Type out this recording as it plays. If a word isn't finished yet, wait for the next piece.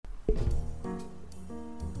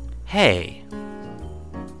Hey,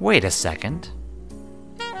 wait a second.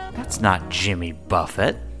 That's not Jimmy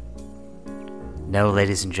Buffett. No,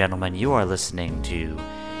 ladies and gentlemen, you are listening to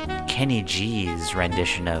Kenny G's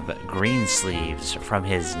rendition of Greensleeves from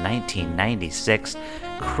his 1996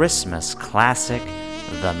 Christmas classic,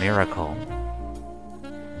 The Miracle.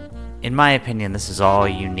 In my opinion, this is all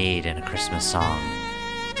you need in a Christmas song.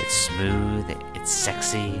 It's smooth, it's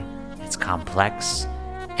sexy, it's complex,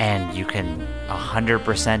 and you can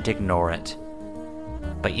 100% ignore it.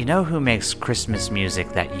 But you know who makes Christmas music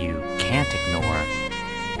that you can't ignore?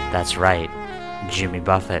 That's right, Jimmy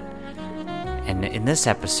Buffett. And in this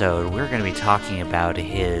episode, we're going to be talking about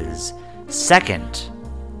his second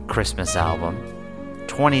Christmas album,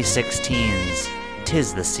 2016's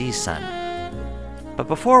 'Tis the Season. But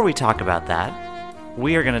before we talk about that,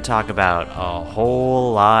 we are going to talk about a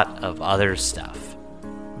whole lot of other stuff.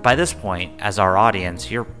 By this point, as our audience,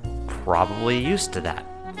 you're probably used to that.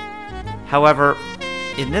 However,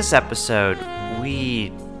 in this episode,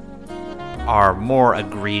 we are more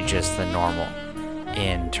egregious than normal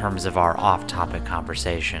in terms of our off-topic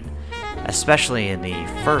conversation, especially in the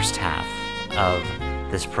first half of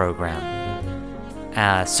this program.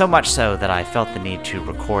 So much so that I felt the need to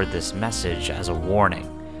record this message as a warning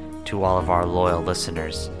to all of our loyal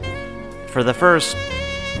listeners. For the first,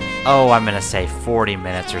 I'm going to say 40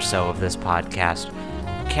 minutes or so of this podcast,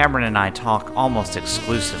 Cameron and I talk almost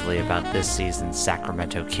exclusively about this season's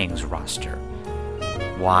Sacramento Kings roster.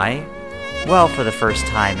 Why? Well, for the first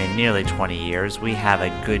time in nearly 20 years, we have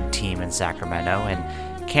a good team in Sacramento,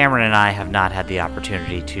 and Cameron and I have not had the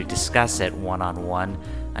opportunity to discuss it one-on-one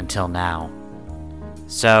until now.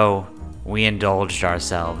 So, we indulged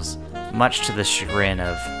ourselves, much to the chagrin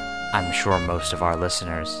of, I'm sure, most of our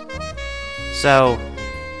listeners. So,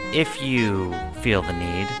 if you feel the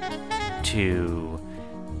need to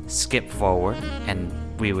skip forward, and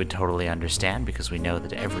we would totally understand because we know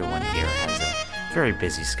that everyone here has a very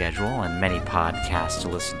busy schedule and many podcasts to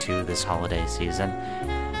listen to this holiday season,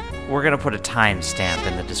 we're going to put a timestamp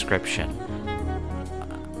in the description.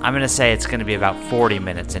 I'm going to say it's going to be about 40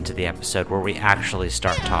 minutes into the episode where we actually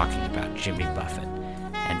start talking about Jimmy Buffett.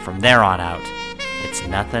 And from there on out, it's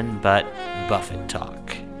nothing but Buffett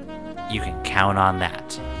talk. You can count on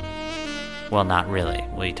that. Well, not really.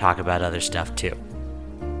 We talk about other stuff too.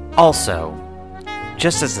 Also,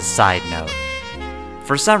 just as a side note,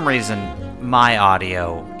 for some reason, my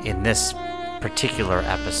audio in this particular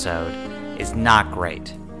episode is not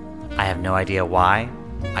great. I have no idea why.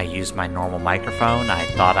 I used my normal microphone. I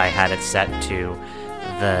thought I had it set to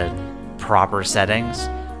the proper settings,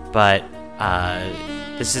 but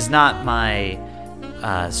this is not my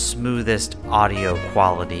smoothest audio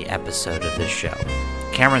quality episode of this show.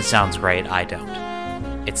 Cameron sounds great, I don't.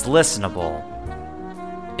 It's listenable,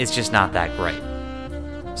 it's just not that great.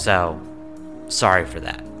 So, sorry for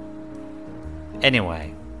that.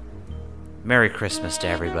 Anyway, Merry Christmas to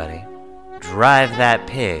everybody. Drive that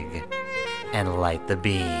pig and light the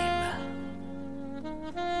beam.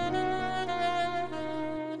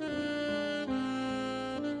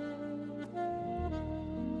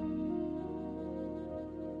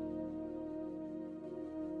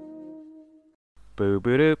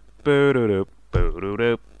 Boo-boo-doop, boo-doo-doop,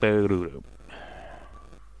 boo-doo-doop, boo-doo-doop. You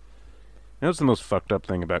know what's the most fucked up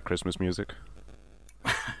thing about Christmas music?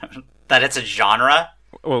 That it's a genre?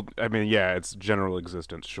 Well, I mean, yeah, it's general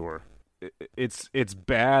existence, sure. It's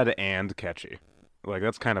bad and catchy. Like,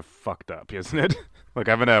 that's kind of fucked up, isn't it? Like,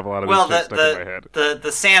 I'm gonna have a lot of this shit stuck in my head.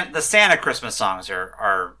 The Santa Christmas songs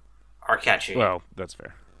are catchy. Well, that's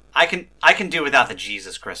fair. I can do without the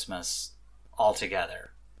Jesus Christmas altogether.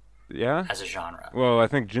 Yeah? As a genre. Well, I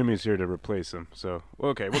think Jimmy's here to replace him, so...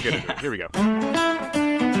 Okay, we'll get into it. Here we go.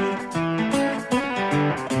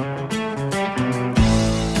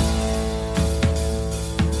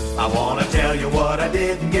 I want to tell you what I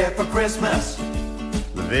didn't get for Christmas.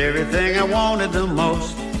 The very thing I wanted the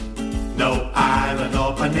most. No island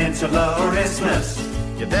or peninsula or isthmus.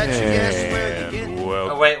 You bet you guess where to get...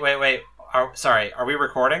 Oh, wait. Sorry, are we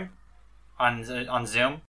recording? On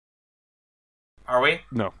Zoom? Are we?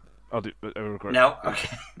 No. I'll record. No? Okay.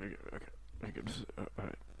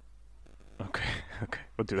 Okay.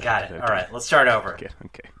 We'll do it. Got it. All right, let's start over. Okay.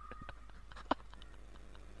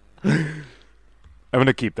 I'm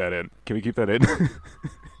gonna keep that in. Can we keep that in?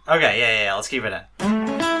 Okay, yeah, let's keep it in.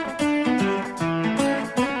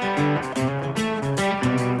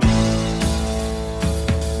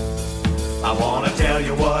 I want to tell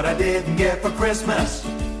you what I didn't get for Christmas.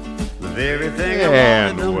 The very thing I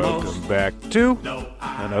And wanted the welcome most. back to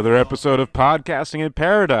another episode of Podcasting in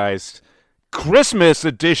Paradise, Christmas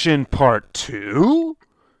Edition Part 2.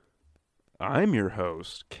 I'm your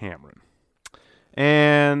host, Cameron.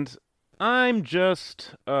 And I'm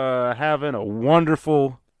just having a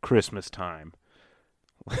wonderful Christmas time.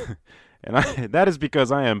 And that is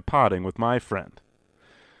because I am potting with my friend,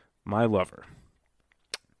 my lover,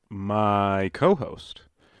 my co-host,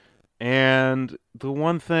 and the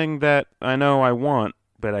one thing that I know I want,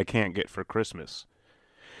 but I can't get for Christmas.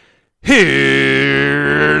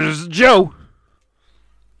 Here's Joe.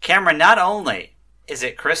 Cameron, not only is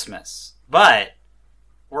it Christmas, but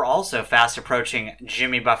we're also fast approaching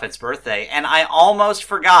Jimmy Buffett's birthday, and I almost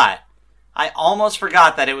forgot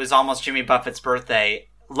that it was almost Jimmy Buffett's birthday.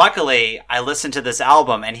 Luckily, I listened to this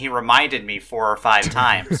album, and he reminded me 4 or 5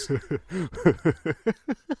 times.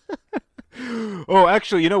 Oh,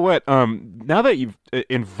 actually, you know what? Now that you've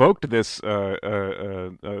invoked this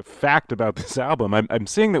fact about this album, I'm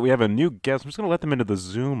seeing that we have a new guest. I'm just going to let them into the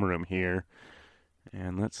Zoom room here.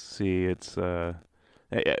 And let's see. It's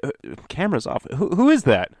camera's off. Who is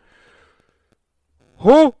that?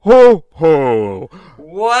 Ho, ho, ho.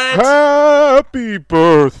 What? Happy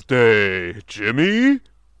birthday, Jimmy.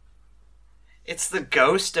 It's the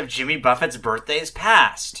ghost of Jimmy Buffett's birthdays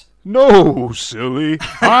past. No, silly.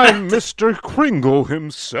 I'm Mr. Kringle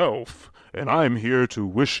himself, and I'm here to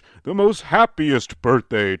wish the most happiest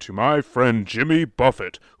birthday to my friend Jimmy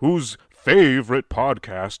Buffett, whose favorite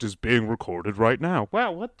podcast is being recorded right now.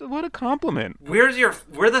 Wow, what a compliment. We're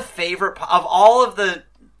the favorite of all of the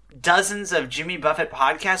dozens of Jimmy Buffett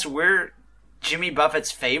podcasts. We're Jimmy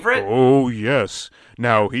Buffett's favorite? Oh, yes.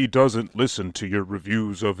 Now, he doesn't listen to your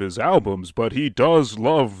reviews of his albums, but he does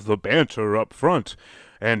love the banter up front.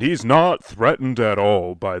 And he's not threatened at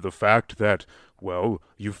all by the fact that, well,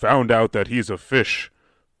 you found out that he's a fish.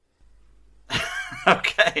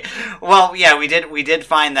 Okay. Well, yeah, we did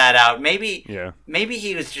find that out. Maybe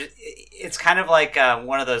he was just, it's kind of like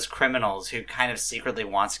one of those criminals who kind of secretly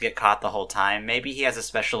wants to get caught the whole time. Maybe he has a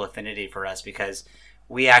special affinity for us because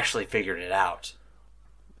we actually figured it out.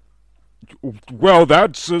 Well,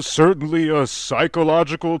 that's certainly a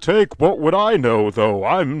psychological take. What would I know, though?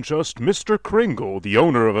 I'm just Mr. Kringle, the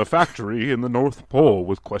owner of a factory in the North Pole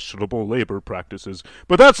with questionable labor practices.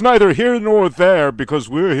 But that's neither here nor there, because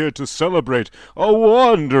we're here to celebrate a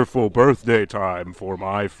wonderful birthday time for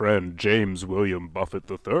my friend James William Buffett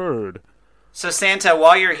III. So, Santa,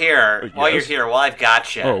 while you're here, while I've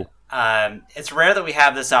got you, it's rare that we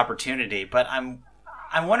have this opportunity, but I'm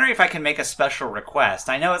wondering if I can make a special request.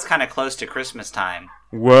 I know it's kind of close to Christmas time.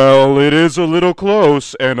 Well, it is a little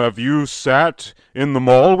close, and have you sat in the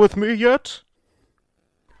mall with me yet?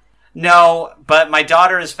 No, but my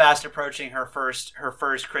daughter is fast approaching her first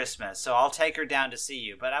Christmas, so I'll take her down to see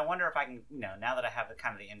you. But I wonder if I can, now that I have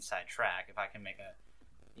the inside track, if I can make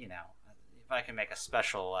a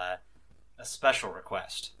special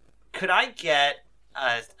request. Could I get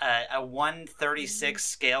a 1/36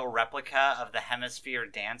 scale replica of the Hemisphere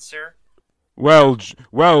Dancer? Well,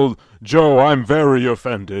 Joe, I'm very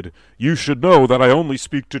offended. You should know that I only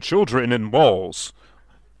speak to children in malls.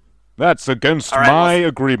 That's against my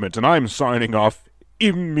agreement, and I'm signing off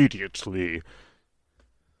immediately.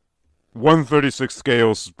 1/36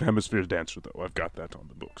 scales Hemisphere Dancer, though. I've got that on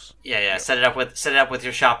the books. Yeah. Set it up with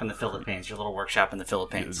your shop in the Philippines, your little workshop in the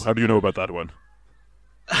Philippines. How do you know about that one?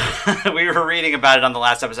 We were reading about it on the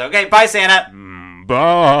last episode. Okay, bye, Santa.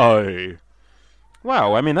 Bye.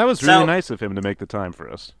 Wow, I mean, that was really nice of him to make the time for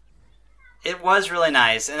us. It was really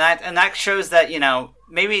nice, and that shows that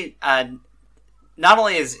maybe not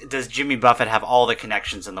only does Jimmy Buffett have all the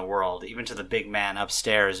connections in the world, even to the big man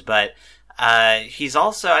upstairs, but he's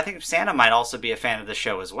also, I think Santa might also be a fan of the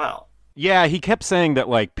show as well. Yeah, he kept saying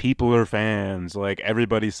that, people are fans.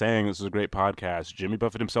 Everybody's saying this is a great podcast. Jimmy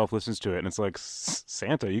Buffett himself listens to it, and it's like,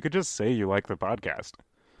 Santa, you could just say you like the podcast.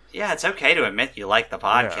 Yeah, it's okay to admit you like the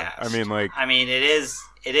podcast. Yeah, I mean, it is.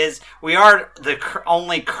 We are the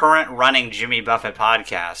only current running Jimmy Buffett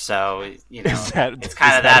podcast, so, it's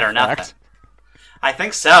kind of that or nothing. I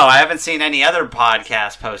think so. I haven't seen any other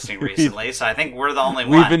podcast posting recently, so I think we're the only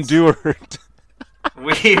ones. We've endured.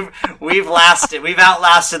 We've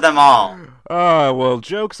outlasted them all. Well,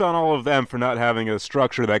 jokes on all of them for not having a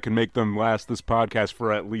structure that can make them last this podcast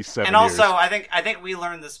for at least 7 years. And also, I think we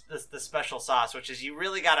learned the special sauce, which is you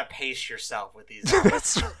really got to pace yourself with these.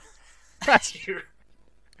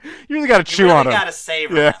 You really got to chew on them. You really got to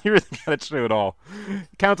savor them. Yeah, you really got to chew it all.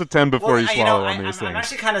 Count to 10 before you swallow on these things. I'm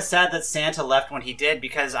actually kind of sad that Santa left when he did,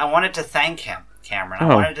 because I wanted to thank him, Cameron.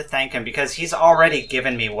 I wanted to thank him because he's already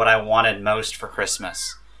given me what I wanted most for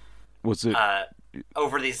Christmas. What's it?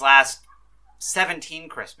 Over these last 17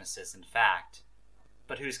 Christmases, in fact.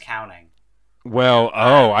 But who's counting? Well,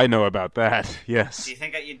 I know about that. Yes.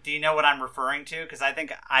 Do you know what I'm referring to? Because I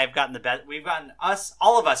think I've gotten the best. We've gotten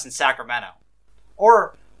all of us in Sacramento,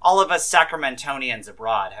 or all of us Sacramentonians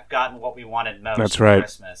abroad, have gotten what we wanted most. That's for right.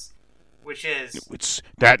 Christmas, which is It's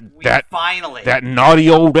finally that naughty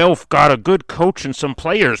old elf got a good coach and some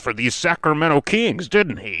players for these Sacramento Kings,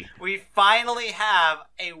 didn't he? we finally have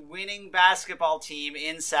a winning basketball team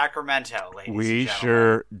in Sacramento, ladies and We gentlemen.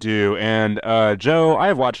 sure do. And Joe, I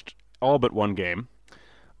have watched all but one game.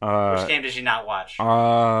 Which game did you not watch?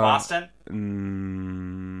 Boston?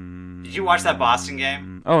 Boston? Did you watch that Boston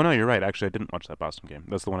game? Oh, no, you're right. Actually, I didn't watch that Boston game.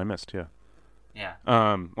 That's the one I missed, yeah. Yeah.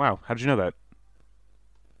 Wow, how did you know that?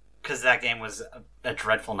 Because that game was a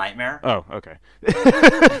dreadful nightmare. Oh, okay.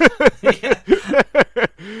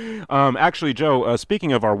 Actually, Joe,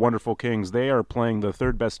 speaking of our wonderful Kings, they are playing the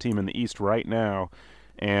third best team in the East right now,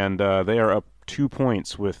 and they are up 2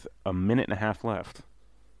 points with a minute and a half left.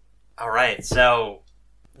 All right, so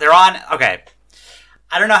they're on. Okay,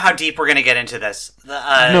 I don't know how deep we're going to get into this.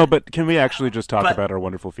 No, but can we actually just talk but- about our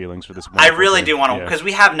wonderful feelings for this? I wonderful really team? do want to, Yeah. because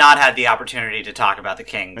we have not had the opportunity to talk about the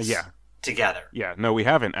Kings Yeah. together. Yeah, no, we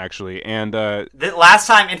haven't actually, and The last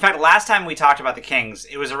time we talked about the Kings,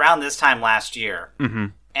 it was around this time last year,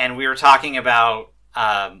 and we were talking about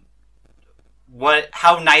how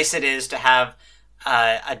nice it is to have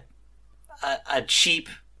a cheap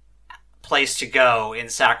place to go in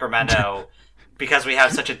Sacramento because we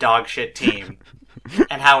have such a dog shit team,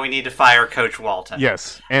 and how we need to fire Coach Walton.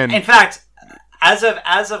 yes, and In fact, as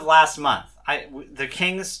of last month, the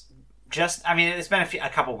Kings it's been a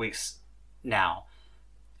couple weeks now,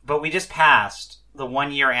 but we just passed the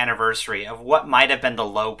 1 year anniversary of what might have been the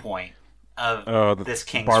low point of this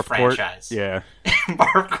Kings Barf Court? franchise. Yeah,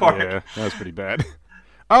 Barf Court. yeah, that was pretty bad.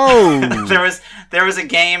 Oh, There was a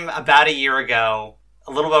game about a year ago,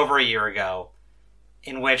 a little over a year ago,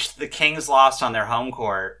 in which the Kings lost on their home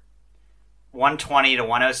court,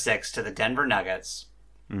 120-106 to the Denver Nuggets.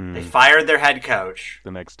 They fired their head coach,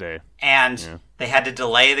 the next day. and they had to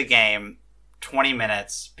delay the game 20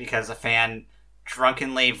 minutes because a fan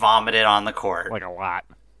drunkenly vomited on the court. Like a lot.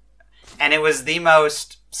 And it was the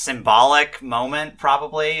most symbolic moment,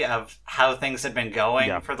 probably, of how things had been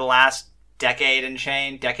going for the last decade and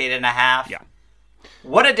a half. Yeah.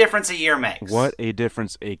 What a difference a year makes. What a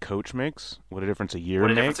difference a coach makes. What a difference a year What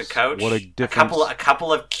a makes. difference a coach. What a difference. A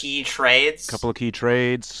couple of key trades. Couple of key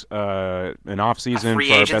trades, an off season free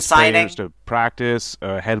for our agent best signing. players to practice,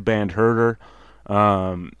 a headband herder,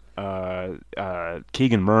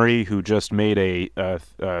 Keegan Murray, who just made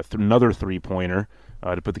another 3-pointer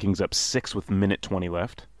to put the Kings up 6 with minute 20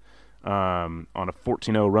 left. On a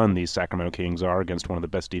 14-0 run, these Sacramento Kings are against one of the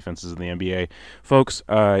best defenses in the NBA. Folks,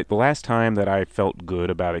 the last time that I felt good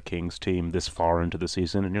about a Kings team this far into the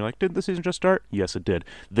season, and you're like, did the season just start? Yes, it did.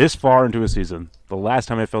 This far into a season, the last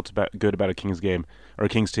time I felt good about a Kings game or a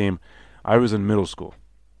Kings team, I was in middle school.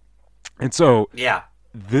 And so, Yeah.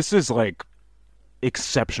 this is like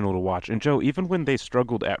exceptional to watch. And Joe, even when they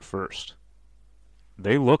struggled at first,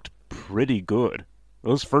 they looked pretty good.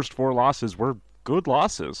 Those first 4 losses were good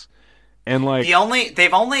losses. And like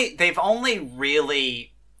They've only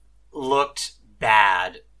really looked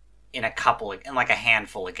bad in a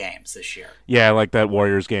handful of games this year. yeah, like that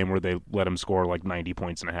Warriors game where they let them score like 90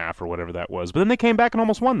 points and a half or whatever that was. But then they came back and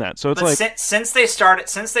almost won that. So it's But like since they started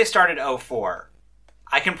 04,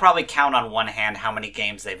 I can probably count on one hand how many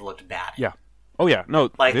games they've looked bad. yeah. Oh yeah, no,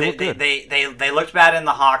 Like they look good. they looked bad in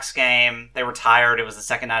the Hawks game. They were tired. It was the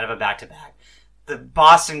second night of a back-to-back. The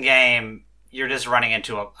Boston game, you're just running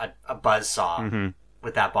into a buzzsaw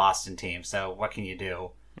with that Boston team. So what can you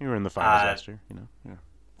do? You were in the finals last year, you know. Yeah.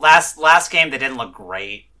 Last game they didn't look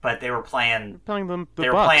great, but they were playing. Playing them the They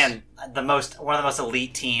were Bucks. playing one of the most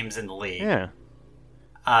elite teams in the league. Yeah.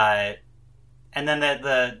 And then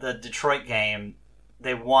the Detroit game,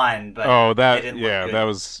 they won, but Oh, they that didn't yeah, look good.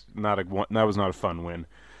 that was not a fun win.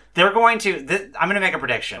 They're going to. I'm going to make a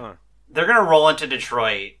prediction. They're going to roll into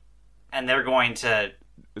Detroit, and they're going to.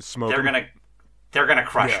 Smoke. They're going to. They're going to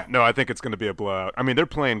crush Yeah. them. No, I think it's going to be a blowout. I mean, they're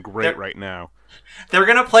playing great They're- right now. They're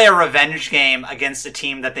going to play a revenge game against a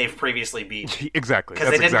team that they've previously beaten Exactly. because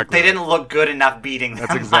That's they didn't. exactly They right. didn't look good enough beating them.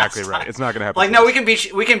 That's exactly last right. time. It's not going to happen. Like, no, we can beat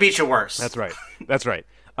you. We can beat you worse. That's right. That's right.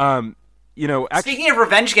 You know, actually, Speaking of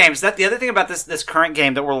revenge games, that the other thing about this current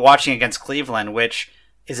game that we're watching against Cleveland, which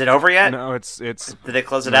is it over yet? no, it's Did they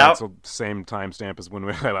close it no, out? It's the same timestamp as when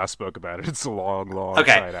I last spoke about it. It's a long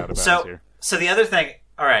Okay, side out about it here. so the other thing,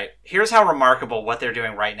 all right, here's how remarkable what they're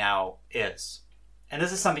doing right now is, and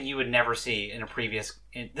this is something you would never see in a previous.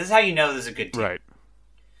 This is how you know this is a good team. Right.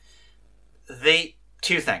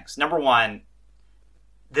 Two things. Number one,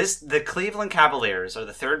 The Cleveland Cavaliers are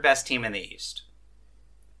the third best team in the East,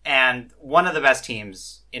 and one of the best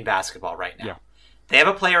teams in basketball right now. Yeah. They have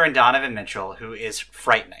a player in Donovan Mitchell who is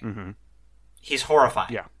frightening. Mm-hmm. He's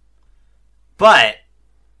horrifying. Yeah. But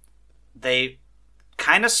they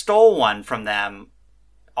kind of stole one from them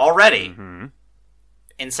already Mm-hmm.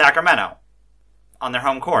 in Sacramento on their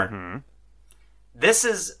home court. Mm-hmm. This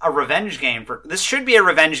is a revenge game this should be a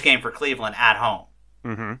revenge game for Cleveland at home.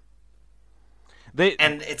 Mm-hmm.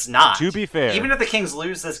 And it's not. To be fair, even if the Kings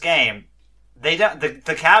lose this game, they don't.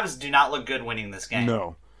 The Cavs do not look good winning this game.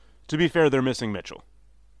 No. To be fair, they're missing Mitchell.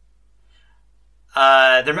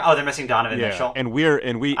 They're missing Donovan Mitchell. And we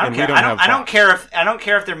I don't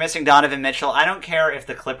care if they're missing Donovan Mitchell. I don't care if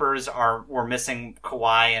the Clippers were missing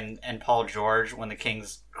Kawhi and Paul George when the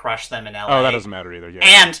Kings crushed them in LA. Oh, that doesn't matter either. Yeah.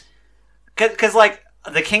 And because like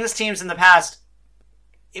the Kings teams in the past,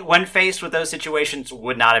 when faced with those situations,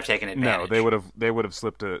 would not have taken advantage. No, they would have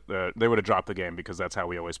slipped they would have dropped the game because that's how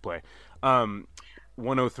we always play.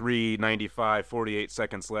 103-95, 48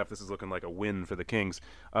 seconds left. This is looking like a win for the Kings.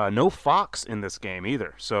 No Fox in this game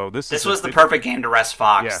either. So this was the perfect game to rest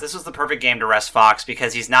Fox. Yeah. This was the perfect game to rest Fox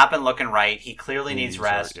because he's not been looking right. He clearly needs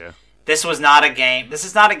rest. Yeah. This was not a game. This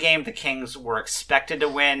is not a game the Kings were expected to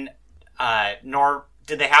win, nor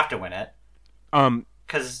did they have to win it.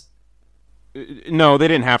 Because no, they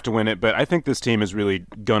didn't have to win it, but I think this team is really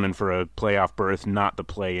gunning for a playoff berth, not the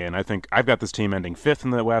play-in. I think I've got this team ending 5th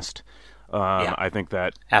in the West. I think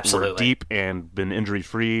that absolutely we're deep and been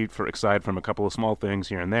injury-free aside from a couple of small things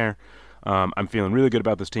here and there. I'm feeling really good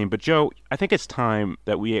about this team. But, Joe, I think it's time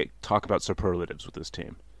that we talk about superlatives with this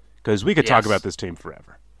team because we could talk about this team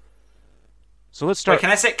forever. So let's start.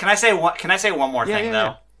 Wait, can I say one more thing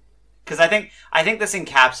though? Because I think this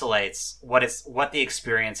encapsulates what the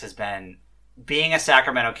experience has been being a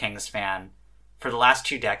Sacramento Kings fan for the last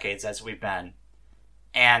 2 decades as we've been,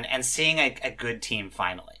 and seeing a good team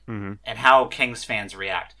finally, and how Kings fans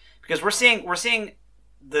react. Because we're seeing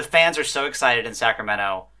the fans are so excited in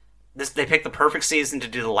Sacramento. They picked the perfect season to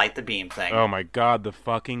do the light the beam thing. Oh my God, the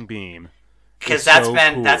fucking beam! Because that's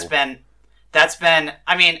been.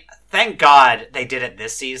 I mean, thank God they did it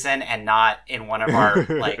this season and not in one of our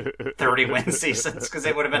 30-win seasons. Because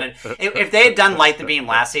it would have been if they had done light the beam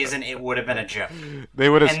last season, it would have been a joke. They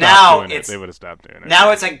would have stopped doing it. They would have stopped doing it.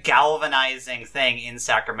 Now it's a galvanizing thing in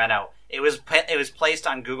Sacramento. It was placed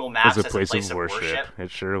on Google Maps as a place of worship.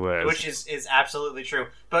 It sure was. Which is absolutely true.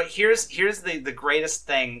 But here's the greatest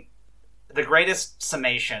thing, the greatest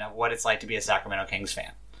summation of what it's like to be a Sacramento Kings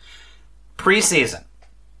fan. Preseason,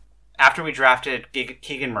 after we drafted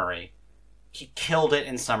Keegan Murray, he killed it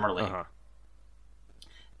in Summer League. Uh-huh.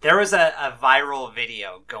 There was a viral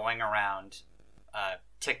video going around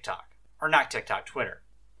TikTok, or not TikTok, Twitter,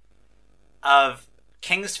 of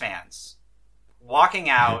Kings fans walking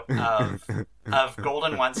out of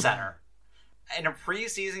Golden One Center in a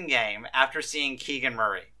preseason game after seeing Keegan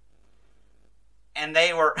Murray. And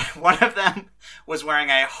one of them was wearing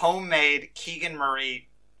a homemade Keegan Murray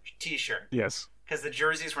t-shirt. Yes. Because the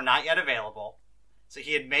jerseys were not yet available. So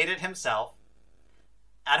he had made it himself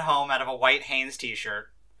at home out of a white Hanes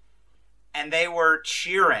t-shirt. And they were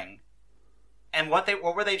cheering. And what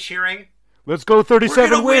were they cheering? Let's go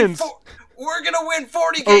 37 wins. We're going to win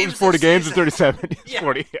 40 games. Oh, it was 40 games and 37. Yeah.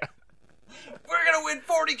 40, yeah. We're going to win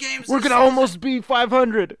 40 games. We're going to almost be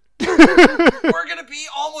 500. We're going to be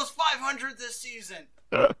almost 500 this season.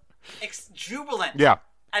 Jubilant. Yeah.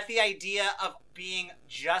 At the idea of being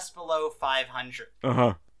just below 500.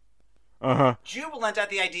 Jubilant at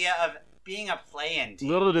the idea of being a play-in team.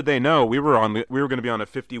 Little did they know we were going to be on a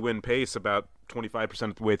 50-win pace about 25%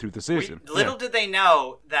 of the way through the season. Little did they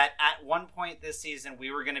know that at one point this season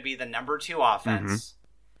we were going to be the number 2 offense.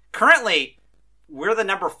 Mm-hmm. Currently, we're the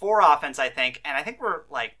number 4 offense, I think, and I think we're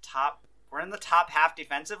we're in the top half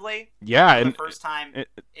defensively. Yeah, for the first time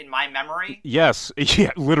in my memory. Yes,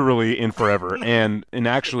 yeah, literally in forever, and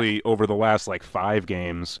actually over the last 5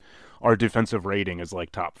 games, our defensive rating is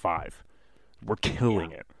top 5. We're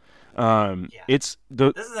killing it. This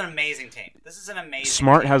is an amazing team.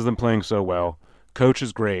 Smart has them playing so well. Coach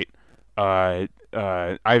is great. I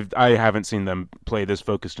haven't seen them play this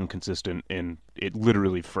focused and consistent in it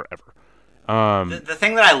literally forever. The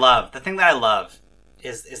thing that I love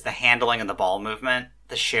is the handling of the ball movement,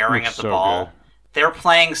 the sharing of the ball. Good. They're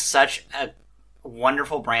playing such a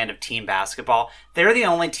wonderful brand of team basketball. They're the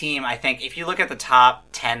only team, I think, if you look at the top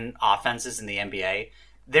 10 offenses in the NBA,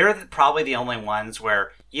 they're probably the only ones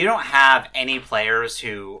where you don't have any players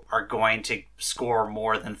who are going to score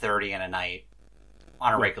more than 30 in a night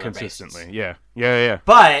on a regular consistently. basis. Yeah.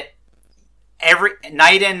 But every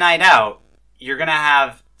night in, night out, you're going to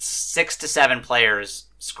have 6 to 7 players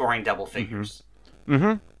scoring double figures.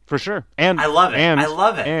 For sure. And I love it. And, I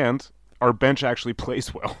love it. And our bench actually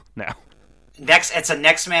plays well now. It's a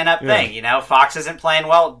next man up thing, you know. Fox isn't playing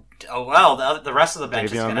well. Oh well, the rest of the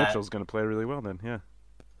bench is Davion gonna. Mitchell's going to play really well then. Yeah.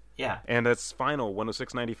 Yeah. And that's final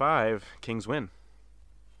 106.95. Kings win.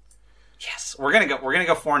 Yes, we're gonna go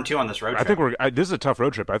 4-2 on this road trip. I think this is a tough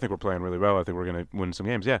road trip. I think we're playing really well. I think we're going to win some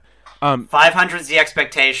games. Yeah. 500 is the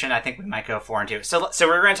expectation. I think we might go 4-2. So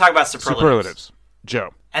we're going to talk about superlatives.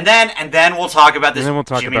 Joe. And then we'll talk about this. And then we'll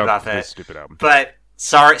talk Jimmy about Buffett. this stupid album. But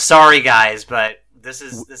sorry guys, but this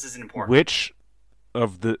is important. Which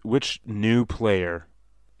new player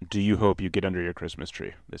do you hope you get under your Christmas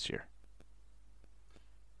tree this year?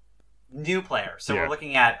 New player. So Yeah. we're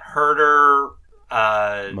looking at Herder,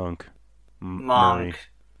 Monk. Murray.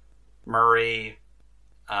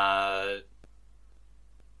 Who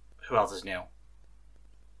else is new?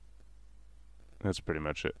 That's pretty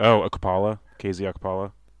much it. Oh, Akpala. KZ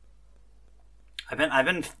Akpala. I've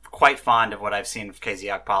been quite fond of what I've seen of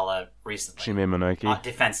KZ Akpala recently. Chime Monike.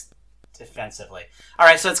 Defensively. All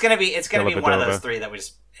right, so it's gonna be one of those Dellavedova. three that we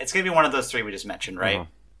just. It's gonna be one of those three we just mentioned, right?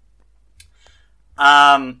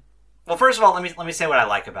 Uh-huh. Well, first of all, let me say what I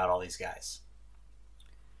like about all these guys.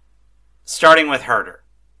 Starting with Herder.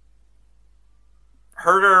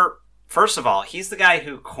 Herder, first of all, he's the guy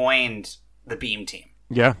who coined the beam team.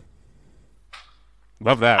 Yeah.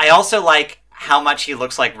 Love that. I also like how much he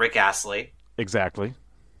looks like Rick Astley. Exactly.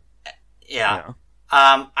 Yeah.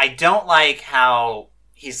 I don't like how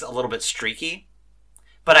he's a little bit streaky,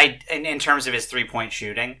 but in terms of his 3-point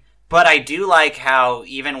shooting. But I do like how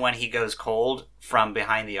even when he goes cold from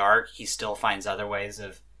behind the arc, he still finds other ways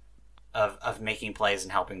of making plays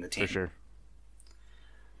and helping the team. For sure.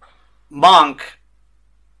 Monk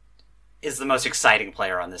is the most exciting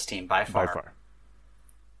player on this team by far. By far.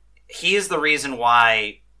 He is the reason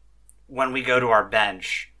why when we go to our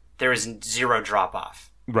bench, there is zero drop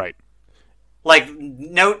off. Right. Like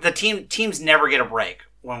the teams never get a break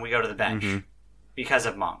when we go to the bench because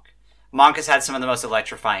of Monk. Monk has had some of the most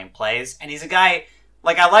electrifying plays, and he's a guy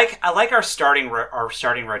like I like our starting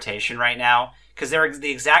rotation right now because they're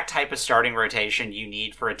the exact type of starting rotation you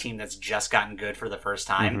need for a team that's just gotten good for the first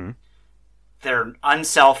time. They're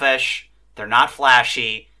unselfish. They're not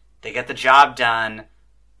flashy. They get the job done.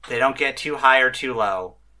 They don't get too high or too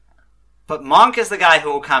low. But Monk is the guy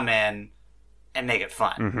who will come in and make it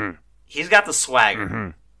fun. He's got the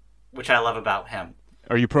swagger, which I love about him.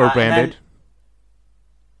 Are you pro Band-Aid?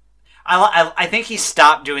 I think he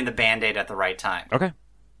stopped doing the Band-Aid at the right time. Okay.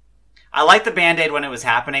 I liked the Band-Aid when it was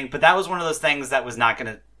happening, but that was one of those things that was not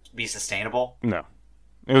going to be sustainable. No.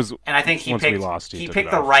 It was. And I think he once picked, we lost, he took picked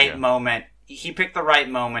it the off, right yeah. moment. He picked the right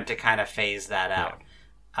moment to kind of phase that out.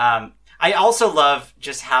 I also love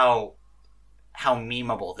just how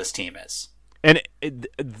memeable this team is. And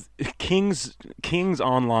Kings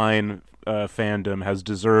online fandom has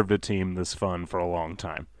deserved a team this fun for a long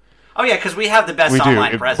time. Oh yeah, because we have the best We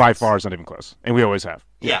online do. presence. By far, it's not even close, and we always have.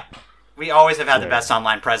 Yeah. We always have had the Yeah. best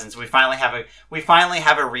online presence. We finally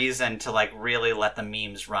have a reason to like really let the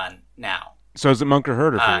memes run now. So is it Monk or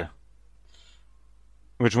Herder for you?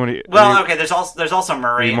 Which one? Okay. There's also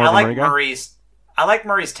Murray. Are you more of a Murray guy? I like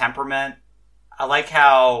Murray's temperament. I like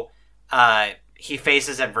how he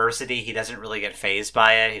faces adversity. He doesn't really get fazed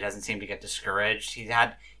by it. He doesn't seem to get discouraged. He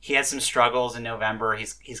had some struggles in November.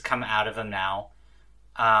 He's come out of them now.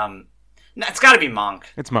 It's got to be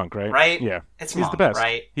Monk. It's Monk, right? Right? Yeah. It's He's Monk, the best.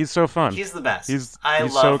 right? He's so fun. He's the best. He's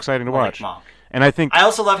love so exciting to Malik watch. Monk. And I think I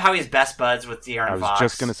also love how he's best buds with De'Aaron I was Fox.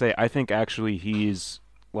 just gonna say I think actually he's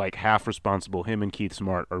like half responsible. Him and Keith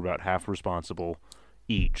Smart are about half responsible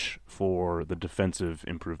each for the defensive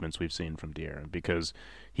improvements we've seen from De'Aaron because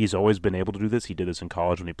he's always been able to do this. He did this in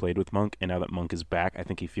college when he played with Monk, and now that Monk is back, I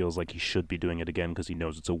think he feels like he should be doing it again because he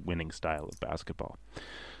knows it's a winning style of basketball.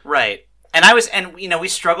 Right. We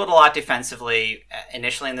struggled a lot defensively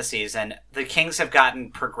initially in the season. The Kings have gotten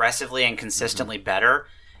progressively and consistently better.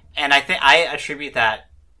 And I think I attribute that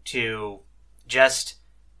to just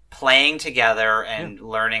playing together and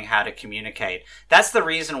learning how to communicate. That's the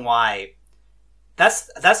reason why the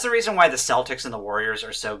Celtics and the Warriors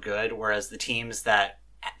are so good, whereas the teams that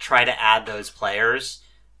try to add those players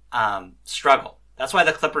struggle. That's why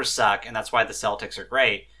the Clippers suck, and that's why the Celtics are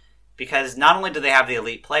great. Because not only do they have the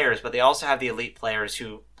elite players, but they also have the elite players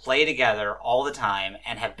who play together all the time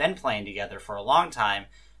and have been playing together for a long time.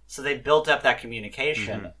 So they built up that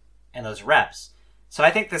communication and those reps. So I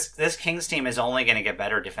think this Kings team is only going to get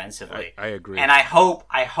better defensively. I agree. And I hope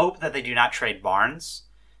that they do not trade Barnes.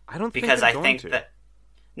 I don't think Because they're I going think to. that...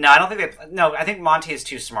 No, I don't think they... No, I think Monty is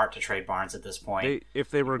too smart to trade Barnes at this point. If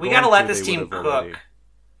they were We going got to let to, this they team would have cook. already,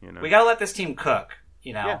 you know. We got to let this team cook.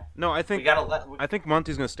 You know, Yeah, no, I we think gotta let. I think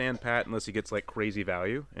Monty's going to stand pat unless he gets like crazy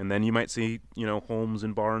value, and then you might see Holmes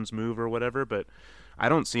and Barnes move or whatever. But I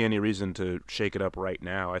don't see any reason to shake it up right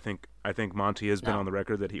now. I think Monty has been No. on the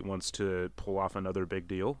record that he wants to pull off another big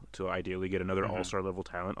deal to ideally get another Mm-hmm. All-Star level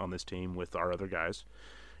talent on this team with our other guys.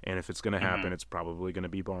 And if it's going to happen, Mm-hmm. it's probably going to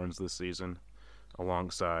be Barnes this season,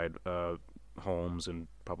 alongside Holmes and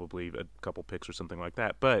probably a couple picks or something like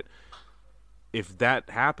that. But if that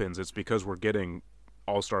happens, it's because we're getting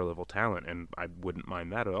all-star level talent, and I wouldn't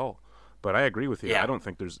mind that at all. But I agree with you. Yeah. I don't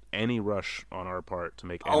think there's any rush on our part to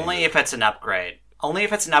make any Only move. if it's an upgrade. Only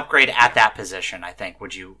if it's an upgrade at that position. I think.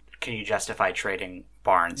 Can you justify trading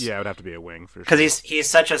Barnes? Yeah, it would have to be a wing for sure. Because he's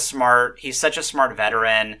such a smart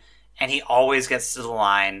veteran, and he always gets to the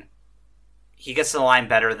line. He gets to the line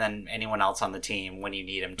better than anyone else on the team when you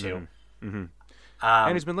need him to.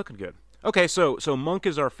 And he's been looking good. Okay, so Monk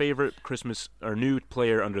is our favorite Christmas or new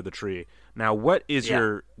player under the tree. Now, what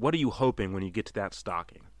are you hoping when you get to that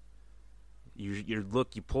stocking? You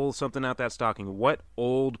pull something out that stocking. What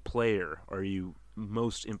old player are you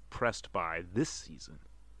most impressed by this season?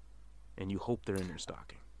 And you hope they're in your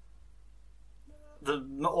stocking. The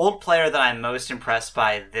old player that I'm most impressed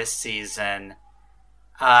by this season.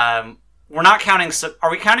 We're not counting.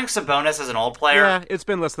 Are we counting Sabonis as an old player? Yeah, it's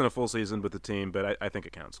been less than a full season with the team, but I think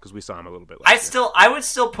it counts because we saw him a little bit last year. I would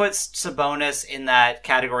still put Sabonis in that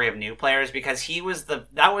category of new players because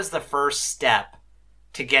that was the first step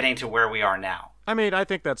to getting to where we are now. I mean, I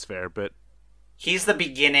think that's fair, but He's the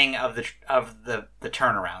beginning of the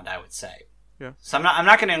turnaround, I would say. yeah. So I'm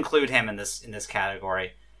not going to include him in this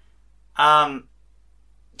category. I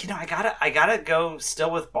gotta go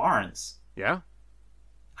still with Barnes. Yeah?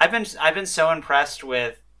 I've been so impressed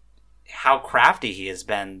with how crafty he has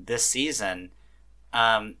been this season,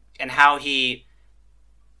 and how he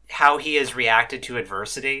has reacted to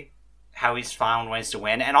adversity, how he's found ways to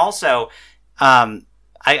win, and also,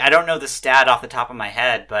 I don't know the stat off the top of my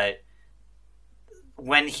head, but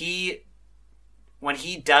when he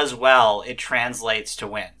does well, it translates to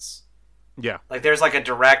wins. Yeah. Like there's like a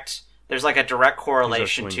direct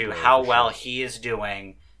correlation swing to player how for well sure. he is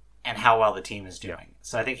doing and how well the team is doing. Yeah.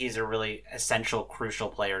 So I think he's a really essential, crucial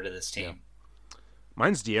player to this team.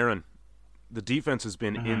 Mine's De'Aaron. The defense has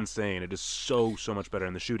been insane. It is so much better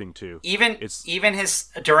in the shooting too. Even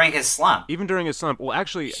during his slump, Even during his slump. Well,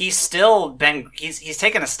 actually, he's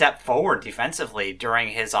taken a step forward defensively during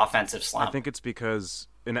his offensive slump. I think it's because,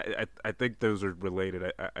 and I think those are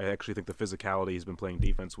related. I actually think the physicality he's been playing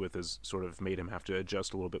defense with has sort of made him have to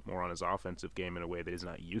adjust a little bit more on his offensive game in a way that he's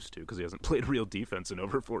not used to because he hasn't played real defense in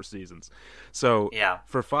over 4 seasons. So Yeah.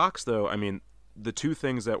 for Fox, though, I mean, the two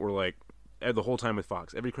things that were like the whole time with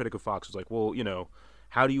Fox, every critic of Fox was like, well,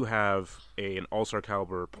 how do you have an all-star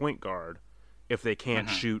caliber point guard if they can't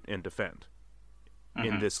shoot and defend?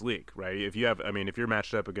 In this league, right? If you're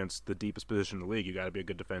matched up against the deepest position in the league, you got to be a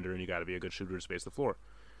good defender and you got to be a good shooter to space the floor.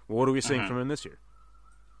 Well, what are we seeing from him this year?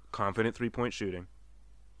 Confident 3-point shooting,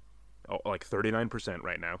 like 39%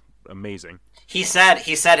 right now. Amazing. He said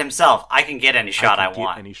himself, "I can get any shot I Get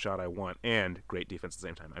want." any shot I want, and great defense at the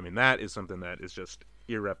same time. I mean, that is something that is just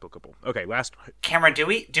irreplicable. Okay, last. Cameron, do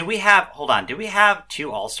we have? Hold on. Do we have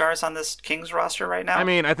 2 All-Stars on this Kings roster right now? I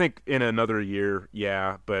mean, I think in another year,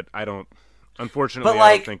 yeah, but I don't. Unfortunately, But, I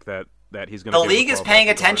like, don't think that he's going the to. league is paying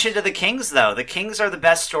attention to the Kings, though. The Kings are the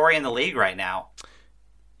best story in the league right now.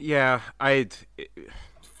 Yeah,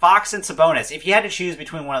 Fox and Sabonis. If you had to choose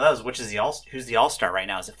between one of those, who's the All-Star right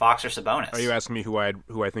now? Is it Fox or Sabonis? Are you asking me who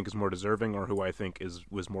I think is more deserving, or who I think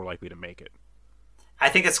was more likely to make it? I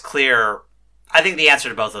think it's clear. I think the answer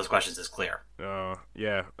to both those questions is clear.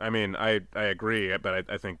 Yeah. I mean, I agree, but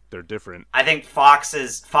I think they're different. I think Fox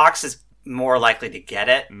is more likely to get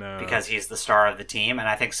it No. because he's the star of the team, and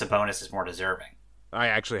I think Sabonis is more deserving. I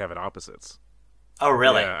actually have it opposites. Oh,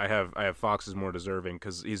 really? Yeah, I have Fox is more deserving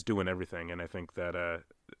because he's doing everything, and I think that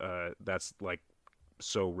that's like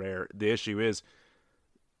so rare. The issue is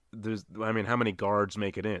how many guards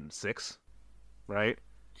make it in? 6, right?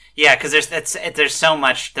 Yeah, because there's so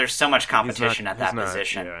much competition at that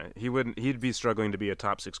position. Yeah, he'd be struggling to be a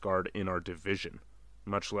top 6 guard in our division,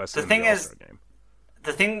 much less The in thing the is- All-Star game.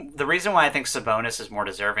 The reason why I think Sabonis is more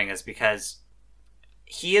deserving is because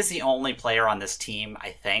he is the only player on this team, I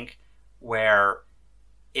think, where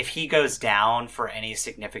if he goes down for any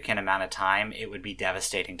significant amount of time, it would be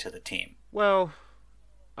devastating to the team. Well,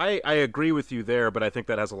 I agree with you there, but I think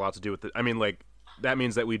that has a lot to do with it. I mean, like, that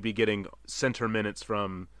means that we'd be getting center minutes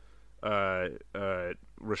from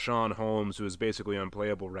Rashawn Holmes, who is basically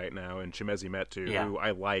unplayable right now, and Chimezie Metu, Yeah. who I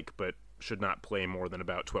like, but should not play more than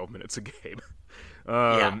about 12 minutes a game.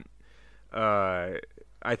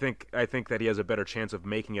 I think that he has a better chance of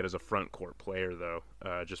making it as a front court player, though,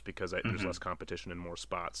 just because there's less competition in more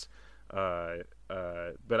spots. But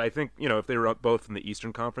I think if they were both in the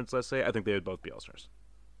Eastern Conference, let's say, I think they would both be All-Stars.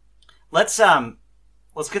 Let's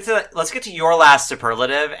get to your last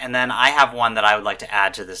superlative, and then I have one that I would like to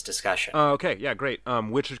add to this discussion. Okay, yeah, great.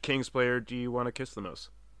 Which Kings player do you want to kiss the most?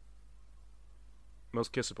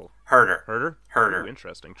 Most kissable? Herder. Ooh,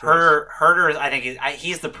 interesting choice. Herder. I think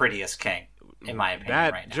he's the prettiest King, in my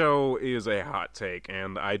opinion, right now. Joe, is a hot take,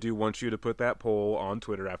 and I do want you to put that poll on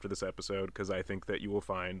Twitter after this episode, because I think that you will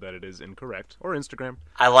find that it is incorrect, or Instagram.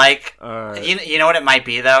 I like. You know what it might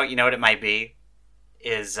be, though. You know what it might be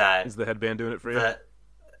is the headband doing it for you?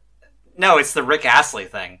 No, it's the Rick Astley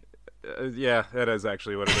thing. Yeah, that is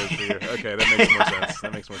actually what it is for you. Okay,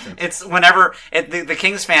 that makes more sense. It's whenever the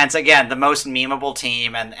Kings fans, again, the most memeable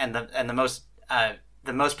team and the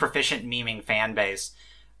most proficient meming fan base.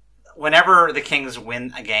 Whenever the Kings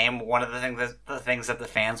win a game, one of the things that the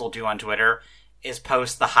fans will do on Twitter is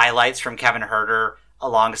post the highlights from Kevin Herter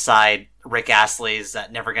alongside Rick Astley's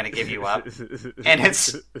 "Never Gonna Give You Up," and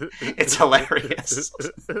it's hilarious.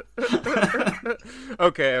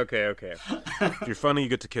 Okay. If you're funny, you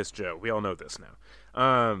get to kiss Joe. We all know this now.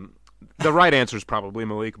 The right answer is probably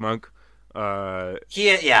Malik Monk.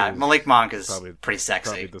 Malik Monk is probably pretty sexy.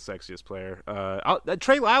 Probably the sexiest player.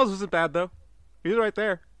 Trey Lyles isn't bad though. He's right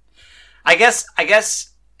there. I guess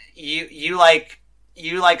you like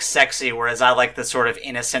sexy, whereas I like the sort of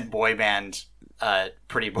innocent boy band.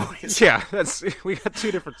 Pretty boys. Yeah, we got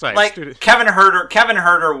two different types. Like Kevin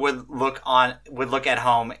Herter would look at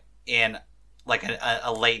home in like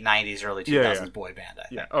a late '90s, early 2000s boy band. I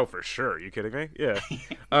think. Yeah. Oh, for sure. Are you kidding me? Yeah.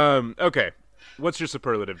 Okay. What's your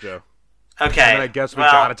superlative, Joe? Okay. And I guess we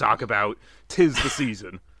gotta talk about 'tis the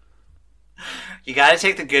season. You gotta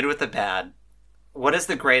take the good with the bad. What is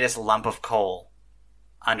the greatest lump of coal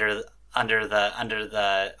under the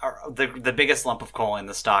biggest lump of coal in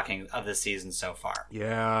the stocking of the season so far?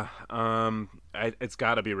 Yeah, it's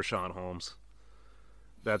got to be Richaun Holmes.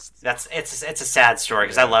 It's a sad story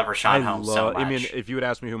because I love Richaun Holmes so much. I mean, if you would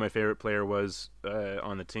ask me who my favorite player was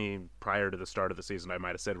on the team prior to the start of the season, I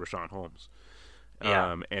might have said Richaun Holmes.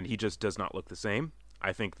 Yeah. And he just does not look the same.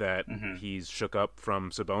 I think that he's shook up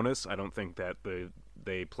from Sabonis. I don't think that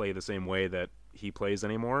they play the same way that he plays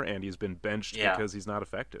anymore, and he's been benched because he's not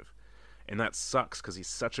effective. And that sucks because he's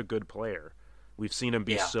such a good player. We've seen him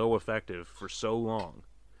be so effective for so long.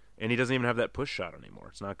 And he doesn't even have that push shot anymore.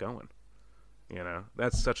 It's not going.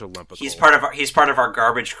 That's such a lump of coal. He's part of our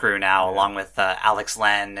garbage crew now, along with Alex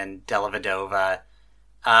Len and Dellavedova.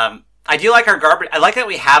 I do like our garbage. I like that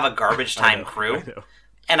we have a garbage time crew. I know.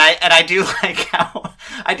 And I do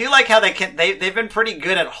like how they've been pretty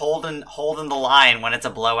good at holding the line when it's a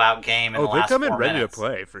blowout game in the last 4 minutes. They come in ready to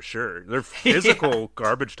play for sure. They're physical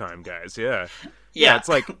garbage time guys. Yeah. It's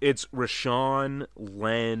it's Richaun,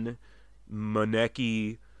 Len,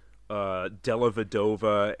 Monecki,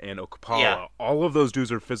 Dellavedova, and Okpala. Yeah. All of those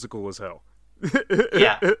dudes are physical as hell.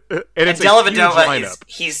 Yeah. and it's Dellavedova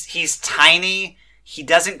he's tiny. He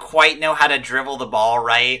doesn't quite know how to dribble the ball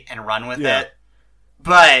right and run with it.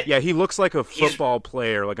 But yeah, he looks like a football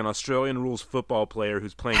player, like an Australian rules football player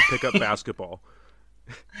who's playing pickup basketball.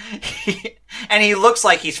 And he looks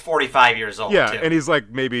like he's 45 years old. Yeah, too. And he's like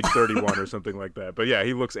maybe 31 or something like that. But yeah,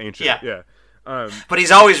 he looks ancient. Yeah. But he's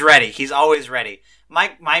always ready.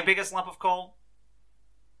 My biggest lump of coal.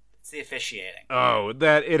 It's the officiating. Oh,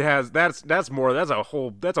 that's a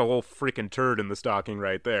whole freaking turd in the stocking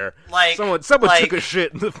right there. Like someone took a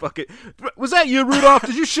shit in the fucking. Was that you, Rudolph?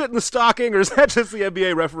 Did you shit in the stocking, or is that just the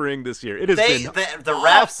NBA refereeing this year? It has been the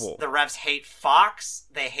awful. The refs hate Fox.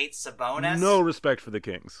 They hate Sabonis. No respect for the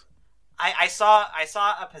Kings. I saw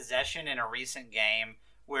a possession in a recent game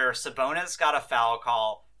where Sabonis got a foul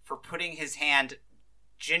call for putting his hand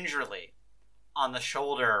gingerly on the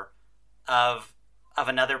shoulder of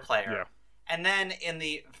another player. Yeah. And then in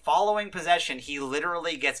the following possession, he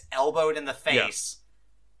literally gets elbowed in the face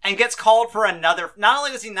and gets called for another. Not only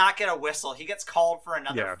does he not get a whistle, he gets called for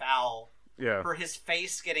another foul for his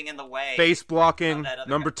face getting in the way. Face blocking,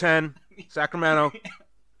 number 10, Sacramento.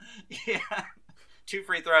 Yeah. 2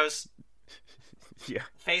 free throws. Yeah.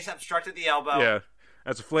 Face obstructed the elbow. Yeah.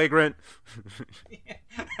 That's a flagrant.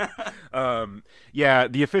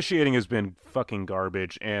 The officiating has been fucking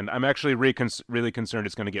garbage, and I'm actually really concerned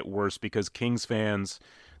it's going to get worse because Kings fans,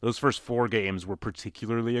 those first 4 games were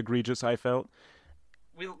particularly egregious, I felt.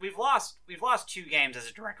 We've lost 2 games as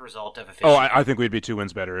a direct result of officiating. Oh, I think we'd be 2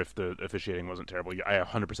 wins better if the officiating wasn't terrible. I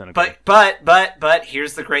 100% agree. But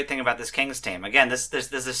here's the great thing about this Kings team. Again, there's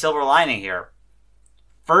a silver lining here.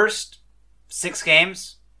 First 6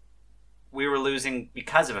 games, we were losing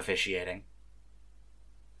because of officiating.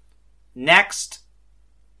 The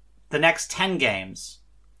next 10 games,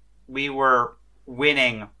 we were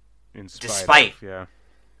winning despite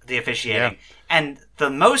the officiating. Yeah. And the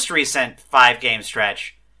most recent 5-game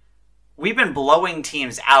stretch, we've been blowing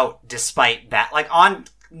teams out despite that. Like on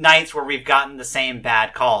nights where we've gotten the same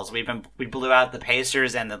bad calls, we blew out the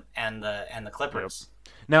Pacers and the Clippers.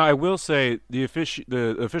 Yep. Now I will say the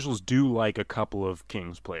officials do like a couple of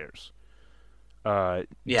Kings players.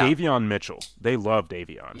 Davion Mitchell, they love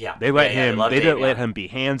Davion. Yeah, they let him. love They Davion. didn't let him be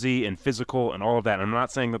handsy and physical and all of that. I'm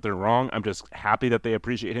not saying that they're wrong. I'm just happy that they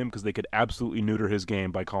appreciate him because they could absolutely neuter his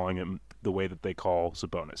game by calling him the way that they call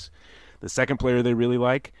Sabonis. The second player they really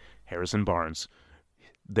like, Harrison Barnes.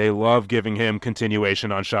 They love giving him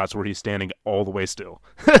continuation on shots where he's standing all the way still.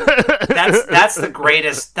 That's the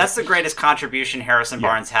greatest contribution Harrison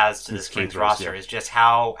Barnes has to this free Kings throws, roster is just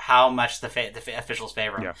how much the officials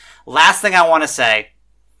favor him. Yeah. Last thing I want to say,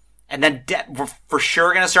 and then we're for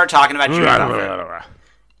sure going to start talking about Jimmy Butler,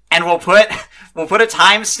 and we'll put a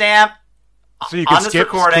timestamp so you on can this skip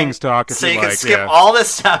recording, Kings talk if so you you like. can skip all this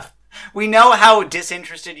stuff. We know how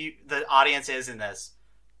disinterested the audience is in this.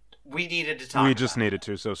 We needed to talk. We just about needed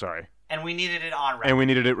to. So sorry. and we needed it on record. And we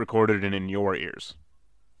needed it recorded and in your ears.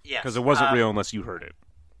 Yes, Because it wasn't real unless you heard it.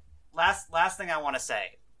 Last thing I want to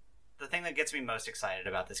say, the thing that gets me most excited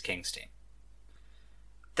about this Kings team.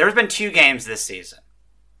 There's been 2 games this season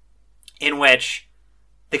in which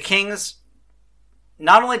the Kings,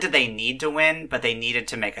 not only did they need to win, but they needed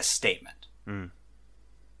to make a statement.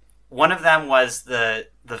 One of them was the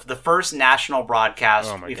first national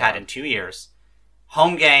broadcast we've had in 2 years.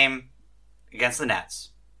 Home game against the Nets.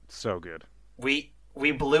 So good. We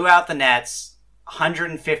blew out the Nets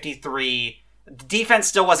 153. The defense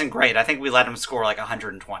still wasn't great. I think we let them score like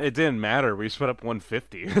 120. It didn't matter. We put up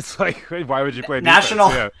 150. It's like, why would you play National,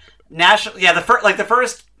 defense? national, yeah. The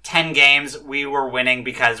first 10 games we were winning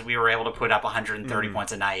because we were able to put up 130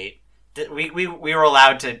 points a night. We were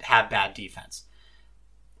allowed to have bad defense.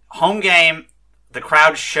 Home game, the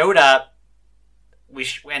crowd showed up.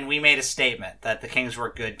 And we made a statement that the Kings were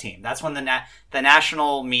a good team. That's when the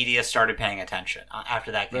national media started paying attention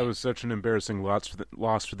after that game. That was such an embarrassing loss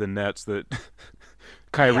for the Nets that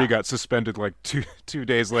Kyrie got suspended like two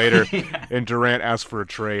days later, and Durant asked for a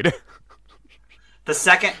trade. The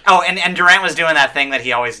second, and Durant was doing that thing that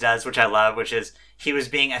he always does, which I love, which is he was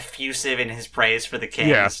being effusive in his praise for the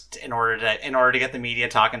Kings in order to get the media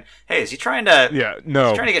talking. Hey, is he trying to? Yeah, no.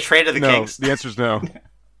 He's trying to get traded to the Kings. The answer's no.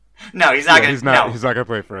 No, he's not going to. He's not going to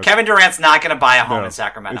play for us. Kevin Durant's not going to buy a home in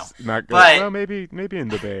Sacramento. It's not good. But well, maybe in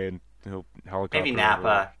the Bay, and he'll helicopter. Maybe Napa.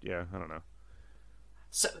 Over. Yeah, I don't know.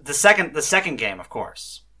 So the second game, of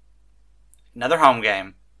course, another home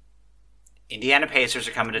game. Indiana Pacers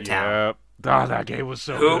are coming to town. Yep. Oh, that game was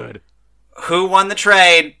so good. Who won the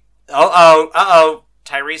trade? Uh-oh.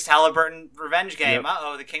 Tyrese Halliburton revenge game.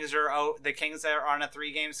 Yep. The Kings are on a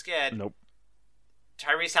 3-game skid. Nope.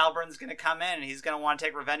 Tyrese Halliburton's going to come in and he's going to want to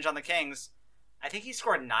take revenge on the Kings. I think he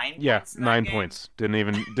scored 9 Yeah, points. Yeah, 9 points.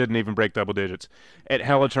 Didn't even break double digits. At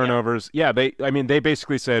hella turnovers. Yeah, they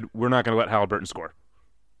basically said we're not going to let Halliburton score.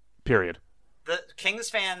 Period. The Kings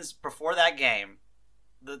fans before that game,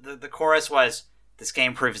 the chorus was, "This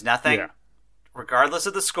game proves nothing. Yeah. Regardless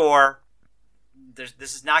of the score, this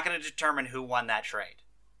is not going to determine who won that trade."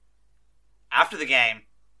 After the game,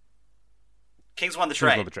 Kings won the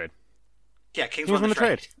trade. Yeah, Kings won the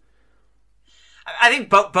trade. I think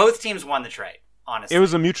both teams won the trade, honestly. It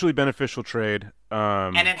was a mutually beneficial trade.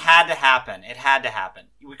 And it had to happen.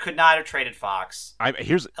 We could not have traded Fox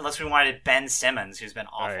unless we wanted Ben Simmons, who's been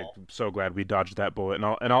awful. I'm so glad we dodged that bullet,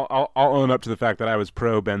 and I'll own up to the fact that I was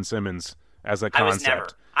pro Ben Simmons as a concept.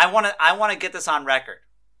 I was never. I want to get this on record.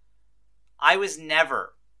 I was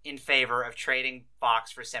never in favor of trading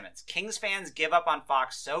Fox for Simmons. Kings fans give up on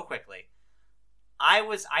Fox so quickly.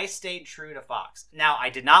 I stayed true to Fox. Now,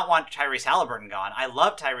 I did not want Tyrese Halliburton gone. I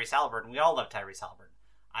love Tyrese Halliburton. We all love Tyrese Halliburton.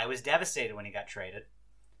 I was devastated when he got traded.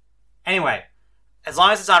 Anyway, as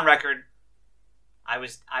long as it's on record,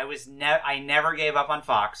 I never gave up on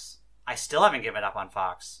Fox. I still haven't given up on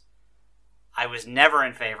Fox. I was never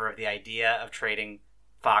in favor of the idea of trading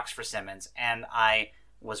Fox for Simmons, and I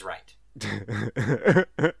was right.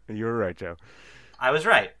 You were right, Joe. I was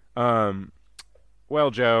right. Well,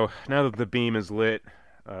 Joe, now that the beam is lit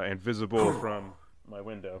and visible from my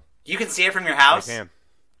window, you can see it from your house. I can.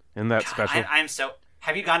 Isn't that special? I'm so.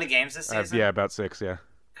 Have you gone to games this season? Yeah, about 6. Yeah.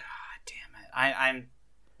 God damn it!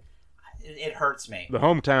 It hurts me. The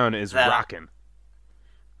hometown is rocking.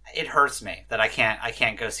 It hurts me that I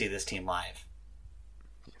can't go see this team live.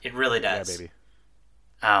 It really does. Yeah, baby.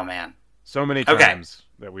 Oh man. So many times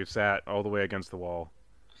that we've sat all the way against the wall,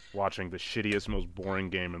 watching the shittiest, most boring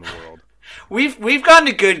game in the world. We've gone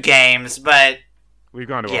to good games, but We've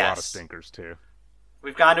gone to a lot of stinkers too.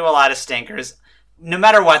 We've gone to a lot of stinkers. No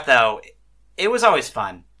matter what, though, it was always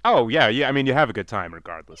fun. Oh yeah. I mean, you have a good time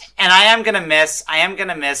regardless. And I am gonna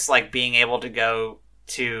miss like being able to go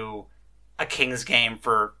to a Kings game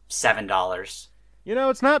for $7. You know,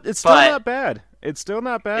 it's still not bad. It's still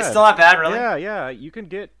not bad. It's still not bad, really? Yeah. You can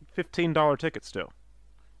get $15 tickets still.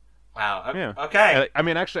 Wow. Yeah. Okay. I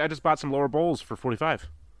mean, actually, I just bought some lower bowls for $45.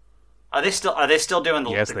 Are they still doing the?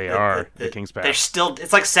 Yes, they are. The Kings Pass. They're still.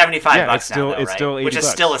 It's like $75 now, though, it's right? still $80. Which is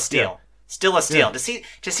still a steal. Yeah. Still a steal. Yeah.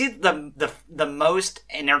 To see the most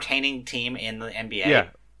entertaining team in the NBA. Yeah.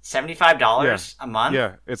 $75 a month.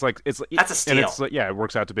 Yeah, it's that's a steal. And it's it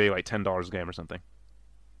works out to be like $10 a game or something.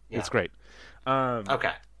 Yeah. It's great.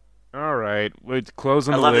 Okay. All right, we're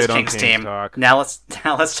closing I the love lid this on Kings team. talk. Now let's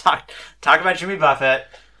talk about Jimmy Buffett.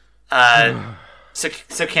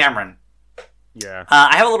 So Cameron. Yeah.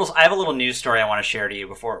 I have a little news story I want to share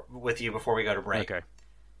before we go to break. Okay.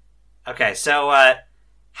 Okay. So,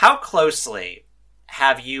 how closely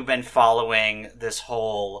have you been following this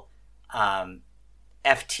whole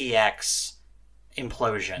FTX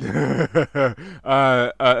implosion?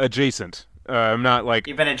 Adjacent. I'm not like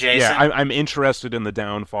You've been adjacent. Yeah, I'm interested in the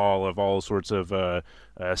downfall of all sorts of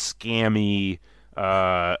scammy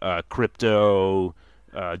crypto.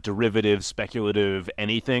 Derivative, speculative,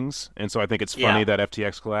 anythings, and so I think it's funny that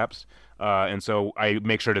FTX collapsed, and so I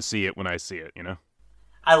make sure to see it when I see it. You know,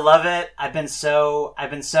 I love it. I've been so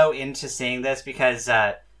into seeing this because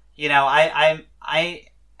I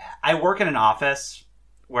work in an office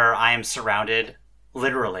where I am surrounded,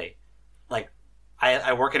 literally, like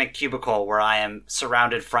I work in a cubicle where I am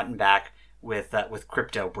surrounded front and back with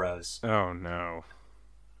crypto bros. Oh no,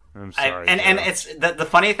 I'm sorry. And it's the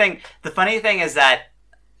funny thing. The funny thing is that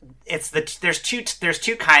there's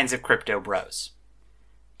two kinds of crypto bros,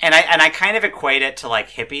 and I kind of equate it to like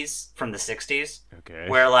hippies from the '60s, okay,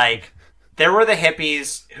 where like there were the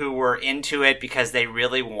hippies who were into it because they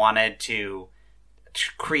really wanted to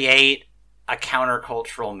create a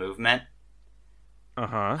countercultural movement.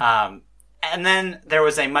 And then there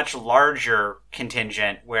was a much larger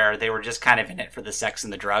contingent where they were just kind of in it for the sex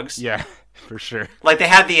and the drugs. Yeah, for sure. Like they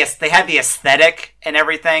had the aesthetic and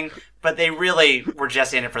everything, but they really were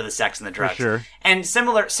just in it for the sex and the drugs. For sure. And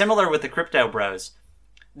similar with the crypto bros.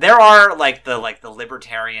 There are like the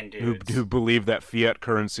libertarian dudes who believe that fiat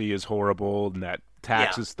currency is horrible and that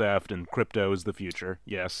tax is theft and crypto is the future.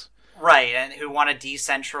 Yes. Right, and who want a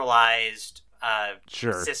decentralized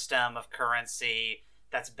system of currency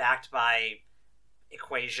that's backed by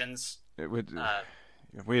equations that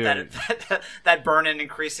burn an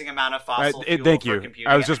increasing amount of fossil fuel thank for you.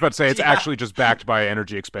 computing. I was just about to say it's actually just backed by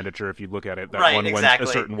energy expenditure if you look at it a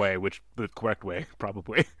certain way, which the correct way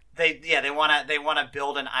probably. They want to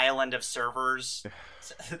build an island of servers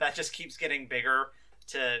that just keeps getting bigger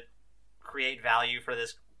to create value for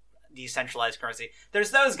this decentralized currency.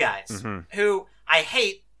 There's those guys who I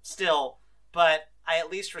hate still, but I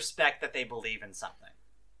at least respect that they believe in something.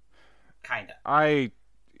 Kinda.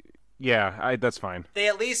 That's fine. They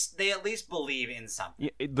at least believe in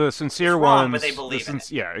something. The sincere it's wrong, ones, but they believe in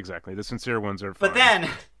it. Yeah, exactly. The sincere ones are fine. But then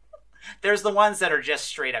there's the ones that are just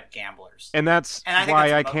straight up gamblers, and that's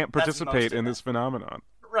why I can't participate in this phenomenon.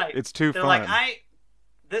 Right? It's too They're fun. like,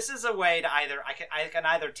 this is a way to I can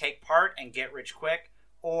either take part and get rich quick,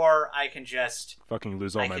 or I can just fucking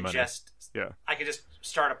lose all my money. I could just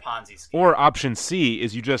start a Ponzi scheme. Or option C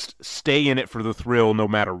is you just stay in it for the thrill no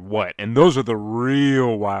matter what. And those are the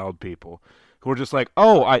real wild people who are just like,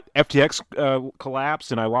 FTX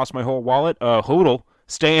collapsed and I lost my whole wallet. Hodl,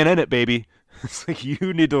 staying in it, baby. It's like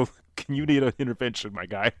you need an intervention, my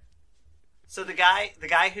guy. So the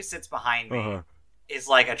guy who sits behind me is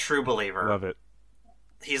like a true believer. Love it.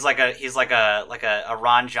 He's like a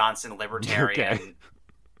Ron Johnson libertarian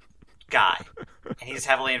guy, and he's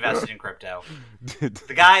heavily invested in crypto.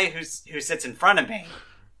 The guy who sits in front of me,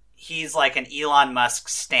 he's like an Elon Musk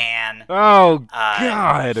stan. Oh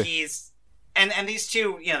God! He's and these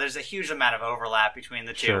two, there's a huge amount of overlap between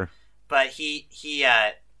the two. Sure. But he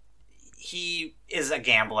is a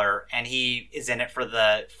gambler, and he is in it for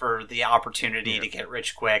the opportunity to get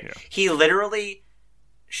rich quick. Yeah. He literally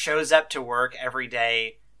shows up to work every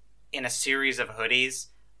day in a series of hoodies.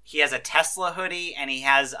 He has a Tesla hoodie, and he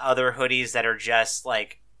has other hoodies that are just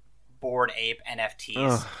like Bored Ape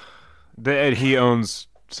NFTs. He owns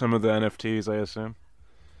some of the NFTs, I assume.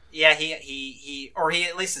 Yeah, he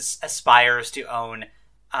at least aspires to own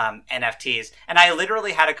NFTs. And I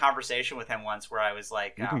literally had a conversation with him once where I was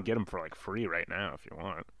like, you can get them for like free right now if you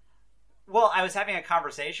want. Well, I was having a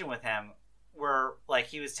conversation with him where, like,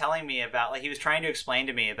 he was telling me about, like, he was trying to explain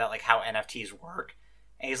to me about, like, how NFTs work.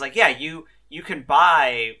 And he's like, yeah, you can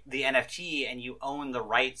buy the NFT and you own the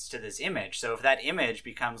rights to this image. So if that image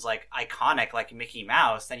becomes, like, iconic, like Mickey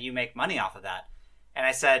Mouse, then you make money off of that. And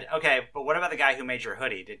I said, okay, but what about the guy who made your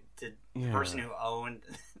hoodie? Did the person who owned...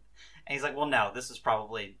 And he's like, well, no, this is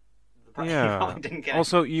probably... Yeah. Probably didn't get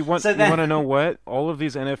also, you want to know what? All of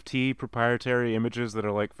these NFT proprietary images that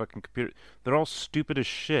are like fucking computer, they're all stupid as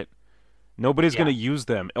shit. Nobody's going to use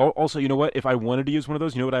them. Also, you know what? If I wanted to use one of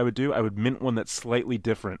those, you know what I would do? I would mint one that's slightly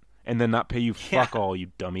different and then not pay you fuck all,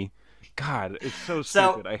 you dummy. God, it's so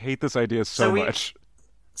stupid. I hate this idea so much.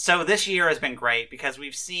 So this year has been great because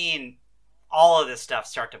we've seen all of this stuff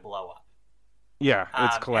start to blow up. Yeah,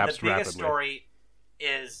 it's collapsed rapidly. And the biggest story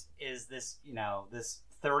is this, this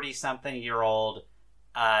 30-something-year-old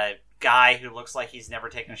guy who looks like he's never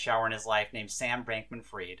taken a shower in his life named Sam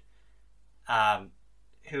Bankman-Fried,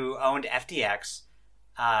 who owned FTX,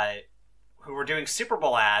 who were doing Super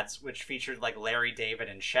Bowl ads, which featured, like, Larry David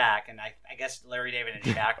and Shaq, and I guess Larry David and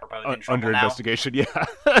Shaq are both in trouble under now. investigation, yeah.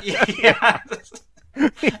 Yeah.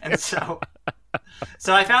 And so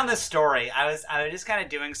I found this story. I was just kind of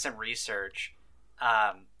doing some research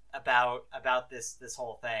about this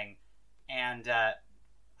whole thing, and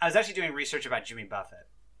I was actually doing research about Jimmy Buffett,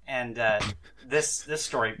 and this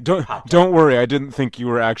story popped up. Don't worry, I didn't think you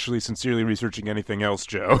were actually sincerely researching anything else,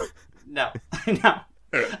 Joe. No.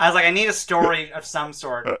 I was like, I need a story of some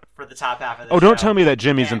sort for the top half of the show. Oh, don't tell me that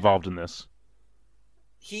Jimmy's involved in this.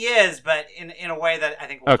 He is, but in a way that I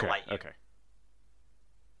think will delight you.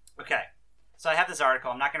 Okay. So I have this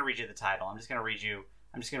article. I'm not going to read you the title. I'm just going to read you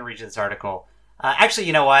this article. Actually,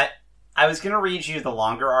 you know what? I was going to read you the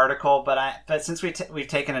longer article, but since we've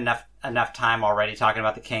taken enough time already talking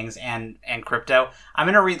about the Kings and crypto, I'm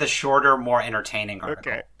going to read the shorter, more entertaining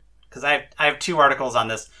article. Okay. Because I have two articles on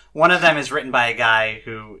this. One of them is written by a guy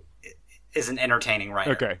who is an entertaining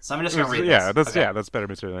writer. Okay. So I'm just going to read this. That's better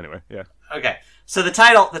material anyway. Yeah. Okay. So the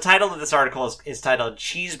title of this article is titled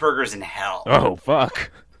 "Cheeseburgers in Hell." Oh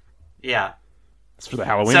fuck. Yeah. It's for the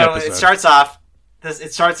Halloween episode. So it starts off.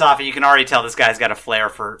 It starts off, and you can already tell this guy's got a flair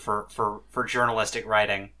for journalistic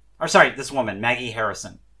writing. Or sorry, this woman, Maggie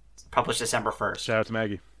Harrison, published December 1st. Shout out to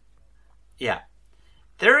Maggie. Yeah.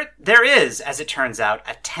 There is, as it turns out,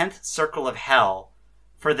 a 10th circle of hell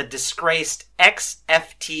for the disgraced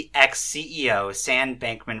ex-FTX CEO Sam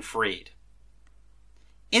Bankman-Fried.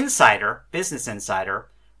 Business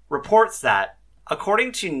Insider, reports that,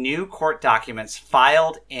 according to new court documents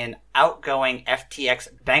filed in outgoing FTX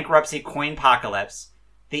bankruptcy coinpocalypse,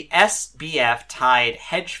 the SBF-tied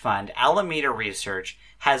hedge fund Alameda Research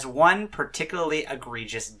has one particularly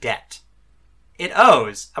egregious debt. It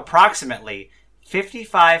owes approximately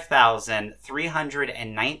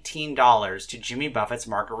 $55,319 to Jimmy Buffett's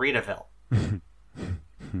Margaritaville.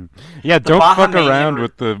 Yeah, don't fuck around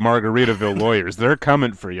with the Margaritaville lawyers. They're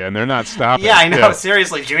coming for you, and they're not stopping. Yeah, I know. Yeah.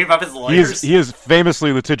 Seriously, Jimmy Buffett's lawyers. He is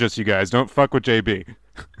famously litigious, you guys. Don't fuck with JB.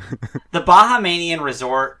 The Bahamanian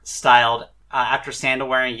resort styled after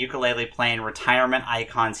sandal-wearing, ukulele-playing retirement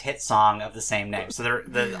icons hit song of the same name. So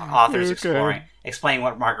the author's explaining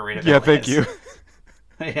what Margaritaville is. Yeah, thank you.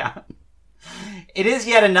 Yeah. It is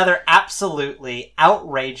yet another absolutely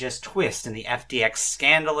outrageous twist in the FTX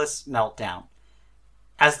scandalous meltdown.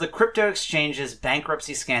 As the crypto exchange's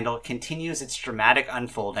bankruptcy scandal continues its dramatic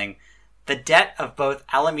unfolding, the debt of both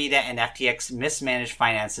Alameda and FTX mismanaged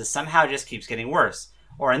finances somehow just keeps getting worse.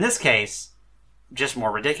 Or in this case, just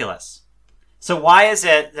more ridiculous. So why is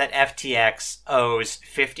it that FTX owes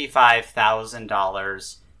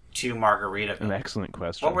 $55,000 to Margaritaville? An excellent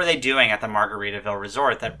question. What were they doing at the Margaritaville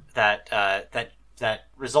resort that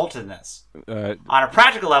resulted in this? On a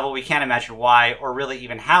practical level, we can't imagine why, or really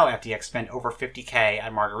even how FTX spent over $50,000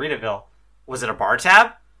 at Margaritaville. Was it a bar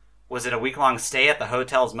tab? Was it a week-long stay at the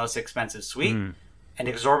hotel's most expensive suite? An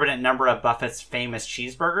exorbitant number of Buffett's famous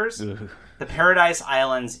cheeseburgers? The Paradise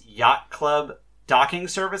Islands Yacht Club docking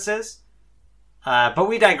services? But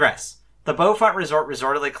we digress. The Beaufort Resort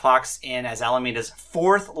resortedly clocks in as Alameda's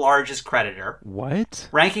fourth largest creditor. What?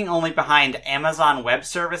 Ranking only behind Amazon Web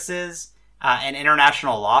Services, an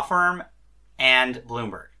international law firm, and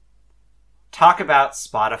Bloomberg. Talk about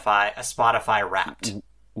Spotify Wrapped.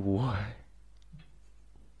 What?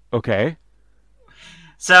 Okay.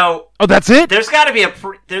 So. Oh, that's it? There's got to be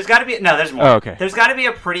no, there's more. Oh, okay. There's got to be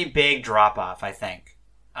a pretty big drop off, I think.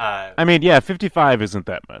 I mean, yeah, 55 isn't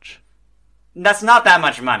that much. That's not that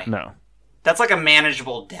much money. No. That's like a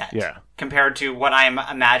manageable debt. Yeah. Compared to what I'm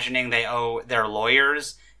imagining they owe their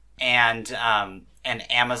lawyers and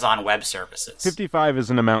Amazon Web Services. 55 is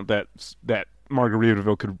an amount that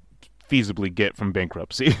Margaritaville could feasibly get from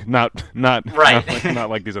bankruptcy. not Right. not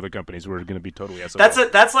like these other companies who are going to be totally SOL.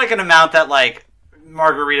 That's like an amount that like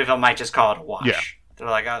Margaritaville might just call it a wash. Yeah. They're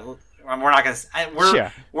like, we're not gonna.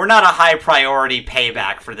 Yeah. We're not a high priority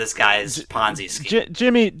payback for this guy's Ponzi scheme.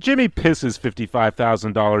 Jimmy pisses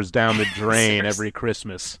 $55,000 down the drain Seriously. every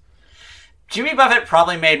Christmas, Jimmy Buffett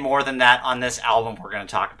probably made more than that on this album we're going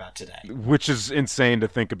to talk about today. which is insane to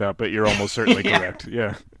think about, but you're almost certainly Yeah. correct.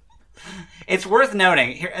 Yeah. It's worth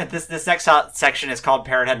noting here. This next section is called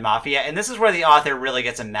Parrot Head Mafia, and this is where the author really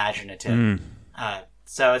gets imaginative.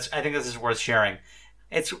 So I think this is worth sharing.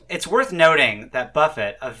 It's worth noting that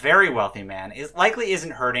Buffett, a very wealthy man, likely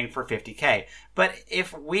isn't hurting for $50K. But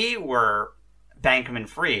if we were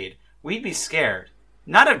Bankman-Fried, we'd be scared,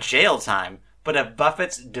 not of jail time, but of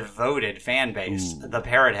Buffett's devoted fan base, the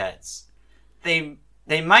Parrot Heads. They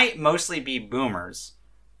might mostly be boomers,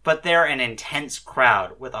 but they're an intense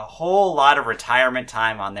crowd with a whole lot of retirement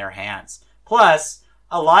time on their hands. Plus,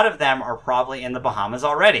 a lot of them are probably in the Bahamas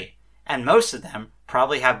already, and most of them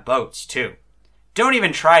probably have boats too. Don't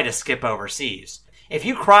even try to skip overseas. If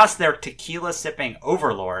you cross their tequila-sipping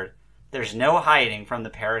overlord, there's no hiding from the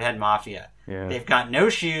Parrot Head Mafia. Yeah. They've got no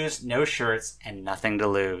shoes, no shirts, and nothing to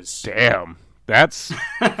lose. Damn. That's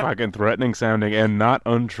fucking threatening sounding and not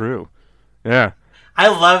untrue. Yeah. I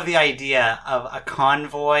love the idea of a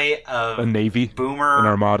convoy of A navy. boomer. An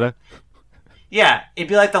armada. Yeah, it'd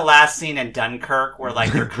be like the last scene in Dunkirk where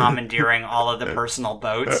like they're commandeering all of the personal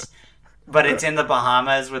boats, but it's in the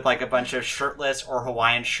Bahamas with like a bunch of shirtless or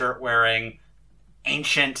Hawaiian shirt wearing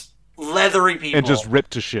ancient leathery people. And just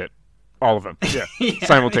ripped to shit. All of them. Yeah. Yeah.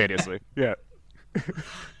 Simultaneously. Yeah.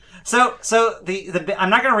 So the I'm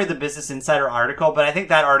not going to read the Business Insider article, but I think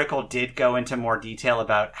that article did go into more detail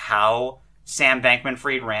about how Sam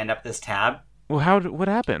Bankman-Fried ran up this tab. Well, what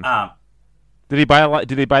happened? Um, Did he buy a lot?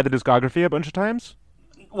 Did they buy the discography a bunch of times?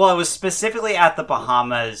 well, it was specifically at the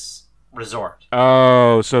Bahamas resort.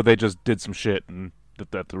 Oh, so they just did some shit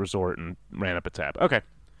at the resort and ran up a tab. Okay.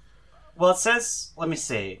 Well, it says, let me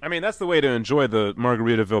see. I mean, that's the way to enjoy the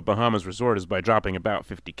Margaritaville Bahamas resort is by dropping about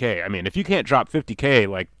 $50K. I mean, if you can't drop $50K,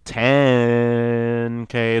 like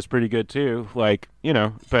 $10K is pretty good too. Like,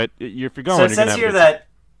 but if you're going, So it you're gonna says have here a- that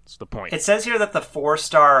That's the point. It says here that the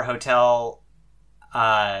 4-star hotel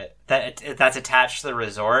that's attached to the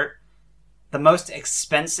resort, the most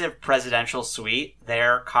expensive presidential suite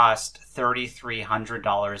there cost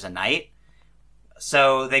 $3,300 a night.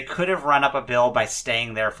 So they could have run up a bill by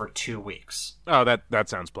staying there for 2 weeks. Oh, that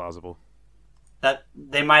sounds plausible. That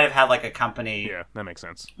they might have had like a company Yeah, that makes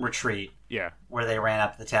sense. retreat Yeah. where they ran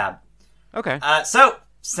up the tab. Okay. So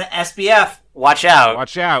SBF, watch out!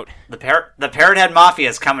 Watch out. The Parrot Head Mafia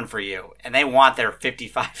is coming for you, and they want their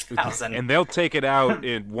 55,000. And they'll take it out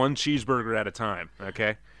in one cheeseburger at a time.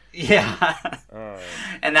 Okay. Yeah.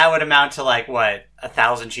 And that would amount to like what,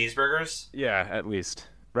 1,000 cheeseburgers? Yeah, at least.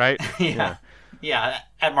 Right. Yeah,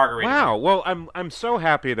 at Margarita. Wow. Well, I'm so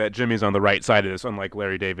happy that Jimmy's on the right side of this, unlike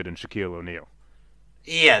Larry David and Shaquille O'Neal.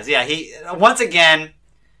 He is. Yeah, he once again,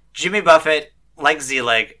 Jimmy Buffett, like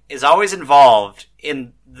Zelig, is always involved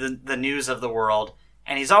in the news of the world,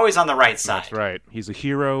 and he's always on the right side. That's right. He's a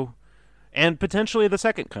hero, and potentially the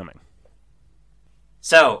second coming.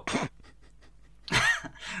 So,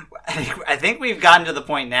 I think we've gotten to the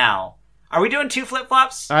point now. Are we doing 2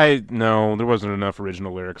 flip-flops? No, there wasn't enough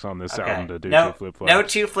original lyrics on this album to do no, two flip-flops. No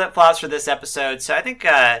 2 flip-flops for this episode. So I think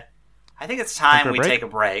it's time we take a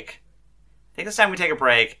break. I think it's time we take a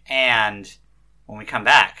break, and when we come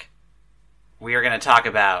back, we are going to talk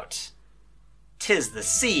about 'Tis the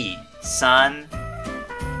Sea, son.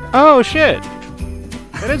 Oh, shit.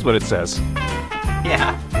 That is what it says.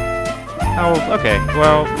 Yeah. Oh, okay.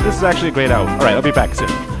 Well, this is actually a great album. All right, I'll be back soon.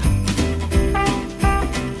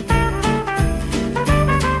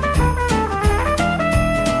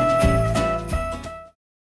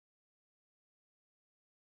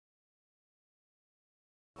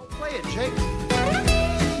 Play it,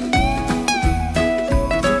 Jake.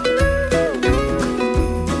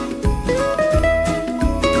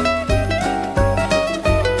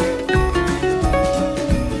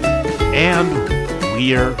 And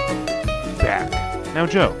we're back. Now,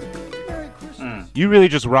 Joe, you really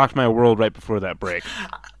just rocked my world right before that break.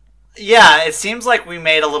 Yeah, it seems like we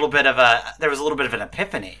made there was a little bit of an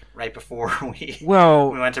epiphany right before we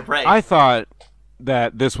went to break. I thought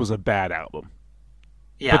that this was a bad album.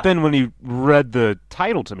 Yeah. But then when you read the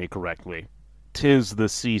title to me correctly, "'Tis the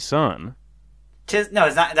Sea Sun." It's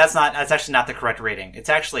not. That's actually not the correct reading. It's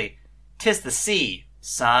actually "'Tis the Sea,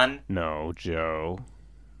 son." No, Joe.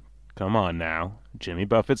 Come on now. Jimmy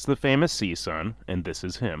Buffett's the famous sea son, and this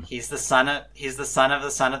is him. He's the son of the son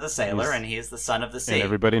of the sailor, and he is the son of the sea. And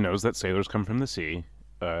everybody knows that sailors come from the sea.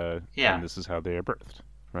 Yeah. And this is how they are birthed,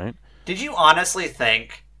 right? Did you honestly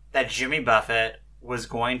think that Jimmy Buffett was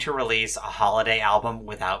going to release a holiday album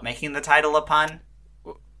without making the title a pun?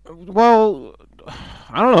 Well,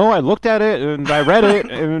 I don't know. I looked at it and I read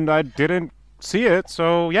it and I didn't see it,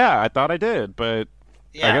 so yeah, I thought I did, but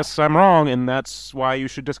Yeah. I guess I'm wrong, and that's why you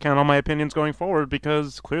should discount all my opinions going forward,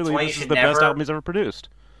 because clearly this is the best album he's ever produced.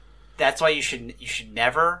 That's why you should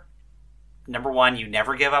never. Number one, you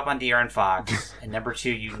never give up on De'Aaron Fox, and number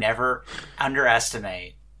two, you never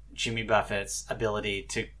underestimate Jimmy Buffett's ability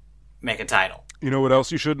to make a title. You know what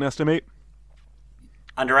else you shouldn't estimate?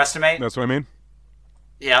 Underestimate? That's what I mean.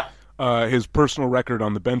 Yeah. His personal record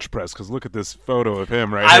on the bench press, because look at this photo of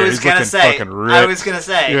him right I here. was gonna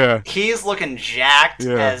say, yeah. He's looking jacked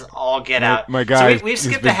as all get out. My guy, so we've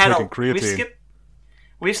skipped ahead.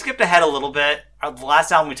 We've skipped ahead a little bit. The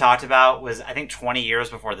last album we talked about was, I think, 20 years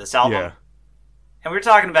before this album. Yeah. And we were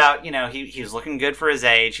talking about, he was looking good for his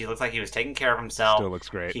age. He looked like he was taking care of himself. Still looks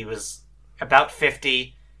great. He was about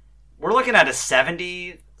 50. We're looking at a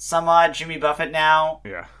 70-some-odd Jimmy Buffett now.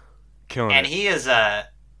 Yeah. Killing it. And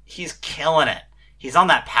he's killing it. He's on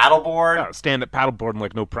that paddleboard. Oh, stand-up paddleboarding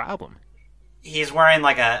like no problem. He's wearing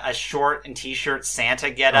like a short and t-shirt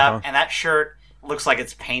Santa getup, and that shirt looks like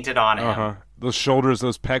it's painted on him. Those shoulders,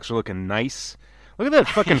 those pecs are looking nice. Look at that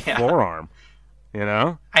fucking forearm. You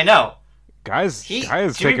know? I know. Guy is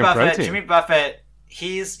Jimmy taking Buffett, protein. Jimmy Buffett,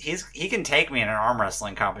 he can take me in an arm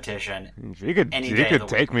wrestling competition. He could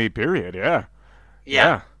take me, period. Yeah.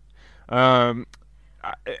 Yeah.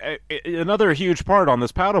 Another huge part on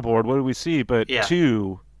this paddleboard, what do we see but Yeah.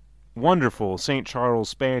 two wonderful St. Charles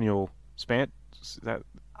Spaniel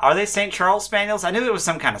Are they St. Charles Spaniels? I knew it was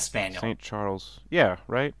some kind of Spaniel. St. Charles. Yeah,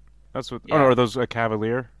 right? That's what Yeah. Oh, no, are those a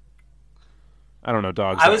Cavalier? I don't know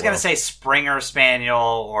dogs. I was going to say Springer Spaniel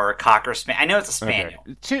or Cocker Spaniel. I know it's a Spaniel.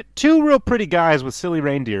 Okay. Two real pretty guys with silly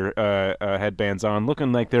reindeer headbands on,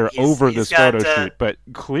 looking like they're over this photo shoot, but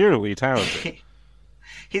clearly talented.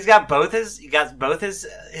 He's got both his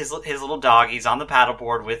little doggies on the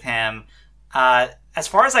paddleboard with him. As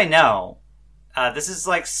far as I know, this is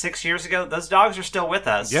like 6 years ago. Those dogs are still with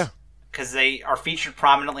us. Yeah. Because they are featured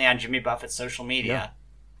prominently on Jimmy Buffett's social media. Yeah.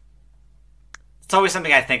 It's always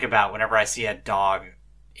something I think about whenever I see a dog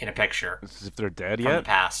in a picture. As if they're dead from yet? the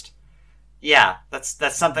past. Yeah, that's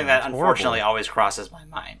something that unfortunately horrible. always crosses my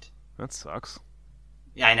mind. That sucks.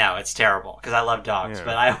 Yeah, I know, it's terrible because I love dogs, Yeah.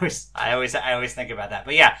 but I always think about that.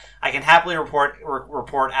 But yeah, I can happily report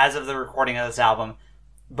as of the recording of this album,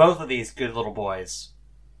 both of these good little boys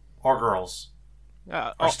or girls.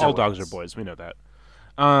 All dogs are boys. We know that.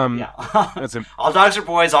 Yeah, That's all dogs are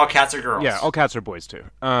boys, all cats are girls. Yeah, all cats are boys too.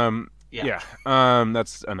 Yeah.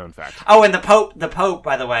 That's a known fact. Oh, and the Pope,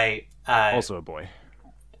 by the way, Also a boy.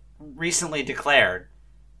 recently declared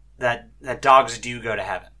that dogs do go to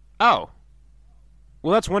heaven. Oh.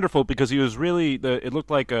 Well, that's wonderful because he was really it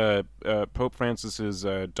looked like Pope Francis's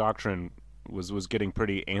doctrine was getting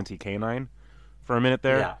pretty anti-canine for a minute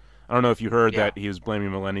there. Yeah. I don't know if you heard Yeah. that he was blaming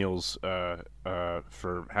millennials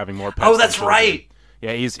for having more pets. Oh, than that's children. right.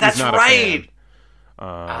 Yeah, he's That's not right. a fan.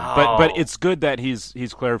 But Oh. it's good that he's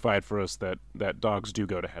clarified for us that dogs do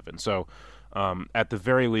go to heaven. So at the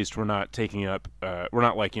very least, we're not taking up we're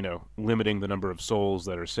not like limiting the number of souls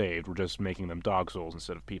that are saved. We're just making them dog souls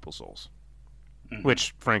instead of people souls,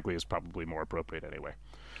 which frankly is probably more appropriate anyway.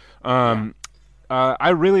 I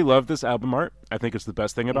really love this album art. I think it's the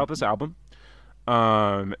best thing about this album.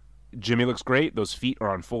 Jimmy looks great. Those feet are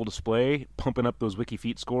on full display, pumping up those Wiki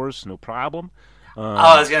Feet scores, no problem.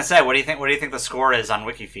 I was gonna say, what do you think the score is on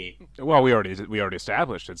WikiFeet? Well, we already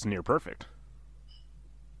established it's near perfect.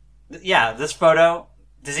 Yeah, this photo.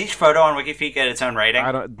 Does each photo on WikiFeet get its own rating?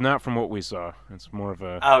 Not from what we saw. It's more of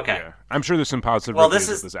a. Oh, okay. Yeah. I'm sure there's some positive Well, reviews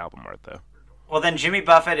this of this album art, though. Well, then Jimmy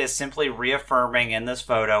Buffett is simply reaffirming in this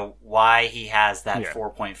photo why he has that Yeah.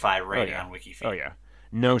 4.5 rating yeah. on WikiFeet. Oh yeah,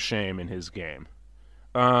 no shame in his game.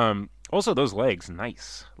 Also, those legs,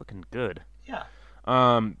 nice, looking good. Yeah.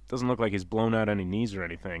 Doesn't look like he's blown out any knees or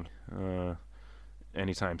anything.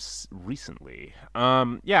 Anytime recently.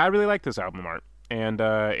 Yeah, I really like this album art, and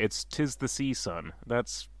it's "'Tis the Sea, Son."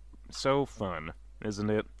 That's so fun, isn't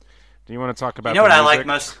it? Do you want to talk about? You know what the I like music?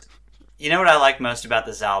 most? You know what I like most about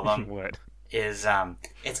this album What? is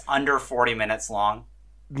it's under 40 minutes long.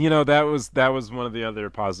 That was one of the other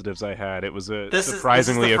positives I had. It was a This is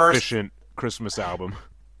surprisingly the first- efficient Christmas album.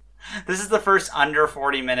 This is the first under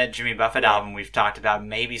 40-minute Jimmy Buffett album we've talked about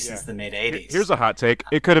maybe since the mid 80s. Here's a hot take: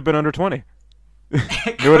 it could have been under 20.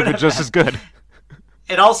 It would have been just as good.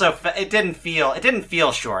 it didn't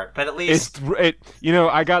feel short, but at least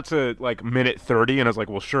I got to like minute 30 and I was like,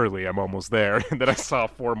 well, surely I'm almost there. And then I saw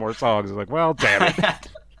 4 more songs. I was like, well, damn it.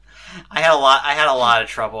 I had a lot of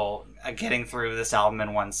trouble getting through this album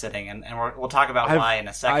in one sitting, and we'll talk about why in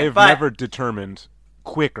a second. I have never determined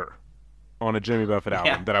quicker on a Jimmy Buffett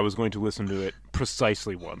album that I was going to listen to it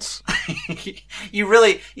precisely once. You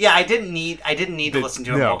really, I didn't need to listen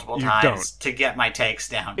to it multiple times to get my takes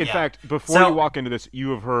down. In fact, before you walk into this, you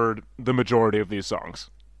have heard the majority of these songs.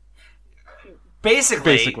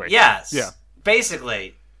 Basically, yes. Yeah.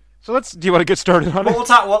 Basically. So do you want to get started on it? We'll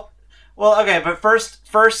talk. Well, okay, but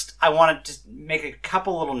first, I wanted to make a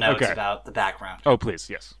couple little notes about the background. Oh, please,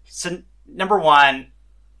 yes. So, number one,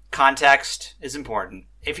 context is important.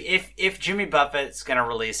 If Jimmy Buffett's going to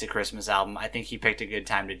release a Christmas album, I think he picked a good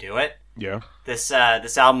time to do it. Yeah. This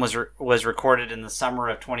album was recorded in the summer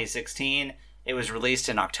of 2016. It was released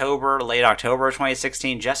in late October of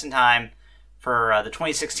 2016, just in time for the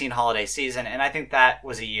 2016 holiday season, and I think that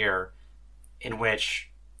was a year in which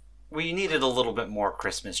we needed a little bit more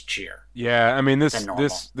Christmas cheer. Yeah, I mean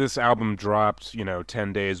this album dropped,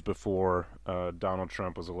 10 days before Donald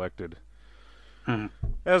Trump was elected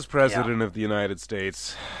as president of the United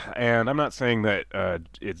States. And I'm not saying that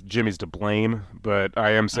it's Jimmy's to blame, but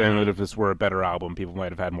I am saying that if this were a better album, people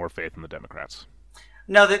might have had more faith in the Democrats.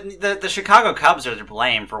 No, the Chicago Cubs are to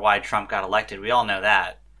blame for why Trump got elected. We all know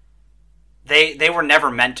that. They were never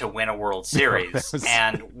meant to win a World Series,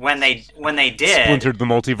 and when they did, splintered the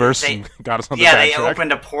multiverse and got us on the bad track.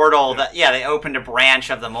 Opened a portal they opened a branch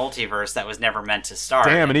of the multiverse that was never meant to start.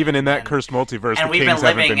 Damn, and even in that cursed multiverse, and the we've Kings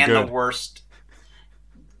been living haven't been in good. the worst.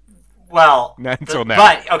 Well, not until now.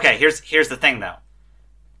 But okay, here's the thing though.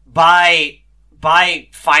 By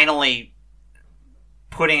finally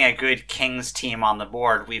putting a good Kings team on the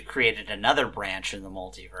board, we've created another branch in the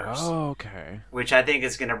multiverse. Oh, okay. Which I think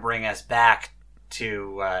is going to bring us back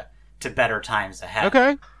to better times ahead.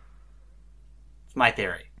 Okay. It's my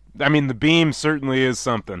theory. I mean, the beam certainly is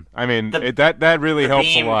something. I mean, that really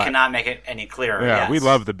helps a lot. The beam cannot make it any clearer. Yeah, yes. we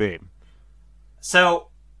love the beam. So,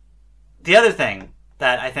 the other thing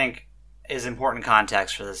that I think is important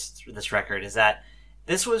context for this record is that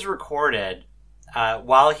this was recorded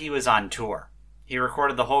while he was on tour. He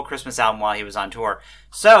recorded the whole Christmas album while he was on tour.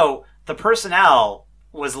 So the personnel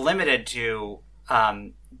was limited to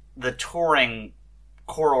the touring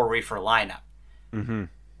Coral Reefer lineup,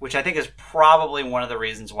 which I think is probably one of the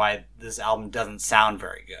reasons why this album doesn't sound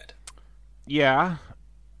very good. Yeah,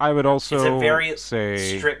 I would also it's a very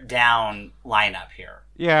say stripped down lineup here.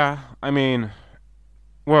 Yeah, I mean,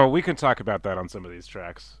 well, we can talk about that on some of these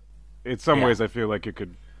tracks. In some ways, I feel like it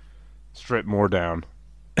could strip more down.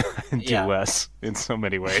 And do less in so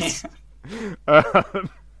many ways.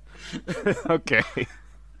 Okay.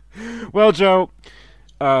 Well, Joe,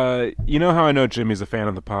 you know how I know Jimmy's a fan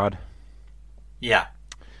of the pod? Yeah.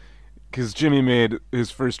 Because Jimmy made his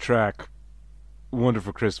first track,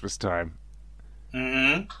 Wonderful Christmas Time.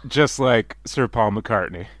 Mm-hmm. Just like Sir Paul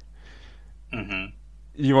McCartney. Mm-hmm.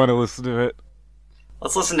 You want to listen to it?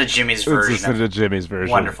 Let's listen to Jimmy's version. Let's listen to Jimmy's version.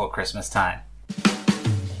 Wonderful Christmas Time.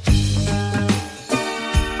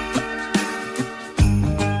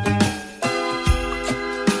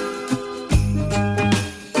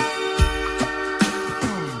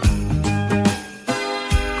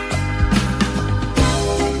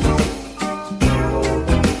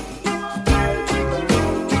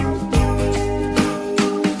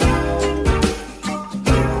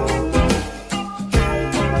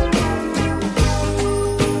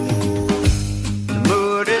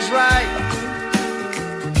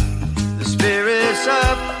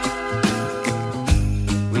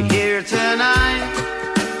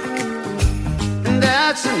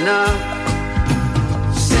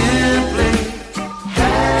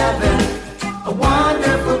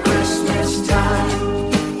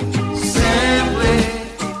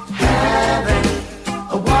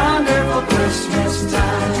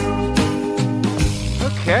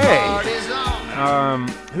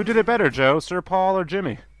 Who did it better, Joe? Sir Paul or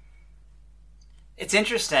Jimmy? It's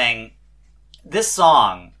interesting. This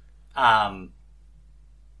song,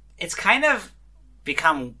 it's kind of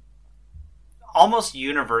become almost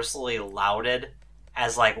universally lauded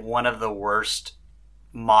as like one of the worst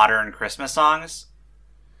modern Christmas songs.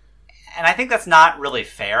 And I think that's not really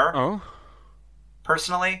fair. Oh.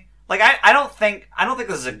 Personally. Like I don't think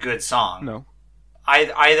this is a good song. No.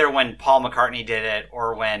 Either when Paul McCartney did it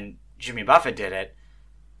or when Jimmy Buffett did it.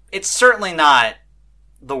 It's certainly not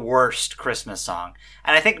the worst Christmas song.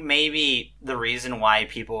 And I think maybe the reason why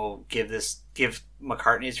people give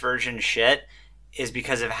McCartney's version shit is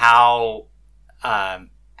because of how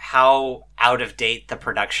how out of date the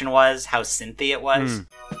production was, how synthy it was.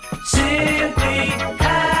 Simply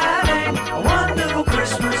having a wonderful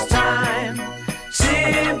Christmas time.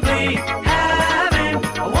 Simply having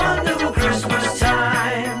a wonderful Christmas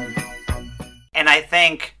time. And I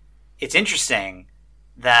think it's interesting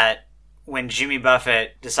that when Jimmy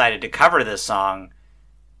Buffett decided to cover this song,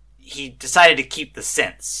 he decided to keep the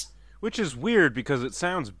synths. Which is weird because it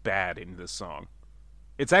sounds bad in this song.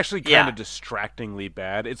 It's actually kind of distractingly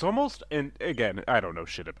bad. It's almost, and again, I don't know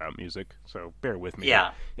shit about music, so bear with me.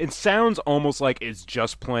 Yeah. It sounds almost like it's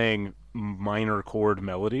just playing minor chord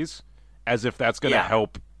melodies, as if that's going to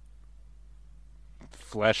help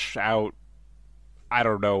flesh out, I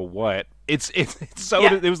don't know what. It's so,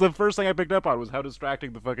 it was the first thing I picked up on was how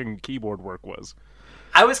distracting the fucking keyboard work was.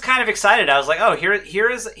 I was kind of excited. I was like, oh,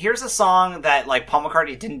 here's a song that like Paul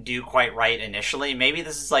McCartney didn't do quite right initially. Maybe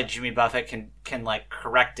this is like Jimmy Buffett can like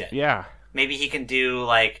correct it. Yeah. Maybe he can do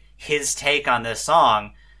like his take on this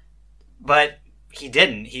song, but he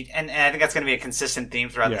didn't. And I think that's going to be a consistent theme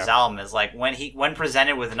throughout this album is like when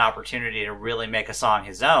presented with an opportunity to really make a song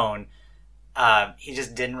his own, he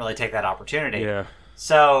just didn't really take that opportunity. Yeah.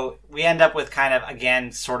 So we end up with kind of,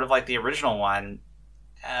 again, sort of like the original one,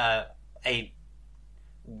 a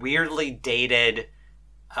weirdly dated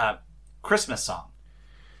Christmas song.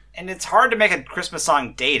 And it's hard to make a Christmas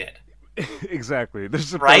song dated. Exactly. They're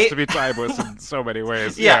supposed to be timeless in so many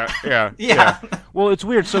ways. Yeah. Well, it's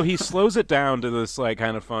weird. So he slows it down to this like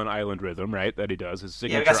kind of fun island rhythm, right? That he does his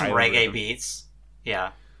signature. Yeah, we got some island reggae rhythm. beats. Yeah.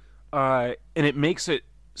 And it makes it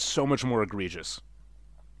so much more egregious.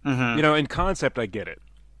 Mm-hmm. You know, in concept, I get it.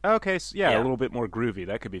 Okay, so a little bit more groovy.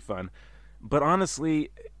 That could be fun. But honestly,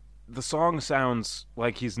 the song sounds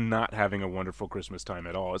like he's not having a wonderful Christmas time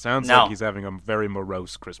at all. It sounds like he's having a very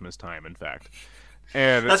morose Christmas time, in fact.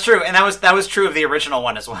 And that's true, and that was true of the original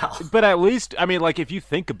one as well. But at least, I mean, like, if you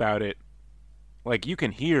think about it, like, you can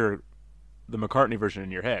hear the McCartney version in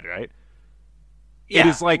your head, right? Yeah. It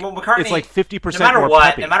is like, McCartney, it's like 50% no matter more what,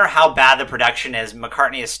 peppy. no matter how bad the production is,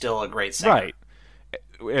 McCartney is still a great singer. Right.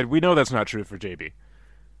 And we know that's not true for JB.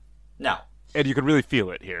 No. And you could really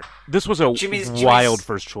feel it here. This was a wild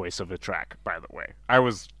first choice of a track, by the way. I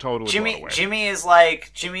was totally blown away. Jimmy is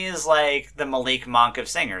like the Malik Monk of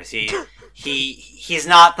singers. He's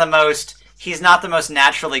not the most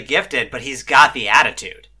naturally gifted, but he's got the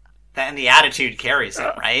attitude. And the attitude carries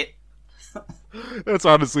him, right? That's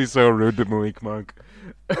honestly so rude to Malik Monk.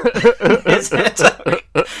 That's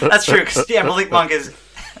true. 'Cause, Malik Monk is.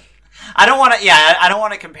 I don't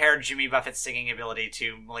want to compare Jimmy Buffett's singing ability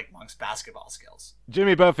to Malik Monk's basketball skills.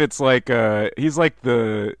 Jimmy Buffett's like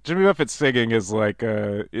Jimmy Buffett's singing is like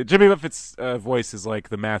Jimmy Buffett's voice is like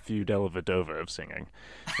the Matthew Dellavedova of singing,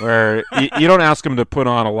 where you don't ask him to put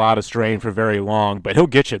on a lot of strain for very long, but he'll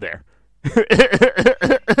get you there.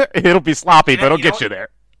 It'll be sloppy, but he'll get you there.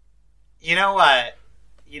 You know what?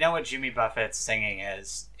 You know what Jimmy Buffett's singing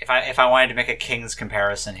is? If I wanted to make a King's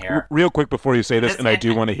comparison here. Real quick before you say this, and I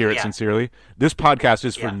do want to hear it sincerely, this podcast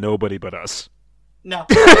is for nobody but us. No.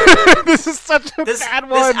 This is such a bad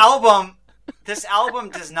one. This album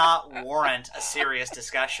does not warrant a serious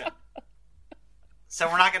discussion. So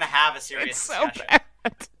we're not going to have a serious discussion.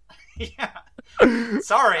 Yeah.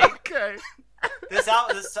 Sorry. Okay. This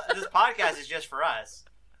podcast is just for us.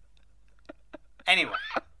 Anyway.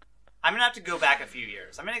 I'm going to have to go back a few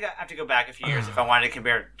years. If I wanted to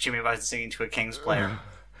compare Jimmy Buffett singing to a Kings player.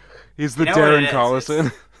 He's the Darren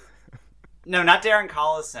Collison. No, not Darren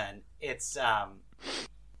Collison. It's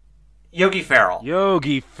Yogi Ferrell.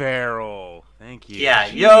 Yogi Ferrell. Thank you. Yeah,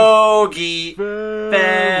 Yogi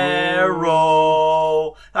Ferrell.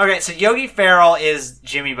 Okay, so Yogi Ferrell is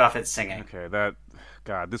Jimmy Buffett singing. Okay,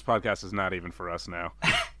 this podcast is not even for us now.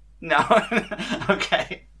 No.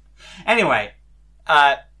 Okay. Anyway,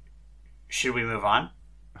 should we move on?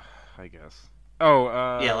 I guess.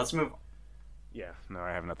 Oh, yeah, let's move on. Yeah, no,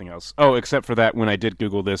 I have nothing else. Oh, except for that, when I did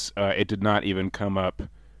Google this, it did not even come up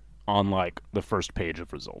on, like, the first page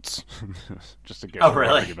of results. Just to get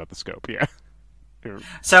really? About the scope, yeah.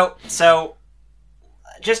 So,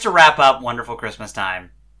 just to wrap up Wonderful Christmas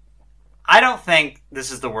Time, I don't think this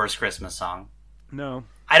is the worst Christmas song. No.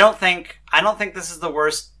 I don't think this is the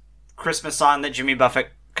worst Christmas song that Jimmy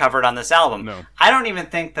Buffett covered on this album. No. I don't even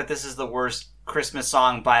think that this is the worst Christmas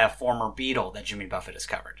song by a former Beatle that Jimmy Buffett has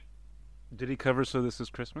covered. Did he cover So This Is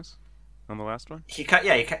Christmas on the last one? He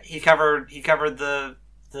covered the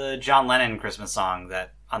John Lennon Christmas song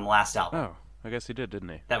that on the last album. Oh, I guess he did, didn't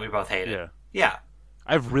he? That we both hated. Yeah. Yeah.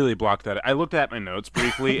 I've really blocked that. I looked at my notes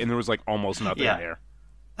briefly, and there was like almost nothing there.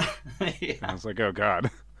 Yeah. I was like, oh god.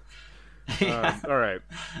 Yeah. All right.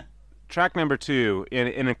 Track number 2,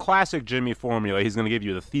 in a classic Jimmy formula, he's going to give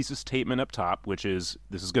you the thesis statement up top, which is,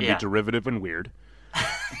 this is going to be derivative and weird.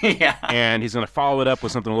 Yeah. And he's going to follow it up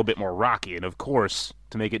with something a little bit more rocky. And of course,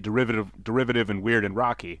 to make it derivative and weird and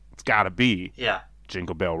rocky, it's got to be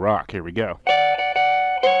Jingle Bell Rock. Here we go.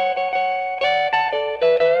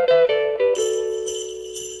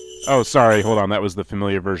 Oh, sorry. Hold on. That was the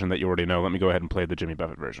familiar version that you already know. Let me go ahead and play the Jimmy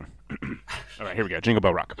Buffett version. All right, here we go. Jingle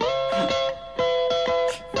Bell Rock.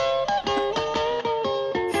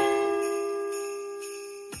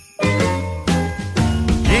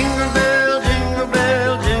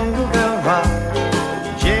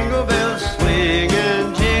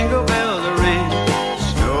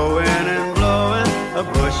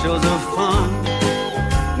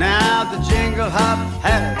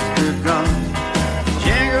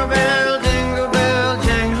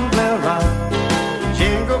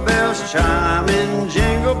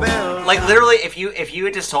 Like, literally, if you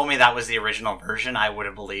had just told me that was the original version, I would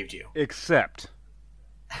have believed you. Except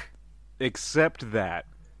that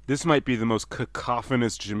this might be the most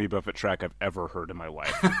cacophonous Jimmy Buffett track I've ever heard in my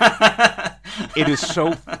life. It is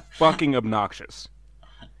so fucking obnoxious.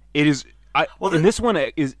 It is. And this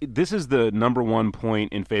is the number one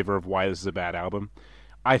point in favor of why this is a bad album.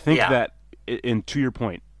 I think that, and to your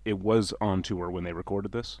point, it was on tour when they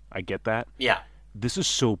recorded this. I get that. Yeah. This is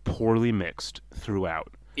so poorly mixed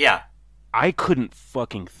throughout. Yeah. I couldn't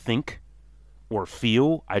fucking think or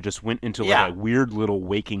feel. I just went into like a weird little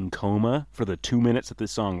waking coma for the 2 minutes that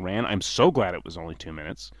this song ran. I'm so glad it was only 2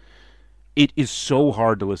 minutes. It is so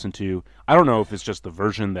hard to listen to. I don't know if it's just the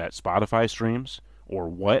version that Spotify streams or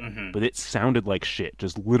what, but it sounded like shit.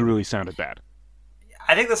 Just literally sounded bad.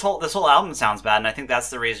 I think this whole album sounds bad, and I think that's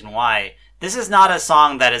the reason why. This is not a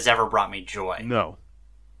song that has ever brought me joy. No.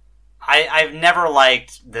 I've never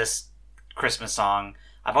liked this Christmas song.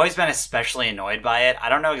 I've always been especially annoyed by it. I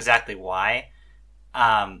don't know exactly why.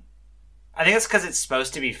 I think it's because it's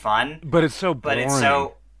supposed to be fun. But it's so boring.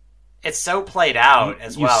 But it's so played out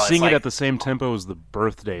as well. You sing it at the same tempo as the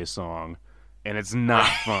birthday song, and it's not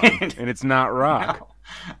fun. And it's not rock.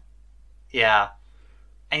 No. Yeah.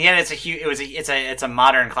 And yet it's a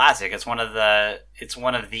modern classic. It's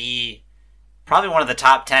probably one of the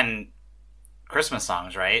top 10 Christmas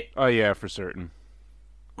songs, right? Oh yeah, for certain.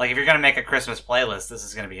 Like, if you're going to make a Christmas playlist, this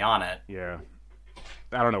is going to be on it. Yeah.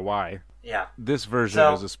 I don't know why. Yeah. This version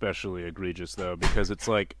is especially egregious, though, because it's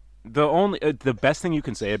like, the best thing you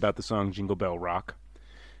can say about the song Jingle Bell Rock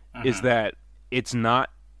is that it's not,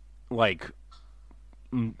 like,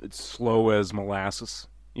 it's slow as molasses,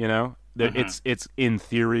 you know? It's in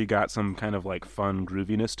theory got some kind of, like, fun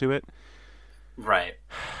grooviness to it. Right.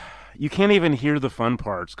 You can't even hear the fun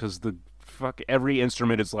parts, because every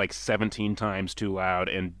instrument is like 17 times too loud,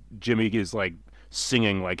 and Jimmy is like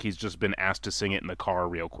singing like he's just been asked to sing it in the car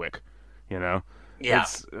real quick, you know? Yeah.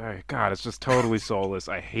 It's just totally soulless.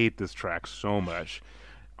 I hate this track so much.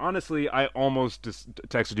 Honestly, I almost just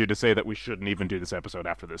texted you to say that we shouldn't even do this episode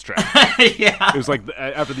after this track. Yeah. It was like,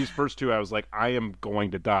 after these first two, I was like, I am going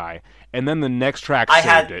to die. And then the next track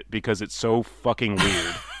saved it, because it's so fucking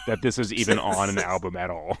weird that this is even on an album at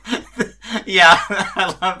all. Yeah,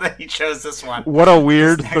 I love that he chose this one. What a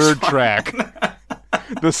weird third track.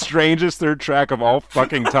 The strangest third track of all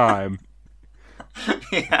fucking time.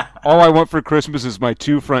 Yeah. All I Want for Christmas Is My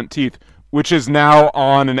Two Front Teeth, which is now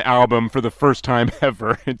on an album for the first time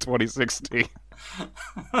ever in 2016.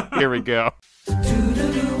 Here we go.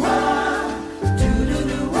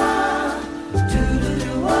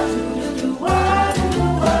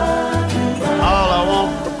 All I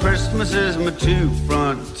want for Christmas is my two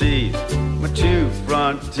front teeth. My two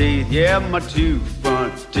front teeth, yeah, my two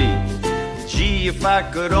front teeth. Gee, if I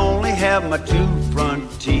could only have my two front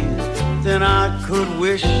teeth, then I could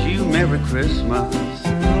wish you Merry Christmas.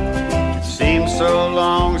 It seems so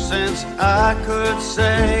long since I could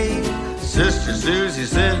say Sister Susie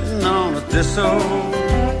sitting on a thistle.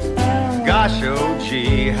 Gosh, oh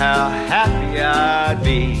gee, how happy I'd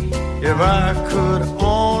be if I could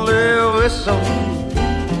only whistle.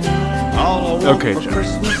 All I want for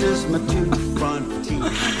Christmas is my two front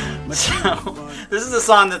teeth. So, this is a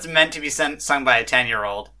song that's meant to be sung by a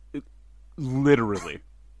 10-year-old. Literally.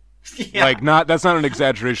 Yeah. Like, that's not an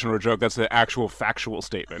exaggeration or a joke. That's an actual factual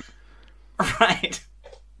statement. Right.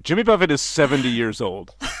 Jimmy Buffett is 70 years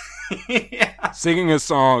old. Yeah. Singing a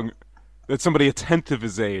song that somebody a tenth of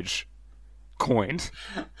his age coined.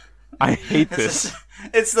 I hate this.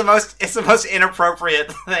 It's the most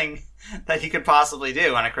inappropriate thing that you could possibly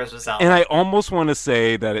do on a Christmas album. And I almost want to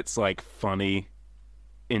say that it's like funny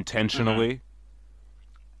intentionally. Mm-hmm.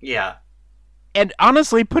 Yeah. And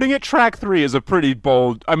honestly, putting it track 3 is a pretty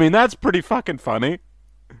bold. I mean, that's pretty fucking funny.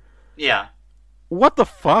 Yeah. What the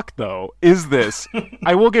fuck, though, is this?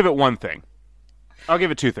 I will give it one thing. I'll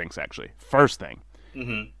give it two things, actually. First thing,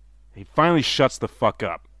 he finally shuts the fuck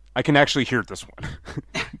up. I can actually hear this one.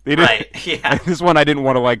 Right, yeah. This one I didn't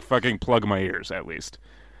want to, like, fucking plug my ears, at least.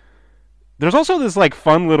 There's also this, like,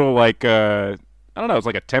 fun little, like, I don't know, it's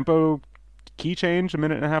like a tempo key change a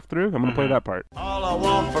minute and a half through. I'm going to play that part. All I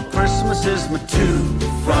want for Christmas is my two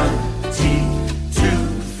front teeth,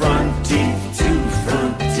 two front teeth, two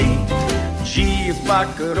front teeth. Gee, if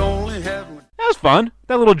I could only have my... That was fun.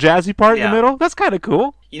 That little jazzy part in Yeah. the middle. That's kind of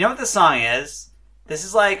cool. You know what this song is? This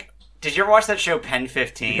is like, did you ever watch that show Pen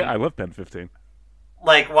 15? Yeah, I love Pen 15.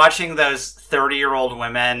 Like watching those 30-year-old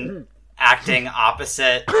women acting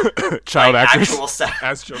opposite Child like, actors. actual sex.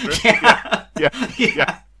 As children. Yeah.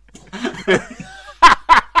 Yeah.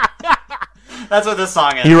 That's what this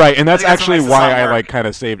song is. You're right, and that's I think actually what makes the why song I work. like kind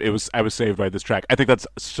of saved. I was saved by this track. I think that's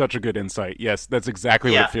such a good insight. Yes, that's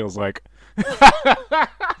exactly what Yeah. it feels like.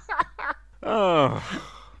 Oh,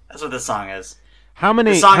 That's what this song is. how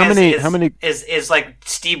many? The song How is, many? is, How many? is like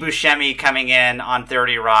Steve Buscemi coming in on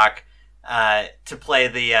 30 Rock to play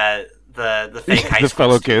the fake high The school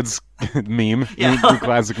fellow students. kids meme, Yeah. the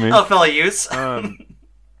classic meme. Oh, fellow youths.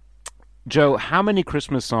 Joe, how many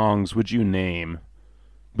Christmas songs would you name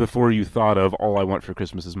before you thought of "All I Want for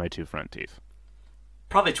Christmas Is My Two Front Teeth"?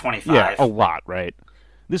 Probably 25. Yeah, a lot, right?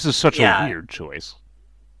 This is such Yeah. a weird choice.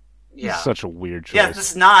 This Yeah. is such a weird choice. Yeah, this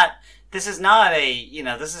is not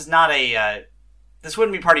a this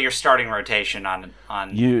wouldn't be part of your starting rotation on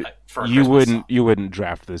you for a you Christmas wouldn't song. you wouldn't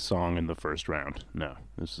draft this song in the first round. No,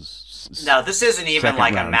 this is No, this isn't even second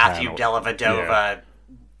like a round Matthew panel. Dellavedova.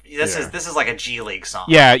 This Yeah. is like a G League song.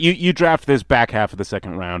 Yeah, you draft this back half of the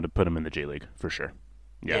second round to put him in the G League for sure.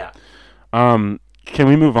 Yeah. Can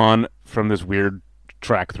we move on from this weird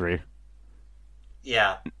track 3?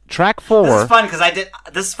 Yeah. Track 4. This is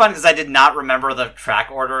fun because I did not remember the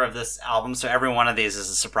track order of this album, so every one of these is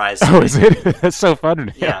a surprise. to Oh, me. is it? That's so fun to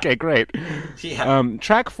me. Yeah. Okay, great. Yeah.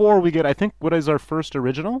 Track 4, we get, I think, what is our first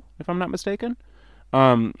original, if I'm not mistaken?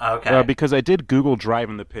 Okay. Because I did Google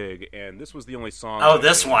Driving the Pig, and this was the only song. Oh, that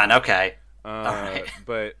this came- one. Okay. Uh,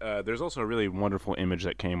 But there's also a really wonderful image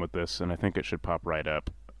that came with this, and I think it should pop right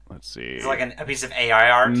up. Let's see. It's like a piece of AI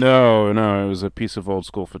art. No, it was a piece of old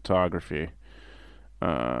school photography.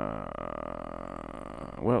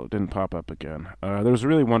 Well, it didn't pop up again. There was a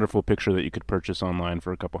really wonderful picture that you could purchase online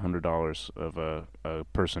for a couple $100 of a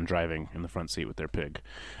person driving in the front seat with their pig.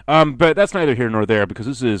 But that's neither here nor there, because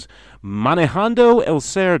this is Manejando el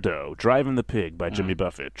Cerdo, Driving the Pig by Jimmy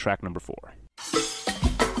Buffett, track number 4.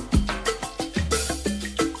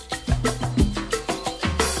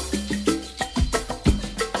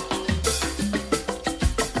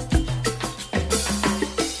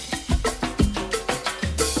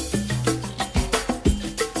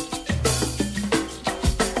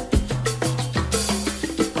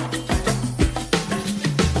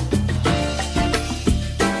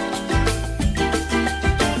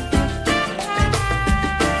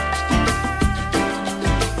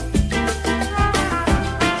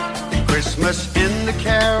 Christmas in the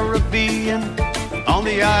Caribbean, on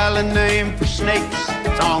the island named for snakes.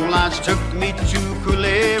 Song lines took me to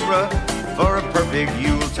Culebra for a perfect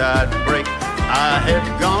Yuletide break. I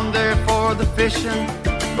had gone there for the fishing,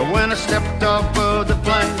 but when I stepped off of the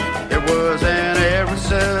plane, there was an airy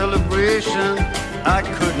celebration I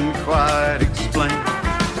couldn't quite explain.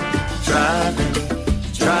 Driving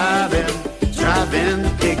the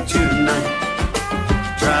pig tonight.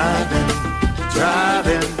 Driving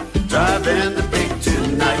the pig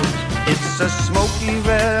tonight. It's a smoky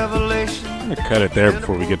revelation. I'm going to cut it there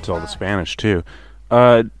before we get to all the Spanish, too.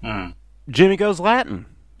 Jimmy Goes Latin.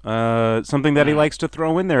 Something that he likes to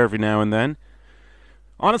throw in there every now and then.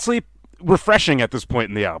 Honestly, refreshing at this point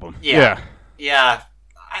in the album. Yeah.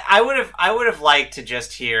 I would have liked to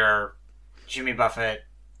just hear Jimmy Buffett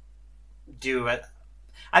do it.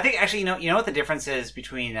 I think actually, you know what the difference is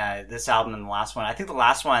between this album and the last one. I think the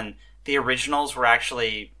last one, the originals were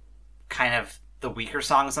actually kind of the weaker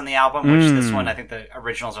songs on the album, which this one, I think the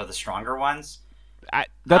originals are the stronger ones.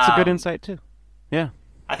 That's a good insight, too. Yeah.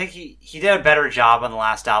 I think he did a better job on the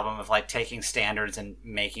last album of like taking standards and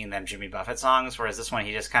making them Jimmy Buffett songs, whereas this one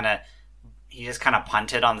he just kind of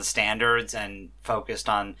punted on the standards and focused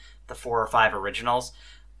on the 4 or 5 originals.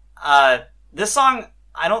 This song,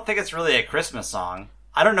 I don't think it's really a Christmas song.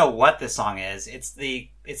 I don't know what this song is. It's the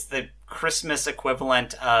Christmas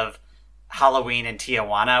equivalent of Halloween in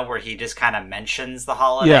Tijuana, where he just kind of mentions the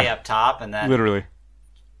holiday up top, and then Literally.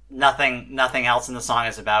 nothing else in the song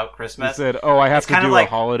is about Christmas. He said, I have It's to kind of do like-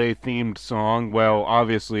 a holiday-themed song. Well,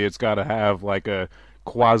 obviously, it's got to have, like, a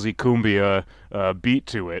quasi-cumbia beat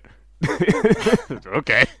to it.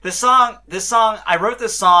 Okay. This song, I wrote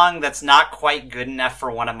this song that's not quite good enough for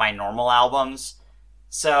one of my normal albums,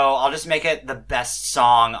 so I'll just make it the best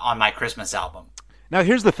song on my Christmas album. Now,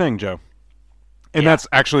 here's the thing, Joe. And Yeah. that's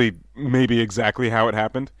actually maybe exactly how it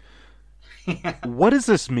happened. What does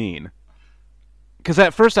this mean? Because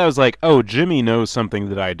at first I was like, oh, Jimmy knows something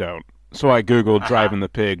that I don't. So I Googled Driving the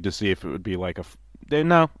Pig to see if it would be like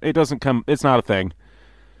no, it doesn't come. It's not a thing.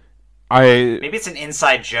 Maybe it's an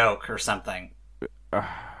inside joke or something. I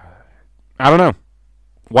don't know.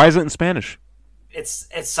 Why is it in Spanish? It's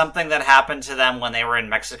something that happened to them when they were in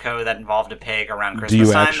Mexico that involved a pig around Do Christmas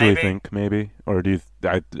you time, actually maybe? think maybe, or do you?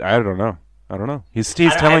 I don't know. I don't know. He's I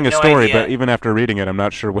telling have a no story, idea. but even after reading it, I'm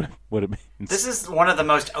not sure what it means. This is one of the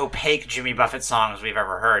most opaque Jimmy Buffett songs we've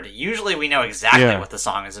ever heard. Usually we know exactly Yeah. what the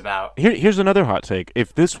song is about. Here's another hot take.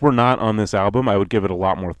 If this were not on this album, I would give it a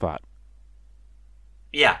lot more thought.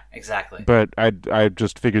 Yeah, exactly. But I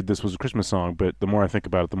just figured this was a Christmas song. But the more I think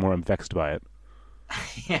about it, the more I'm vexed by it.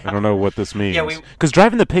 Yeah. I don't know what this means. Yeah, we- Because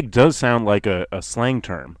driving the pig does sound like a slang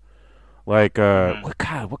term. Like,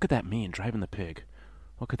 Mm-hmm. what could that mean? Driving the pig.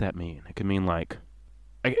 What could that mean? It could mean like,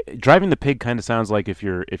 driving the pig kind of sounds like if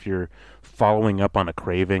you're following up on a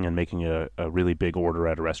craving and making a really big order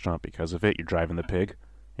at a restaurant because of it, you're driving the pig,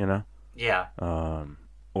 you know? Yeah.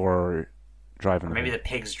 Or driving Or maybe the the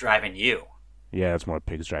pig's driving you. Yeah, it's more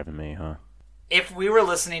pigs driving me, huh? If we were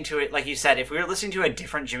listening to it, like you said, if we were listening to a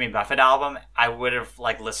different Jimmy Buffett album, I would have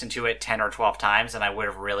listened to it 10 or 12 times and I would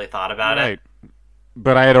have really thought about it. Right.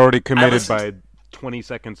 But I had already committed listened by 20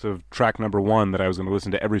 seconds of track number 1 that I was going to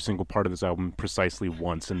listen to every single part of this album precisely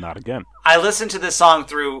once and not again. I listened to this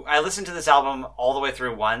album all the way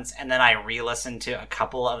through once, and then I re-listened to a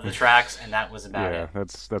couple of the tracks, and that was about Yeah,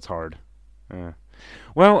 it. that's hard.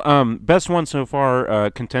 Well, best one so far,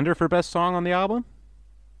 contender for best song on the album?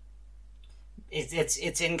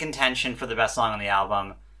 It's in contention for the best song on the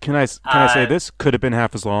album. Can I say this? Could have been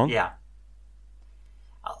half as long. Yeah.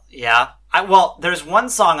 Yeah. There's one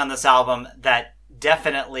song on this album that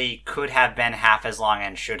definitely could have been half as long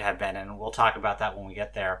and should have been, and we'll talk about that when we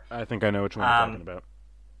get there. I think I know which one you're talking about.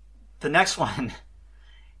 The next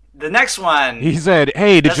one. He said,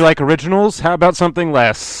 "Hey, did you like originals? How about something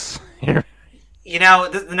less?" Here. You know,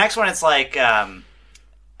 the next one, it's like,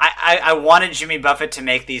 I wanted Jimmy Buffett to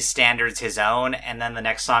make these standards his own, and then the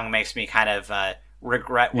next song makes me kind of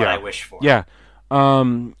regret what I wished for. Yeah.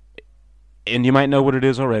 And you might know what it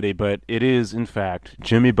is already, but it is, in fact,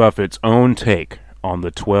 Jimmy Buffett's own take on the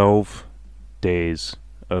 12 Days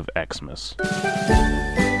of Xmas.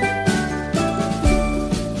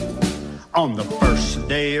 On the first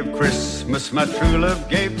day of Christmas, my true love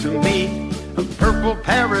gave to me a purple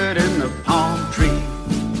parrot in the palm tree.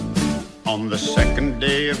 On the second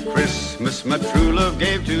day of Christmas, my true love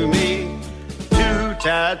gave to me 2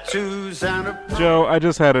 tattoos and a... Joe, I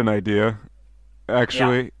just had an idea.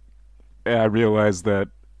 Actually, I realized that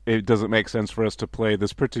it doesn't make sense for us to play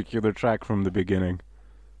this particular track from the beginning,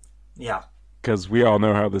 Yeah. because we all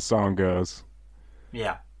know how this song goes.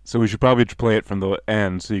 Yeah. So we should probably play it from the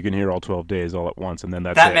end so you can hear all 12 days all at once, and then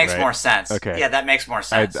that's That it, makes right? more sense. Okay. Yeah, that makes more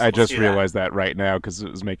sense. I Let's just do that. realized that right now because it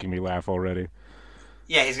was making me laugh already.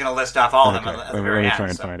 Yeah, he's going to list off all of them Okay, at the let very me end. try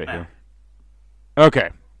and so, find it yeah. here. Okay,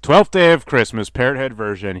 12th Day of Christmas, Parrothead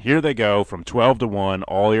version. Here they go, from 12 to 1,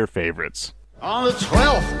 all your favorites. On the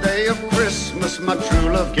 12th day of Christmas, my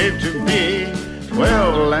true love gave to me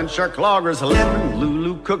 12 Landshark loggers, 11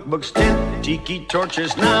 Lulu cookbooks, 10 tiki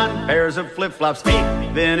torches, 9 pairs of flip-flops,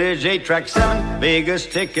 8 vintage 8-track, 7 Vegas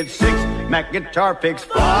tickets, 6 Mac guitar picks,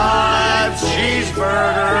 5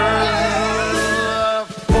 cheeseburgers,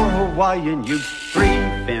 4 Hawaiian utes, 3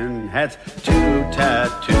 fin hats, 2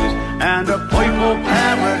 tattoos, and a purple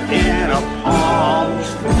parrot in a palm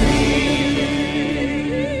tree.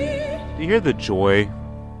 Do you hear the joy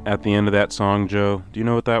at the end of that song, Joe? Do you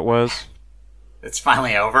know what that was? It's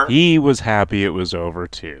finally over. He was happy it was over,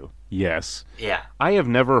 too. Yes. Yeah. I have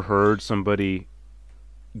never heard somebody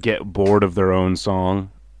get bored of their own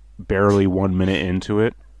song barely 1 minute into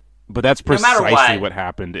it, but that's No matter precisely what. what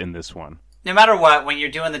happened in this one. No matter what, when you're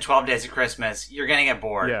doing the 12 Days of Christmas, you're going to get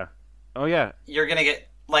bored. Yeah. Oh, yeah. You're going to get,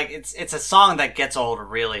 it's a song that gets old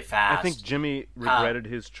really fast. I think Jimmy regretted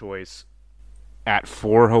his choice at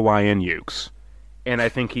 4 Hawaiian Ukes, and I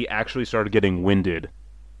think he actually started getting winded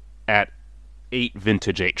at 8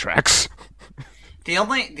 vintage 8-tracks. The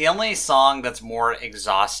only song that's more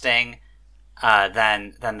exhausting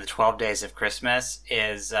than the 12 Days of Christmas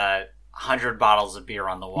is 100 Bottles of Beer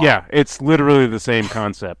on the Wall. Yeah, it's literally the same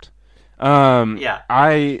concept. Yeah.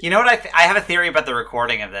 I You know what? I have a theory about the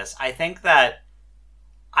recording of this. I think that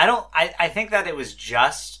it was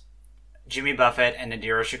just Jimmy Buffett and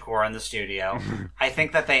Nadira Shakur in the studio. I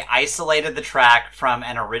think that they isolated the track from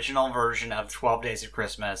an original version of 12 Days of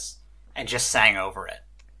Christmas and just sang over it.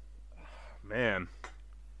 Man.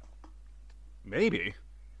 Maybe.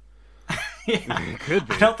 Yeah. It could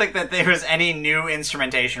be. I don't think that there was any new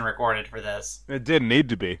instrumentation recorded for this. It didn't need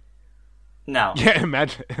to be. No. Yeah,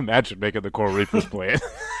 imagine making the Coral Reefers play it.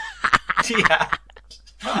 Yeah.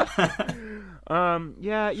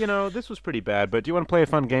 Yeah, this was pretty bad, but do you want to play a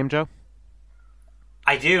fun game, Joe?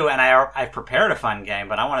 I do, and I've prepared a fun game,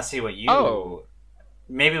 but I want to see what you... Oh.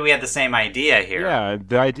 Maybe we had the same idea here. Yeah,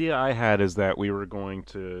 the idea I had is that we were going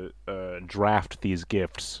to draft these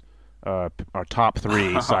gifts, our top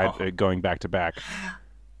three, going back to back.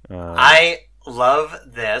 I love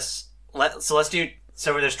this. Let's do...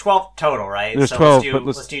 So there's 12 total, right? There's so 12, let's but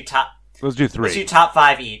let's do top... Let's do three. Let's do top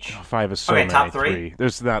 5 each. 5 is so okay, many. top three?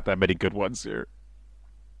 There's not that many good ones here.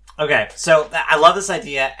 Okay, so I love this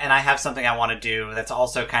idea, and I have something I want to do that's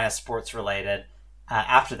also kind of sports related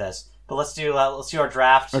after this. But let's do our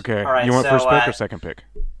draft. Okay, all right, you want first pick or second pick?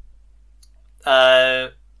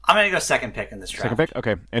 I'm gonna go second pick in this draft. Second pick,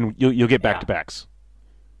 okay, and you'll get back to backs.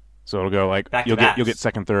 So it'll go like you'll get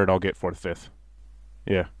second, third. I'll get fourth, fifth.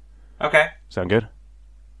 Yeah. Okay. Sound good?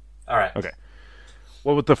 All right. Okay.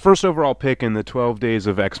 Well, with the first overall pick in the 12 Days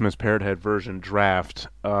of Xmas Parrot Head version draft,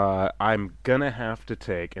 I'm gonna have to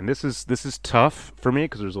take, and this is tough for me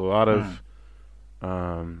because there's a lot of,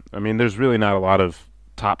 there's really not a lot of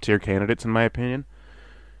top tier candidates in my opinion,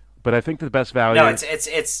 but I think the best value. No, it's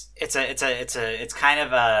kind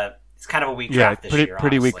of a weak draft this year.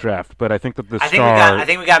 Pretty weak draft, but I think that I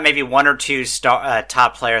think we got maybe one or two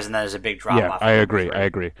top players, and then there's a big drop off. Yeah, I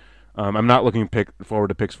agree. I'm not looking forward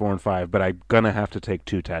to picks 4 and 5, but I'm gonna have to take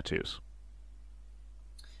 2 tattoos.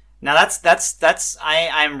 Now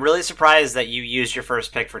I'm really surprised that you used your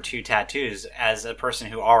first pick for 2 tattoos as a person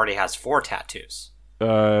who already has 4 tattoos.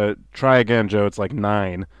 Try again, Joe. It's like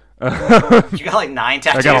 9. You got like 9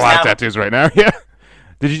 tattoos. I got a lot of tattoos right now. Yeah.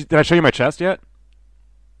 Did I show you my chest yet?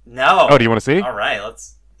 No. Oh, do you want to see? All right,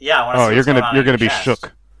 let's. Yeah, I want to see. Oh, you're gonna be chest.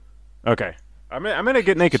 shook. Okay, I'm gonna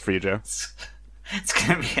get naked for you, Joe. It's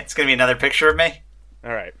gonna be another picture of me.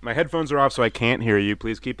 All right, my headphones are off, so I can't hear you.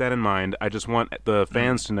 Please keep that in mind. I just want the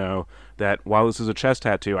fans to know that while this is a chest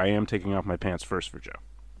tattoo, I am taking off my pants first for Joe.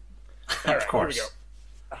 All right, of course. Here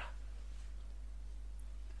we go.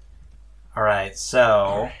 All right,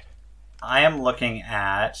 so I am looking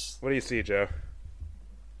at. What do you see, Joe?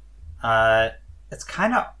 It's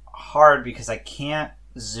kind of hard because I can't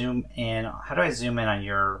zoom in. How do I zoom in on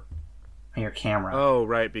your camera? Oh,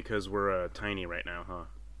 right, because we're tiny right now, huh?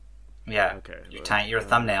 Yeah. Okay. You're tiny. You're a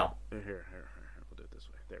thumbnail. Here. We'll do it this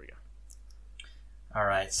way. There we go. All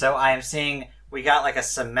right. So I am seeing we got like a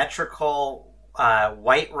symmetrical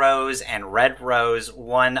white rose and red rose,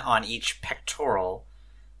 one on each pectoral.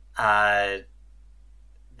 They're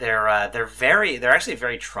actually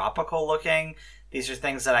very tropical looking. These are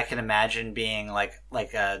things that I can imagine being like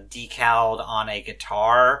decaled on a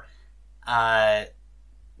guitar.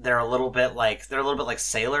 They're a little bit like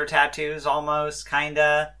sailor tattoos almost,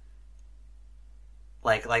 kinda.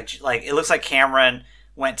 Like it looks like Cameron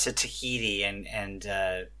went to Tahiti and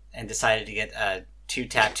decided to get 2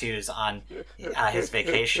 tattoos on his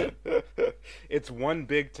vacation. It's one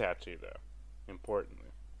big tattoo though. Importantly.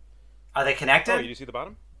 Are they connected? Oh, you see the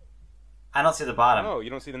bottom? I don't see the bottom. Oh, you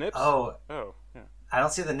don't see the nips? Oh, yeah. I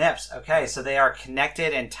don't see the nips. Okay, so they are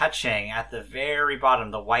connected and touching at the very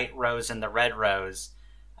bottom, the white rose and the red rose,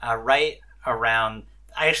 right around.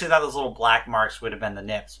 I actually thought those little black marks would have been the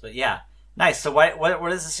nips, but yeah, nice. So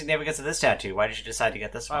what is the significance of this tattoo? Why did you decide to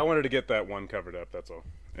get this one? I wanted to get that one covered up. That's all.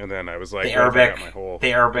 And then I was like, the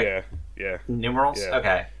Arabic, yeah, numerals. Yeah.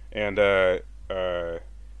 Okay. And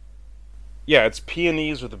yeah, it's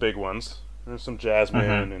peonies are the big ones. There's some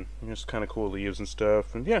jasmine and just kind of cool leaves and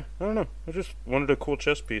stuff. And yeah, I don't know. I just wanted a cool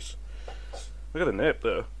chest piece. Look at the nip,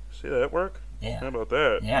 though. See that work? Yeah. How about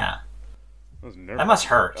that? Yeah. That was nervous. That must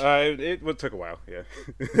hurt. It took a while, yeah.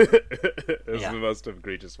 It was the most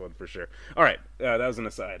egregious one for sure. All right, that was an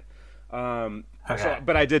aside. Okay.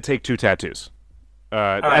 But I did take 2 tattoos.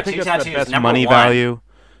 I think that's the best money value.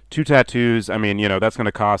 2 tattoos, I mean, that's going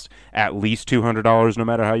to cost at least $200 no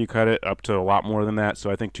matter how you cut it, up to a lot more than that.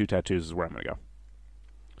 So I think 2 tattoos is where I'm going to go.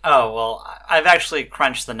 Oh, well, I've actually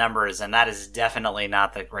crunched the numbers, and that is definitely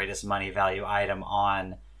not the greatest money value item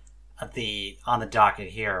on the docket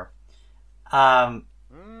here.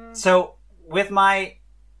 So with my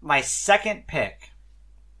second pick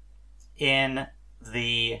in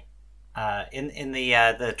the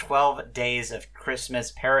 12 Days of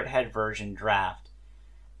Christmas Parrot Head version draft,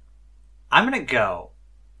 I'm going to go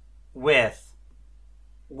with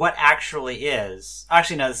what actually is.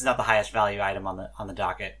 Actually, no, this is not the highest value item on the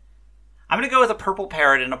docket. I'm going to go with a purple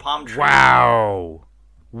parrot in a palm tree. Wow.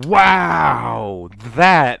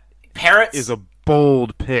 That Parrots is a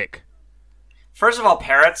bold pick. First of all,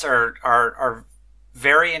 parrots are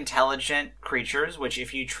very intelligent creatures, which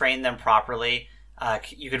if you train them properly,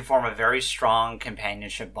 you can form a very strong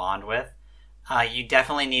companionship bond with. You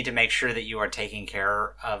definitely need to make sure that you are taking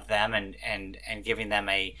care of them and giving them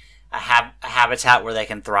a habitat where they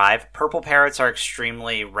can thrive. Purple parrots are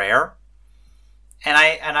extremely rare, and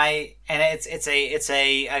it's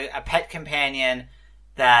a pet companion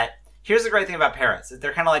that. Here's the great thing about parrots: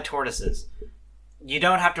 they're kind of like tortoises. You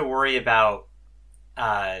don't have to worry about.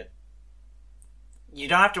 You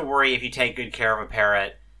don't have to worry if you take good care of a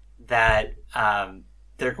parrot that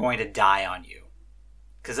they're going to die on you,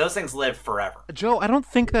 because those things live forever. Joe, I don't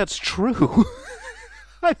think that's true.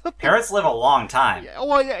 Parrots live a long time.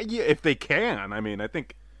 Yeah, if they can. I mean, I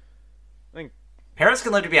think parrots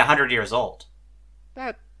can live to be 100 years old.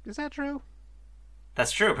 Is that true?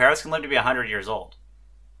 That's true. Parrots can live to be 100 years old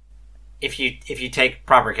if you take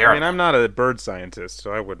proper care. I mean, I'm not a bird scientist,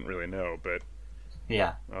 so I wouldn't really know, but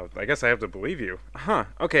yeah. I guess I have to believe you. Huh.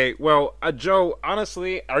 Okay. Well, Joe,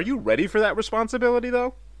 honestly, are you ready for that responsibility,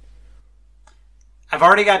 though? I've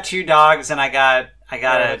already got 2 dogs, and I got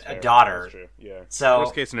a daughter. That's true. Yeah. So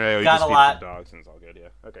worst case scenario, you got just a feed lot. the dogs, and it's all good. Yeah.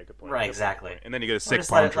 Okay. Good point. Right. Good Exactly. point. And then you get a sick just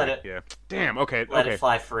palm let tree. it- Yeah. Damn. Okay. Let okay. it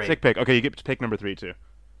fly free. Sick pick. Okay, you get to pick number 3 too.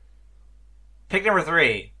 Pick number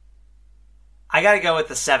 3. I got to go with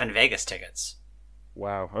the 7 Vegas tickets.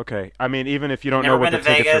 Wow. Okay. I mean, even if you don't Never know what the been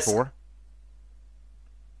to tickets Vegas. are for,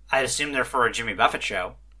 I assume they're for a Jimmy Buffett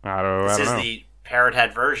show. I don't This is know. the parrot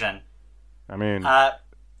head version. I mean,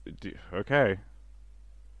 okay.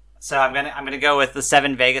 So I'm gonna go with the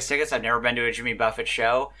 7 Vegas tickets. I've never been to a Jimmy Buffett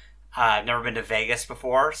show. I've never been to Vegas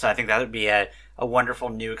before, so I think that would be a wonderful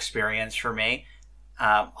new experience for me,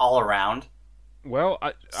 all around. Well,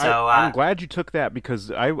 So, I'm glad you took that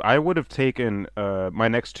because I would have taken my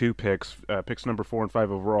next 2 picks, picks number 4 and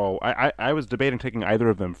 5 overall. I was debating taking either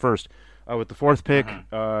of them first. With the 4th pick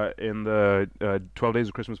in the 12 Days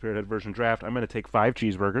of Christmas Parrot Head version draft, I'm going to take 5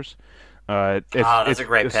 cheeseburgers. That's a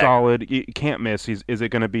great pick. Solid. You can't miss. Is it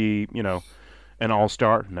going to be an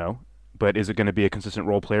all-star? No. But is it going to be a consistent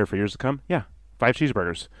role player for years to come? Yeah. 5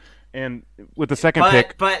 cheeseburgers. And with the second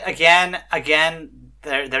pick, but again,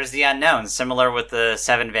 there's the unknown. Similar with the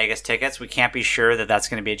 7 Vegas tickets, we can't be sure that that's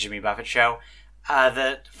going to be a Jimmy Buffett show.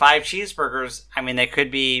 The 5 cheeseburgers, I mean, they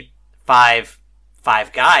could be 5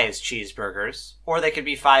 Guys cheeseburgers, or they could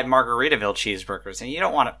be 5 Margaritaville cheeseburgers, and you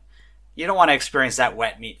don't want to experience that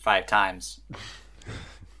wet meat 5 times.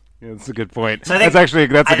 Yeah, that's a good point. So that's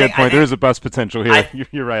a good point. There is a bust potential here.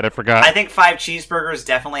 You're right. I forgot. I think 5 cheeseburgers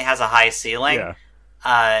definitely has a high ceiling. Yeah.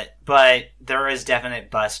 But there is definite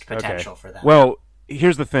bust potential for them. Well,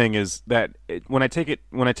 here's the thing: is that when I take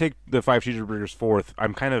the 5 cheeseburgers 4th,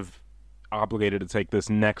 I'm kind of obligated to take this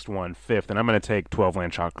next one 5th, and I'm going to take 12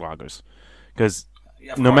 land chocolate lagers because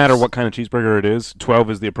no matter what kind of cheeseburger it is, 12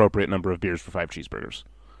 is the appropriate number of beers for 5 cheeseburgers.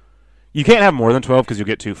 You can't have more than 12 because you'll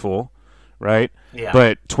get too full, right? Yeah.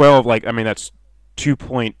 But 12, that's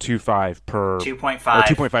 2.25 per 2.5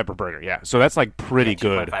 2.5 per burger. Yeah, so that's like pretty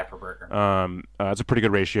good. 2.5 per burger. It's a pretty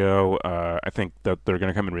good ratio. I think that they're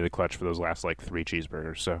going to come in really clutch for those last 3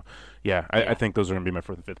 cheeseburgers. So, yeah, I think those are going to be my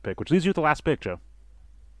 4th and 5th pick, which leaves you with the last pick, Joe.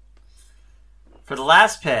 For the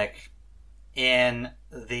last pick in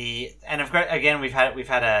the again we've had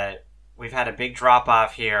a big drop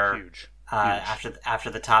off here. Huge. After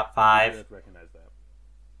the top 5. I recognize that.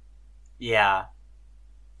 Yeah.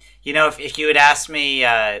 If you had asked me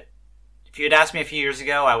a few years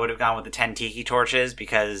ago, I would have gone with the 10 tiki torches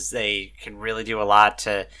because they can really do a lot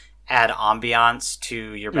to add ambiance to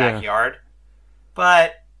your backyard.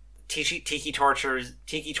 But tiki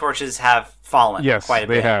torches have fallen quite a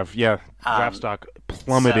bit. Yes, they have. Yeah. Draft stock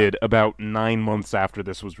plummeted about 9 months after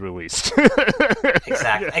this was released.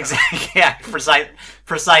 Exactly. Yeah,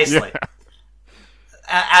 precisely. Yeah.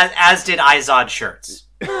 As did Izod shirts.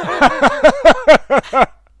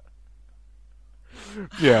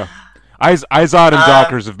 Yeah. Izod and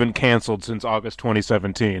Dockers have been canceled since August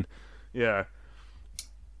 2017. Yeah.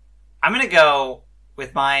 I'm going to go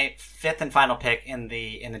with my 5th and final pick in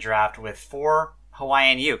the draft with 4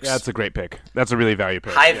 Hawaiian Ukes. Yeah, that's a great pick. That's a really value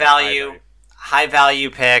pick. High value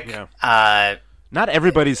pick. Yeah. Not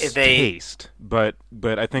everybody's taste, but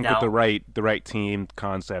I think with the right team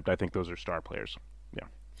concept, I think those are star players. Yeah.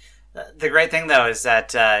 The great thing though is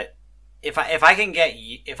that if I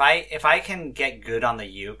can get good on the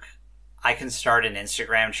uke, I can start an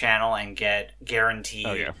Instagram channel and get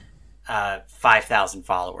guaranteed 5,000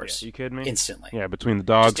 followers. Yeah, you kidding me? Instantly. Yeah, between the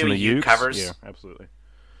dogs and the doing ukes. covers. Yeah, absolutely.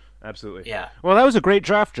 Absolutely. Yeah. Well, that was a great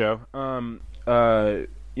draft, Joe.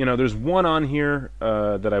 There's one on here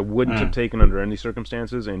that I wouldn't have taken under any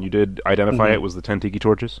circumstances, and you did identify it was the 10 tiki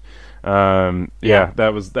torches. Yeah,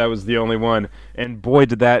 that was the only one, and boy,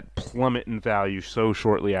 did that plummet in value so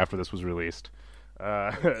shortly after this was released.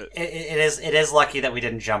 It is lucky that we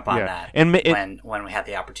didn't jump on that when we had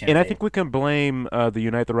the opportunity. And I think we can blame the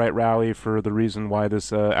Unite the Right rally for the reason why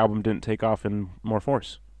this album didn't take off in more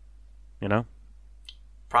force. You know?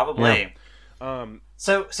 Probably. Yeah.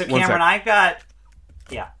 So Cameron, I've got...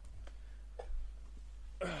 Yeah.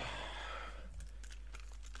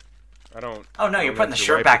 I don't... Oh, no, you're putting the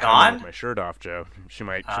shirt wife back on? With my shirt off, Joe. She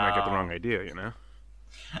might get the wrong idea, you know?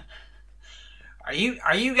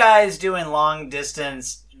 Are you guys doing long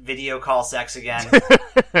distance video call sex again?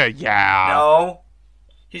 Yeah. No.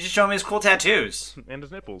 He's just showing me his cool tattoos. And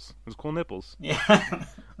his nipples. His cool nipples. Yeah.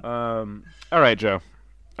 All right, Joe.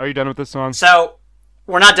 Are you done with this song? So,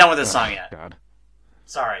 we're not done with this song yet. God.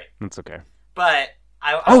 Sorry. That's okay. But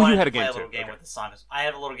I you had a game play a little game with the song. I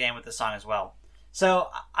have a little game with the song as well. So,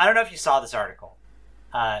 I don't know if you saw this article.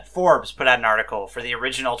 Forbes put out an article for the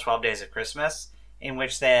original 12 Days of Christmas in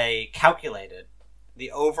which they calculated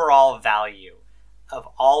the overall value of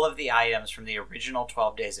all of the items from the original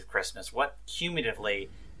 12 Days of Christmas, what cumulatively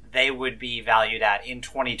they would be valued at in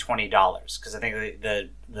 2020 dollars, because I think the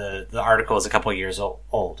article is a couple years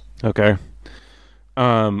old. Okay.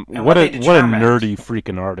 What a nerdy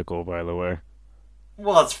freaking article, by the way.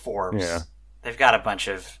 Well, it's Forbes. Yeah. They've got a bunch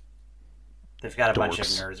of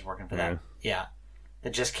Dorks. nerds working for that. Yeah.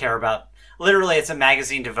 That just care about, literally, it's a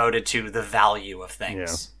magazine devoted to the value of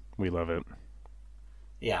things. Yeah. We love it.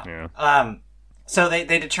 Yeah. So they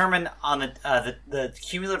determined on the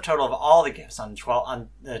cumulative total of all the gifts on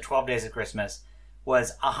the 12 Days of Christmas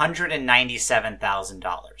was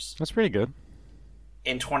 $197,000. That's pretty good.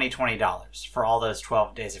 In 2020 dollars for all those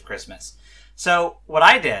 12 Days of Christmas. So what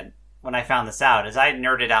I did when I found this out is I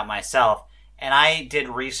nerded out myself and I did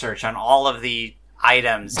research on all of the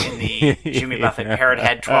items in the Jimmy Buffett Parrot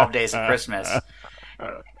Head 12 Days of Christmas.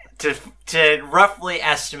 To roughly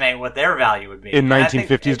estimate what their value would be in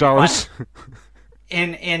 1950s dollars.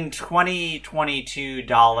 In 2022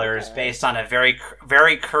 dollars, based on a very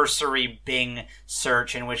very cursory Bing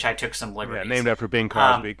search in which I took some liberties. Yeah, named after Bing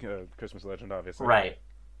Crosby, Christmas legend, obviously. Right.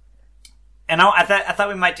 And I thought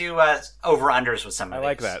we might do over unders with some of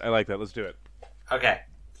these. I like that. Let's do it. Okay.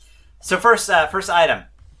 So first item,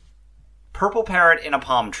 purple parrot in a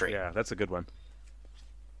palm tree. Yeah, that's a good one.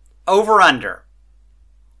 Over under.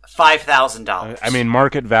 $5,000. I mean,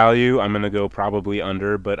 market value, I'm going to go probably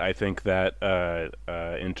under, but I think that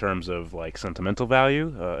in terms of like sentimental value,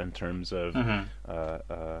 in terms of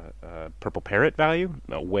purple parrot value,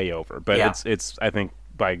 way over. But it's I think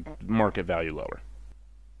by market value lower.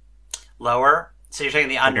 Lower? So you're taking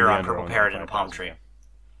the under on purple parrot in a palm tree.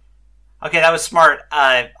 Okay, that was smart.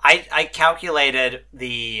 I calculated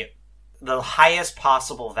the highest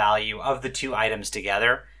possible value of the two items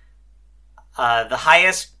together. The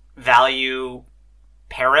highest value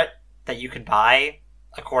parrot that you could buy,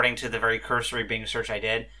 according to the very cursory Bing search I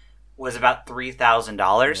did, was about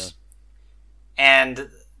 $3,000. And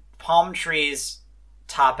palm trees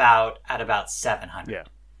top out at about $700. Yeah.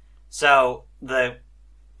 So the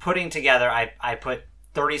putting together, I put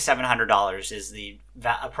 $3,700 is the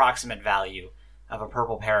approximate value of a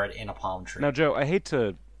purple parrot in a palm tree. Now, Joe, I hate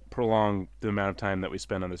to prolong the amount of time that we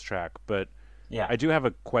spend on this track, but yeah. I do have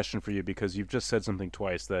a question for you because you've just said something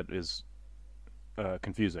twice that is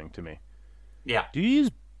confusing to me. Yeah. Do you use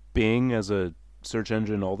Bing as a search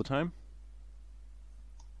engine all the time?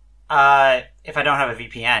 If I don't have a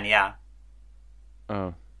VPN, yeah.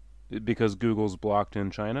 Oh. Because Google's blocked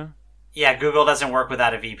in China? Yeah, Google doesn't work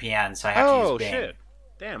without a VPN, so I have to use Bing. Oh, shit.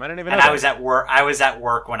 Damn, I didn't even know that. I was at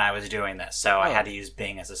work when I was doing this, so I had to use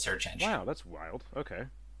Bing as a search engine. Wow, that's wild. Okay.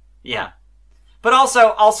 Yeah. But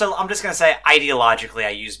also, I'm just going to say, ideologically, I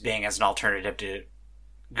use Bing as an alternative to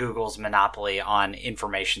Google's monopoly on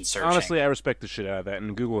information searching. Honestly, I respect the shit out of that,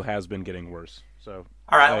 and Google has been getting worse. So.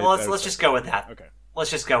 All right, well, let's just go with that. Okay. Let's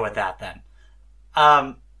just go with that then.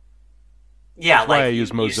 Yeah, that's why I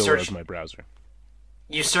use Mozilla as my browser.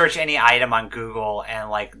 You search any item on Google, and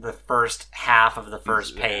like the first half of the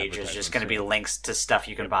first page is just going to be links to stuff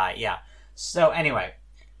you can buy. Yeah. So anyway,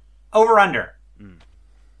 over under.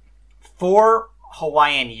 4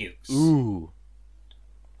 Hawaiian ukes. Ooh.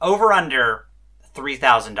 Over under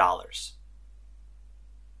 $3,000.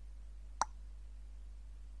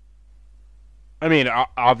 I mean,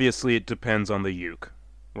 obviously it depends on the uke,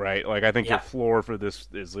 right? Like I think the floor for this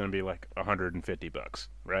is going to be like $150,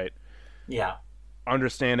 right? Yeah.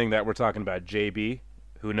 Understanding that we're talking about JB,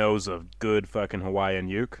 who knows a good fucking Hawaiian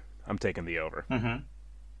uke, I'm taking the over. Mm-hmm.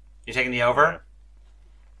 You're taking the over? Yeah.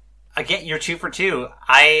 Again, you're 2 for 2.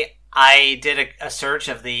 I did a search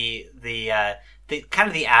of the kind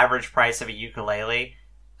of the average price of a ukulele,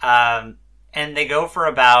 and they go for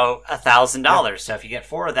about $1,000. Yep. So if you get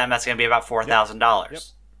 4 of them, that's going to be about $4,000. Yep.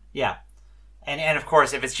 Yeah, and of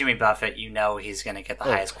course, if it's Jimmy Buffett, you know he's going to get the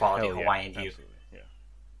highest quality Hawaiian uke. Yeah.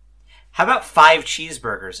 How about 5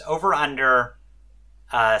 cheeseburgers? Over under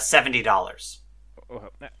 $70.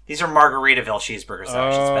 These are Margaritaville cheeseburgers, though,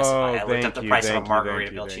 I should specify. I looked up the price of a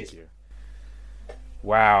Margaritaville cheeseburger.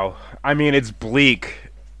 Wow. I mean, it's bleak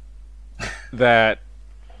that,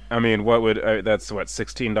 I mean, that's what,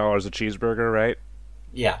 $16 a cheeseburger, right?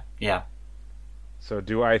 Yeah. So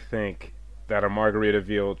do I think that a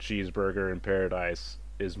Margaritaville cheeseburger in Paradise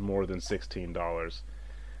is more than $16?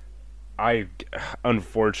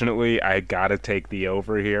 Unfortunately, I gotta take the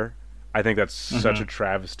over here. I think that's such a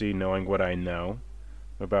travesty knowing what I know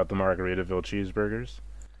about the Margaritaville cheeseburgers.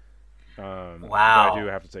 Wow. I do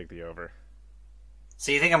have to take the over.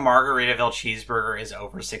 So you think a Margaritaville cheeseburger is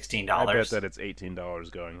over $16? I bet that it's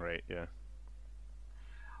 $18 going right, yeah.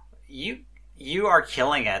 You are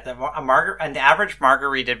killing it. An average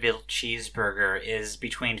Margaritaville cheeseburger is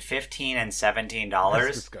between $15 and $17.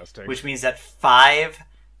 That's disgusting. Which means that five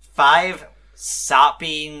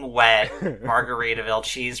sopping wet Margaritaville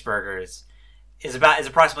cheeseburgers is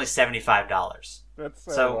approximately $75. That's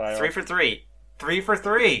so wild. 3 for 3. 3 for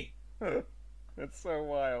 3. That's so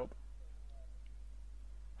wild.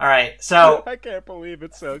 All right, so I can't believe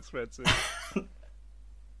it's so expensive.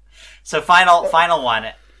 So final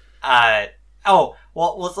one.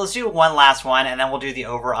 Let's do one last one, and then we'll do the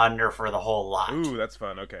over under for the whole lot. Ooh, that's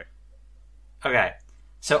fun. Okay.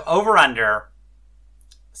 So over under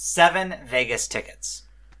 7 Vegas tickets.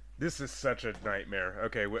 This is such a nightmare.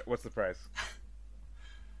 Okay, what's the price?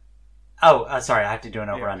 Sorry, I have to do an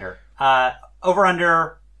over under. Over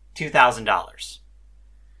under $2,000.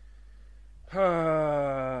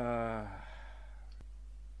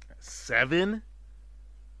 7?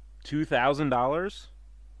 $2,000?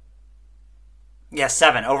 Yeah,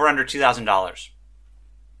 7. Over under $2,000.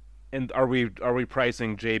 And are we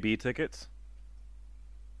pricing JB tickets?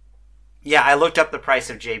 Yeah, I looked up the price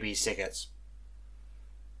of JB's tickets.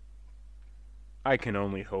 I can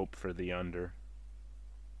only hope for the under.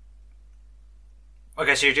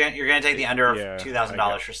 Okay, so you're gonna take the under of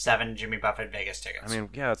 $2,000 for 7 Jimmy Buffett Vegas tickets. I mean,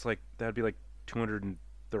 yeah, it's like that'd be like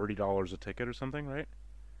 $230 a ticket or something, right?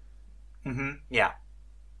 Mm-hmm. Yeah.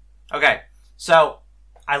 Okay, so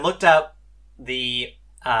I looked up the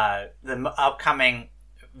upcoming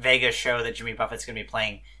Vegas show that Jimmy Buffett's gonna be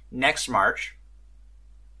playing next March.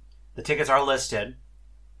 The tickets are listed.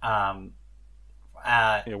 What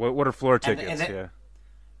are floor tickets?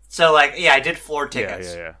 So I did floor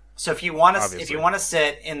tickets. Yeah. So if you want to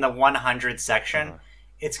sit in the 100 section,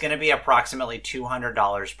 it's going to be approximately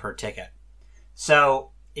 $200 per ticket.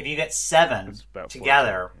 So if you get 7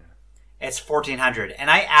 together, it's $1,400.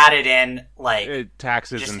 And I added in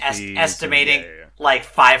taxes just and fees, estimating like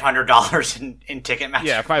 $500 in Ticketmaster.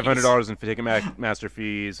 Yeah, $500 in Ticketmaster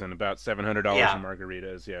fees and about $700 in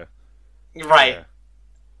margaritas. Yeah. Right. Yeah.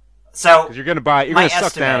 So because you're gonna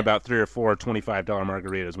suck down about 3 or 4 $25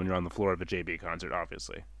 margaritas when you're on the floor of a JB concert,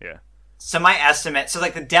 obviously. Yeah. So my estimate,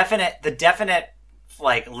 the definite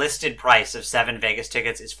like listed price of 7 Vegas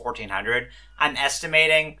tickets is $1,400. I'm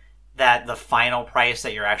estimating that the final price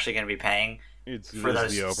that you're actually going to be paying for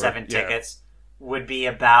those 7 tickets would be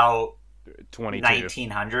about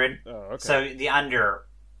 $1,900. Oh, okay. So the under,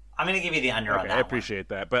 I'm going to give you the under on that. I appreciate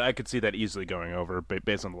that, but I could see that easily going over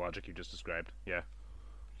based on the logic you just described. Yeah.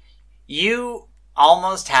 You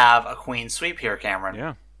almost have a queen sweep here, Cameron.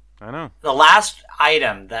 Yeah, I know. The last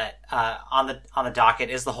item that on the docket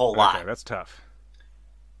is the whole lot. Okay, that's tough.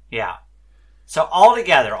 Yeah. So all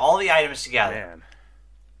together, all the items together. Man.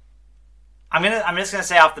 I'm just gonna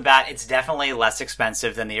say off the bat, it's definitely less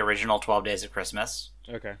expensive than the original 12 Days of Christmas.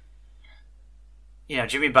 Okay. You know,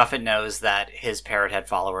 Jimmy Buffett knows that his Parrot Head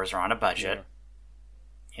followers are on a budget.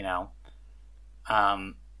 Yeah. You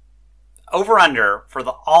know. Over under for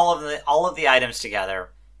all of the items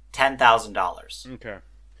together, $10,000. Okay,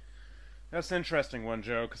 that's an interesting one,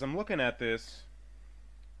 Joe. Because I'm looking at this.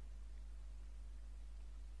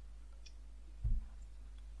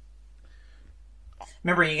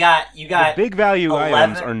 Remember, you got the big value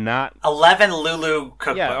items are not 11 Lulu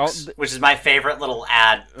cookbooks, which is my favorite little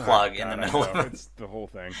ad plug in the middle of it's the whole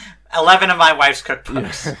thing. 11 of my wife's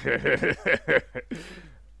cookbooks.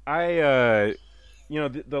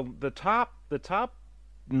 The top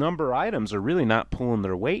number items are really not pulling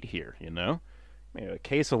their weight here, you know? I mean, a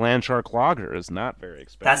case of Landshark Lager is not very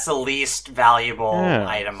expensive. That's the least valuable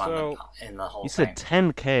item in the whole thing. You said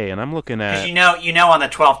 $10K, and I'm looking at... Because you know on the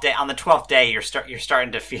 12th day, you're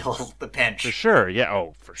starting to feel the pinch. For sure, yeah.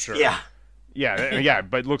 Oh, for sure. Yeah. Yeah,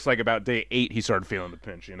 but it looks like about day 8 he started feeling the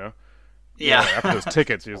pinch, you know? Yeah. After those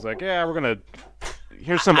tickets, he was like, yeah, we're going to...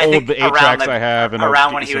 Here's some old 8-tracks I have. And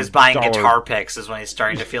around when he was buying guitar picks is when he's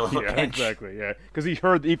starting to feel the pinch. Exactly, yeah. Because he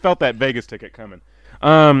felt that Vegas ticket coming.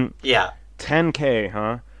 Yeah. 10K,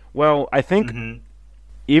 huh? Well, I think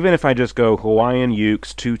even if I just go Hawaiian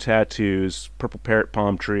Ukes, 2 tattoos, Purple Parrot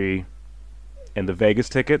Palm Tree, and the Vegas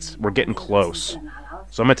tickets, we're getting close.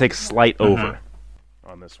 So I'm going to take slight over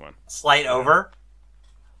on this one. Slight over?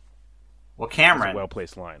 Well, Cameron. That's a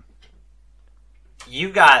well-placed line.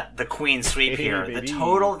 You got the queen sweep here. The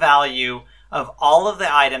total value of all of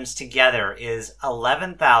the items together is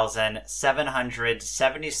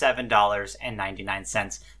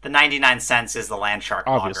 $11,777.99. The 99 cents is the Landshark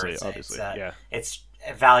Lager. Obviously, yeah. It's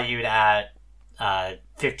valued at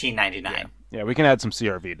 $15.99. Yeah, we can add some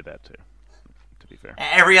CRV to that too. To be fair,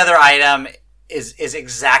 every other item is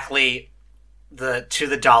exactly to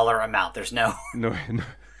the dollar amount. There's no.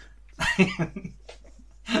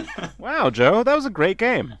 Wow, Joe, that was a great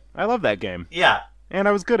game. I love that game. Yeah, and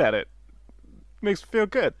I was good at it. Makes me feel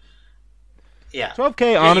good. Yeah.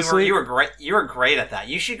 12K, honestly. You were great. You were great at that.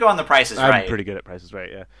 You should go on the Price is Right. I'm pretty good at Price is Right,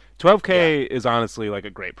 yeah. 12K is honestly like a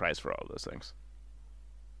great price for all of those things.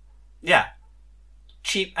 Yeah.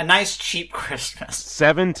 A nice cheap Christmas.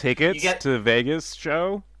 7 tickets to the Vegas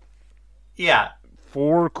show. Yeah.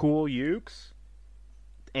 4 cool ukes.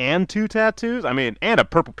 And 2 tattoos. I mean, and a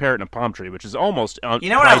Purple Parrot and a Palm Tree, which is almost You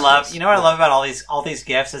know what I love? You know what I love about all these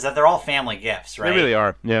gifts is that they're all family gifts, right? They really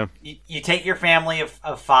are. Yeah. You take your family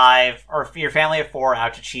of 5 or your family of 4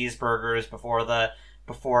 out to cheeseburgers before the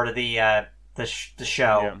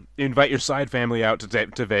show. Yeah. You invite your side family out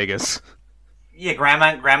to Vegas. Yeah,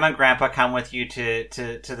 grandma and grandpa come with you to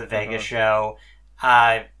the Vegas show.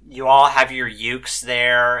 You all have your ukes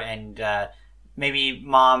there, and maybe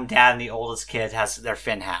mom, dad, and the oldest kid has their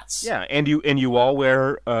fin hats. Yeah, and you all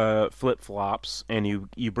wear flip flops, and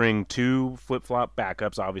you bring 2 flip flop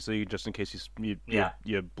backups, obviously, just in case you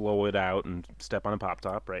blow it out and step on a pop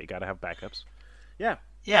top, right? You got to have backups. Yeah.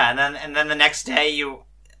 Yeah, and then the next day you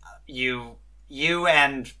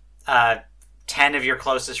and 10 of your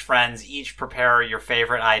closest friends each prepare your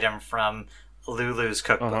favorite item from Lulu's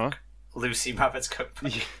cookbook, Lucy Muppet's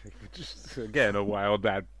cookbook. Just again a wild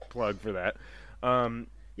bad plug for that.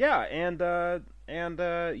 Yeah, and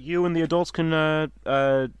you and the adults can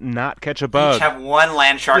not catch a bug. Each have one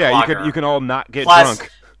Landshark Lager. Yeah, you can all not get drunk.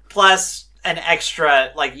 Plus an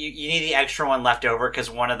extra, like you need the extra one left over because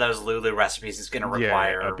one of those Lulu recipes is going to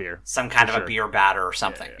require a beer. Some kind of a beer batter or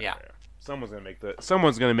something. Yeah. Someone's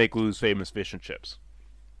gonna make Lulu's famous fish and chips.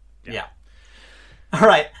 Yeah. All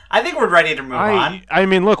right, I think we're ready to move on. I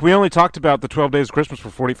mean, look, we only talked about the 12 Days of Christmas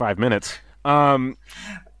for 45 minutes.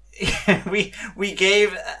 We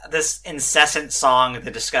gave this incessant song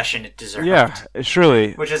the discussion it deserved. Yeah,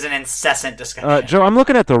 surely. Which is an incessant discussion. Joe, I'm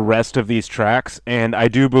looking at the rest of these tracks, and I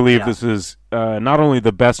do believe this is not only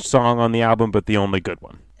the best song on the album, but the only good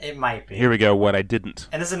one. It might be. Here we go. What I didn't.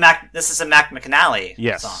 And this is a Mac McAnally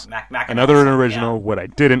song. Mac McAnally Another song, original. What I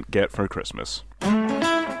didn't get for Christmas. I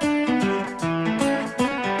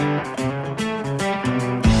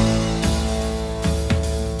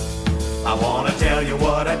want to tell you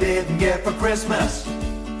what I didn't get for Christmas.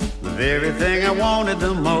 The very thing I wanted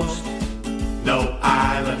the most. No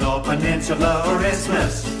island or peninsula or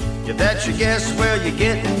isthmus. You bet your guess where you're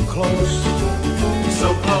getting close. So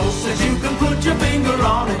close that you can put your finger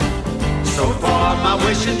on it. So far my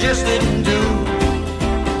wishing just didn't do.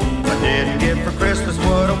 I didn't get for Christmas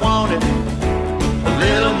what I wanted. A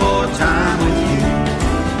little more time with you.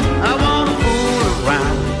 I want to fool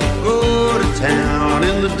around, go to town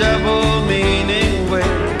in the devil meaning way.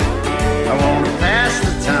 I want to pass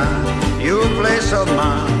the time, your place or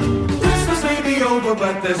mine. Christmas may be over,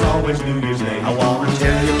 but there's always New Year's Day. I want to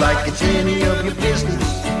tell you like it's any of your business.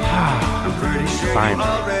 I'm pretty sure you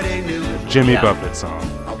already knew. Jimmy Buffett song.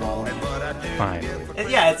 I want it, but I didn't. Fine.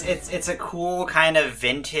 Yeah, it's a cool kind of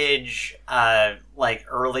vintage, like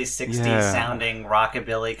early '60s sounding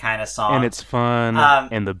rockabilly kind of song, and it's fun,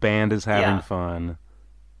 and the band is having fun,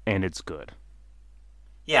 and it's good.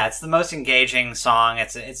 Yeah, it's the most engaging song.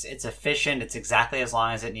 It's efficient. It's exactly as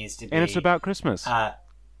long as it needs to be, and it's about Christmas.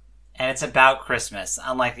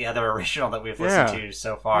 Unlike the other original that we've listened to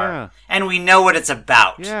so far. Yeah. And we know what it's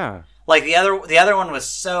about. Yeah. Like the other one was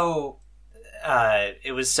so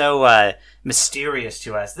mysterious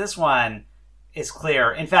to us. This one, is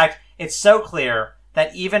clear. In fact, it's so clear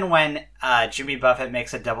that even when Jimmy Buffett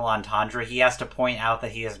makes a double entendre, he has to point out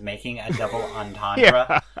that he is making a double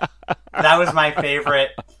entendre. That was my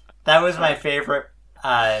favorite. That was my favorite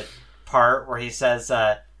part where he says,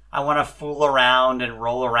 "I want to fool around and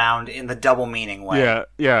roll around in the double meaning way."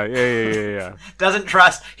 Yeah. He doesn't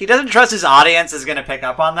trust his audience is going to pick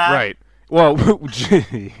up on that. Right. Well,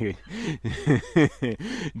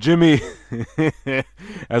 Jimmy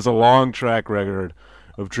has a long track record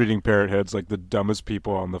of treating parrot heads like the dumbest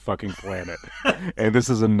people on the fucking planet. And this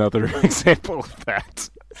is another example of that.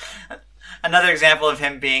 Another example of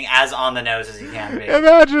him being as on the nose as he can be.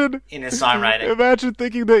 Imagine in his songwriting. Imagine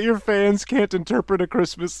thinking that your fans can't interpret a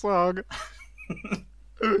Christmas song.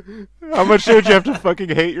 How much should you have to fucking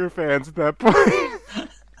hate your fans at that point?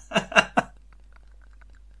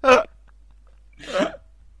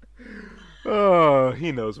 Oh,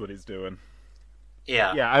 he knows what he's doing.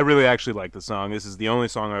 Yeah. Yeah, I really actually like the song. This is the only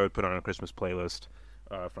song I would put on a Christmas playlist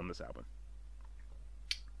from this album.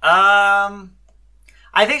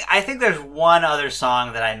 I think there's one other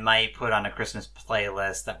song that I might put on a Christmas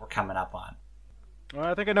playlist that we're coming up on. Well,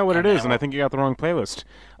 I think I know what it is, and I think you got the wrong playlist.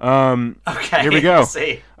 Okay, here we go. Let's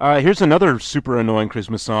see. Here's another super annoying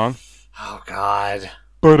Christmas song. Oh, God.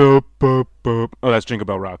 Oh, that's Jingle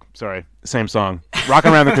Bell Rock. Sorry, same song.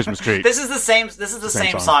 Rockin' Around the Christmas Tree. This is the same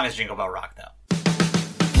song as Jingle Bell Rock, though.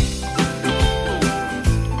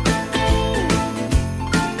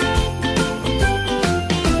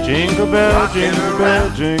 Jingle bell, jingle bell,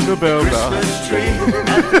 jingle bell rock. Christmas tree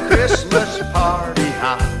at the Christmas party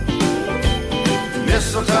hop.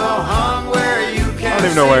 Mistletoe hung where you can. I don't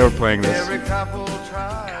even know why we're playing this. Every couple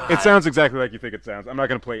try. It sounds exactly like you think it sounds. I'm not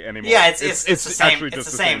going to play it anymore. Yeah, it's the same. Actually It's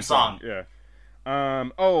just the same song. Yeah.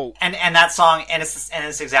 And that song, and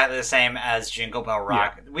it's exactly the same as Jingle Bell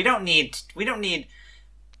Rock. Yeah. We don't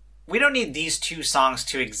need these two songs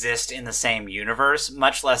to exist in the same universe,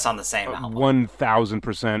 much less on the same album.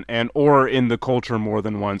 1,000%, and or in the culture more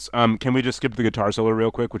than once. Can we just skip the guitar solo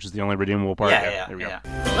real quick, which is the only redeemable part? Yeah. There we go.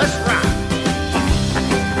 Let's rock.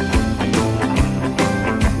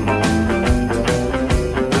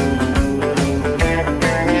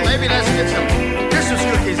 Maybe let's get some Christmas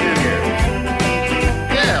cookies in here.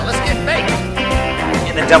 Yeah, let's get baked.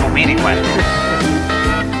 In the double meaning way.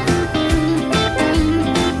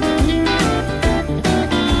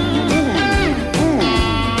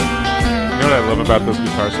 What I love about those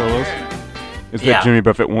guitar solos is that Jimmy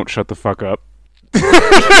Buffett won't shut the fuck up.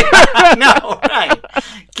 No, right.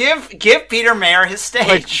 Give Peter Mayer his stage.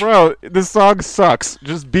 Like, bro, this song sucks.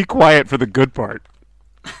 Just be quiet for the good part,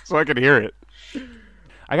 so I can hear it.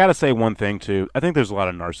 I gotta say one thing too. I think there's a lot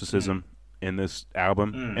of narcissism in this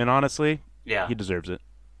album, and honestly, he deserves it.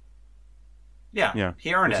 Yeah,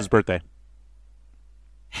 he earned it. It's his birthday.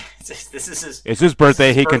 This is his. It's his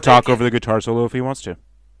birthday. He can talk gift. over the guitar solo if he wants to.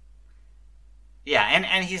 Yeah,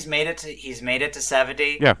 and he's made it to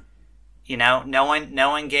 70. Yeah. You know, no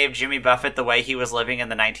one gave Jimmy Buffett the way he was living in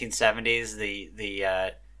the 1970s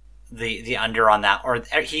the under on that, or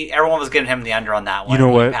everyone was giving him the under on that one. You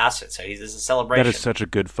know what? He passed it, so this is a celebration. That is such a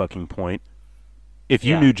good fucking point. If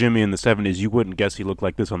you knew Jimmy in the 70s, you wouldn't guess he looked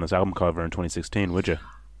like this on this album cover in 2016, would you?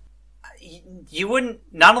 You wouldn't.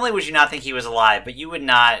 Not only would you not think he was alive, but you would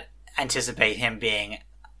not anticipate him being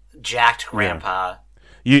jacked grandpa.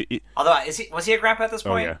 Although was he a grandpa at this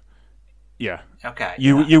point? Oh yeah. Okay.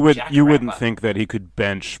 You wouldn't think that he could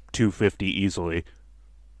bench 250 easily.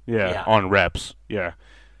 Yeah. On reps. Yeah.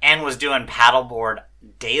 And was doing paddleboard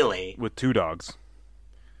daily with two dogs.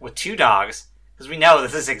 Because we know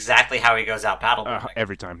this is exactly how he goes out paddleboarding.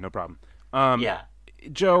 Every time, no problem.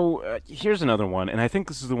 Joe, here's another one, and I think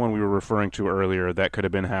this is the one we were referring to earlier that could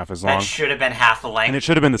have been half as long. That should have been half the length. And it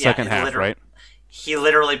should have been the second half, right? He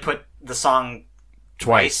literally put the song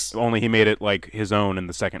twice. Only he made it like his own in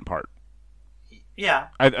the second part. Yeah.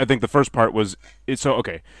 I think the first part was...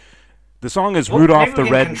 okay. The song is Rudolph the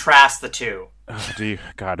Red... contrast the two.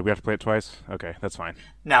 God, do we have to play it twice? Okay, that's fine.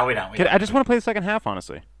 No, we don't. I just want to play the second half,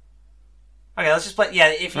 honestly. Okay, let's just play...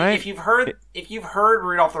 Yeah, if you've heard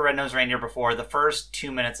Rudolph the Red-Nosed Reindeer before, the first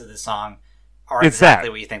 2 minutes of this song are exactly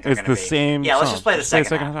what you think they're going to be. It's the same Yeah, let's song. just play the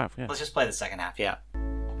second half. Yeah. Let's just play the second half, yeah.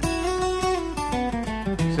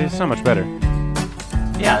 See, it's so much better.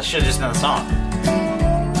 Yeah, I should have just known the song.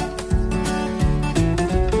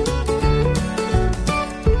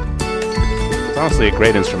 It's honestly a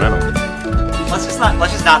great instrumental. Let's just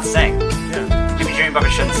not sing. Yeah. Maybe Jimmy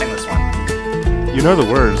Buffett shouldn't sing this one. You know the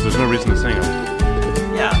words. There's no reason to sing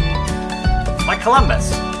them. Yeah. Like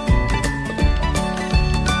Columbus.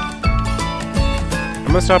 I'm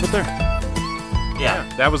gonna stop it there. Yeah.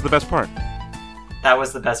 That was the best part. That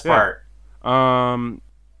was the best part. I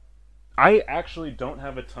actually don't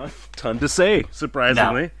have a ton to say,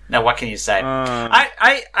 surprisingly. No, what can you say?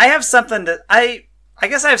 I have something to... I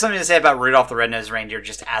guess I have something to say about Rudolph the Red-Nosed Reindeer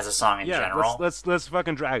just as a song in general. Let's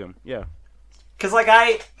fucking drag him. Yeah. Because, like,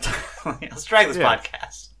 let's drag this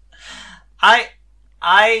podcast.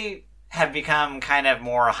 I have become kind of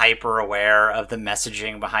more hyper-aware of the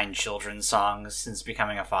messaging behind children's songs since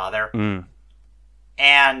becoming a father. Mm.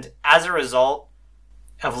 And as a result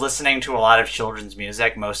of listening to a lot of children's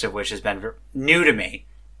music, most of which has been new to me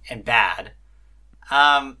and bad,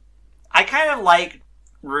 I kind of like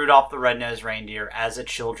Rudolph the Red-Nosed Reindeer as a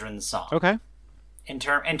children's song. Okay. In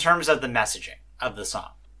terms of the messaging of the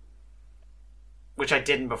song, which I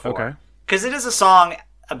didn't before. Okay. Because it is a song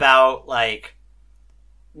about, like,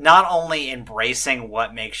 not only embracing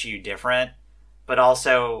what makes you different, but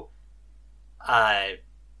also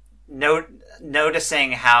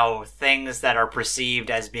noticing how things that are perceived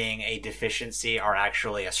as being a deficiency are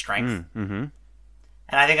actually a strength. Mm-hmm.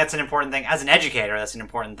 And I think that's an important thing. As an educator, that's an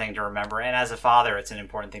important thing to remember. And as a father, it's an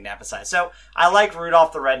important thing to emphasize. So I like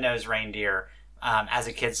Rudolph the Red-Nosed Reindeer as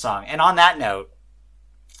a kid's song. And on that note,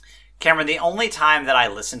 Cameron, the only time that I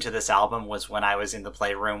listened to this album was when I was in the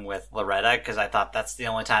playroom with Loretta, because I thought that's the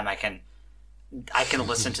only time I can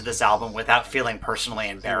listen to this album without feeling personally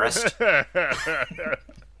embarrassed.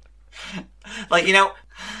 Like, you know,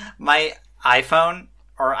 my iPhone,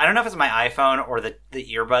 or I don't know if it's my iPhone or the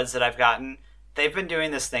earbuds that I've gotten, they've been doing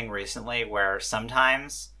this thing recently where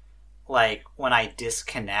sometimes, like, when I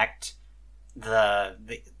disconnect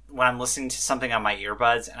when I'm listening to something on my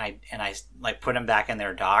earbuds and I like put them back in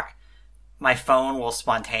their dock, my phone will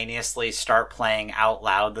spontaneously start playing out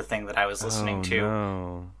loud the thing that I was listening to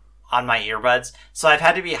on my earbuds. So I've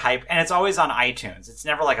had to be hyped, and it's always on iTunes. It's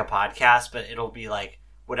never like a podcast, but it'll be like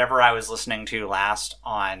whatever I was listening to last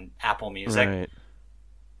on Apple Music. Right.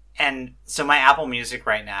 And so my Apple Music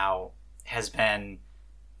right now has been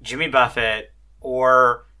Jimmy Buffett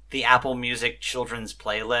or the Apple Music children's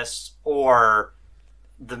playlist or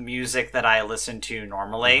the music that I listen to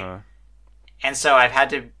normally. Uh-huh. And so I've had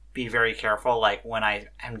to be very careful. Like, when I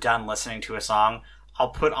am done listening to a song, I'll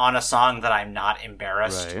put on a song that I'm not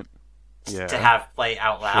embarrassed to have play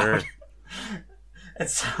out loud. Sure. And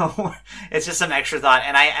so it's just some extra thought.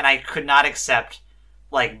 And I could not accept,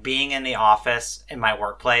 like, being in the office in my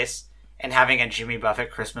workplace and having a Jimmy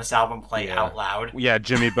Buffett Christmas album play out loud. Yeah,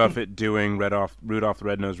 Jimmy Buffett doing Rudolph the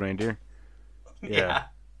Red-Nosed Reindeer. Yeah.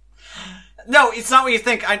 No, it's not what you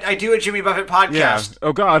think. I do a Jimmy Buffett podcast. Yeah.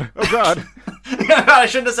 Oh, God. I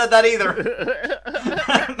shouldn't have said that either.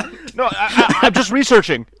 No, I'm just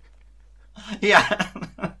researching. Yeah.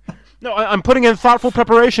 No, I'm putting in thoughtful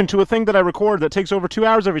preparation to a thing that I record that takes over 2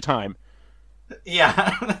 hours every time.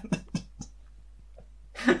 Yeah.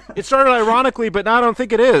 It started ironically, but now I don't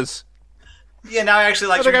think it is. Yeah, now I actually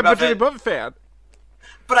like Jimmy Buffett. Jimmy Buffett fan.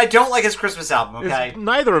 But I don't like his Christmas album, okay? It's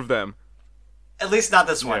neither of them. At least not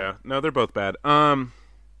this one. Yeah, no, they're both bad.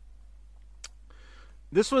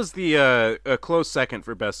 This was the a close second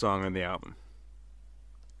for best song on the album.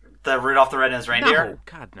 The Rudolph the Red-Nosed Reindeer? No,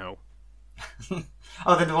 God, no.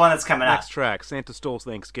 Oh, the one that's coming Next up. track, Santa Stole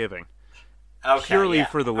Thanksgiving. Okay, Purely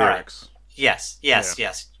for the lyrics. Right.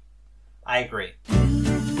 Yes. I agree.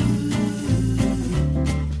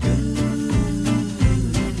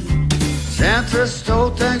 Santa stole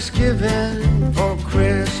Thanksgiving for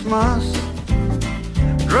Christmas.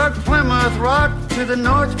 Drug Plymouth Rock to the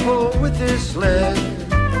North Pole with his sled.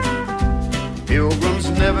 Pilgrims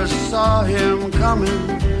never saw him coming.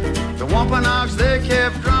 The Wampanoags, they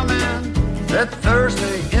kept drumming. That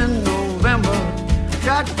Thursday in November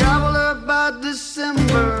got gobbled up by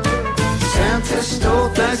December. Santa stole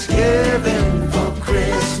Thanksgiving for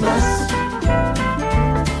Christmas.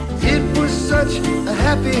 It was such a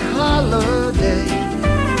happy holiday.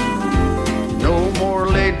 No more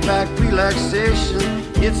laid-back relaxation.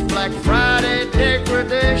 It's Black Friday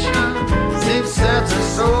degradation. Since Santa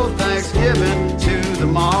sold Thanksgiving to the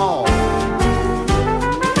mall.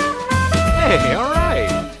 Hey, all right.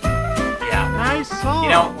 Yeah. Nice song. You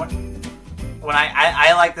know, when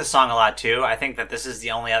I like this song a lot, too. I think that this is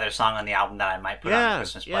the only other song on the album that I might put on the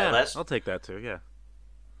Christmas playlist. I'll take that, too, yeah.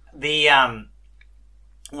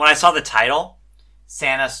 When I saw the title,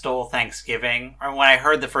 Santa Stole Thanksgiving, or when I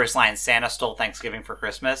heard the first line, Santa Stole Thanksgiving for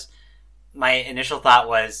Christmas, my initial thought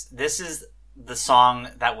was, this is the song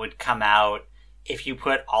that would come out if you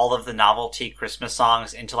put all of the novelty Christmas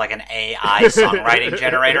songs into like an AI songwriting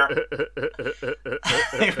generator.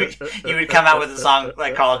 You would come out with a song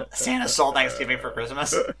like called Santa Stole Thanksgiving for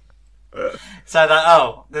Christmas. So I thought,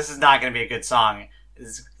 oh, this is not going to be a good song.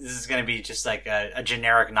 this is going to be just like a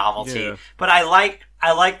generic novelty. Yeah. But I like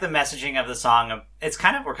the messaging of the song. We're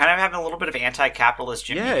kind of having a little bit of anti-capitalist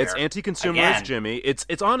Jimmy. Yeah, it's here. anti-consumerist Again. Jimmy.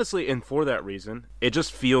 It's honestly, and for that reason, it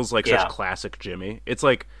just feels like Yeah. such classic Jimmy. It's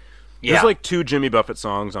like Yeah. there's like 2 Jimmy Buffett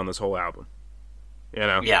songs on this whole album. You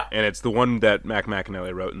know? Yeah. And it's the one that Mac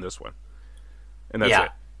McAnally wrote in this one. And that's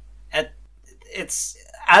it. And it's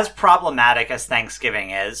as problematic as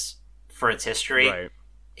Thanksgiving is for its history. Right.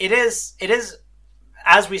 It is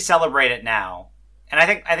as we celebrate it now. And I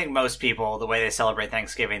think most people, the way they celebrate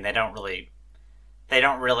Thanksgiving, they don't really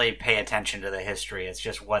pay attention to the history. It's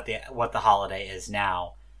just what the holiday is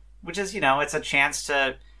now, which is, it's a chance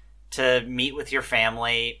to meet with your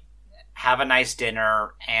family, have a nice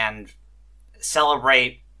dinner, and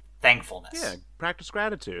celebrate thankfulness. Yeah, practice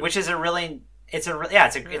gratitude. Which is it's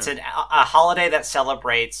a holiday that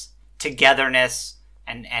celebrates togetherness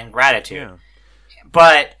and gratitude. Yeah.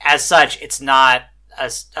 But as such, it's not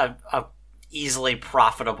a easily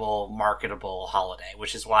profitable, marketable holiday,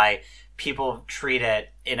 which is why people treat it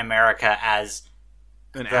in America as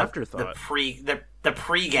An afterthought. the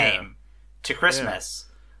pregame to Christmas.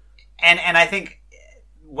 And I think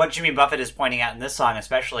what Jimmy Buffett is pointing out in this song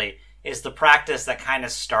especially is the practice that kind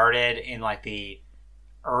of started in like the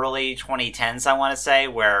early 2010s, I want to say,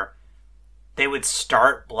 where they would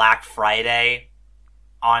start Black Friday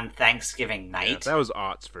on Thanksgiving night. Yeah, that was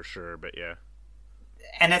aughts for sure, but yeah.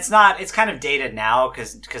 And it's kind of dated now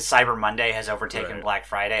because Cyber Monday has overtaken Right. Black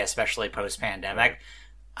Friday, especially post-pandemic.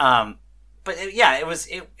 But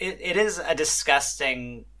it is a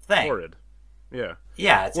disgusting thing. Horrid. Yeah.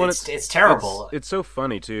 Yeah, Well, it's terrible. It's so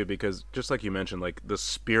funny too because just like you mentioned, like the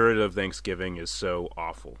spirit of Thanksgiving is so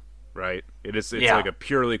awful, right? It's like a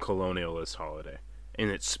purely colonialist holiday in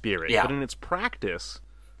its spirit, Yeah. but in its practice,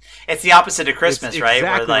 It's the opposite of Christmas, it's right?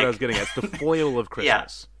 exactly Where, what I was getting at. It's the foil of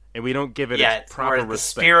Christmas, and we don't give it its proper where the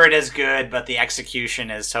respect. spirit is good, but the execution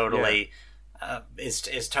is totally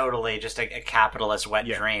is totally just a capitalist wet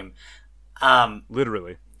dream.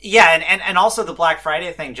 Literally. Yeah, and also the Black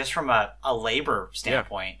Friday thing, just from a labor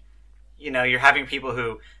standpoint. You're having people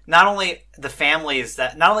who not only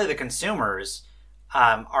the consumers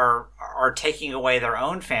are taking away their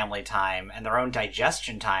own family time and their own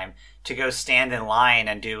digestion time to go stand in line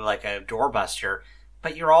and do like a doorbuster,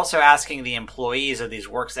 but you're also asking the employees of these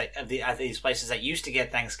of these places that used to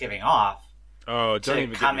get Thanksgiving off. Oh, don't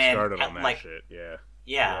even come get me in started at, on that like- shit. Yeah.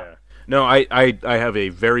 Yeah. No, I have a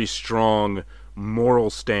very strong moral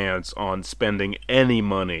stance on spending any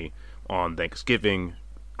money on Thanksgiving,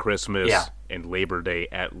 Christmas, and Labor Day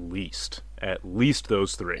at least. At least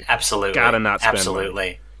those 3. Absolutely. Gotta not spend Absolutely.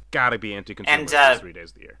 money. Gotta be anti-consumer And, those 3 days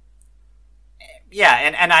of the year. Yeah,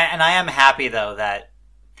 and I am happy though that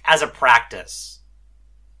as a practice,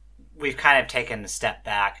 we've kind of taken a step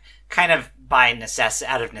back, kind of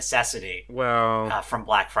out of necessity. Well, From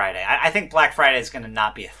Black Friday, I think Black Friday is going to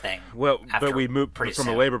not be a thing. but we moved pretty from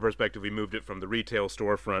soon. a labor perspective. We moved it from the retail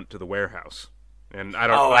storefront to the warehouse, and I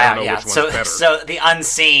don't know which one's better. So the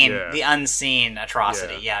unseen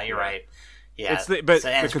atrocity. Yeah, you're right. Yeah, But and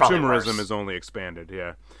the it's probably consumerism worse. is only expanded.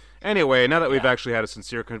 Yeah. Anyway, now that we've actually had a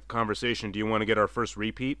sincere conversation, do you want to get our first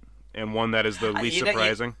repeat and one that is the least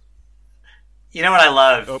surprising? You know what I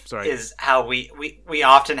love sorry. is how we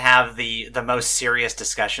often have the most serious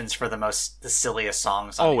discussions for the silliest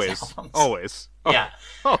songs on these albums. Always. Yeah.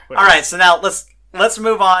 Always. All right, so now let's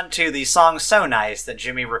move on to the song "So Nice" that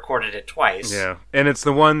Jimmy recorded it twice. Yeah, and it's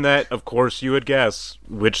the one that, of course, you would guess.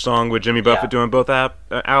 Which song would Jimmy Buffett do on both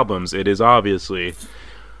albums? It is obviously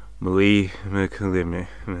Mali Makalime.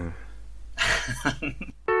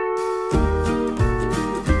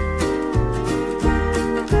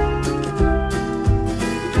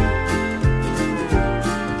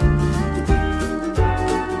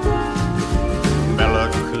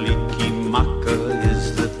 Melakaliki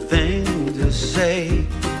is the thing to say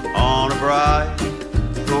on a bright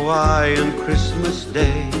Hawaiian Christmas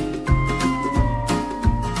day.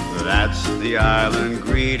 That's the island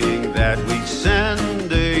greeting that we send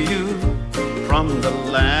to you from the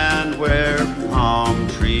land where palm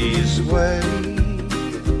trees sway.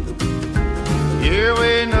 Here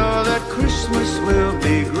we know that Christmas will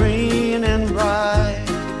be green and bright,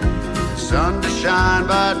 sun to shine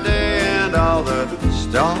by day and all the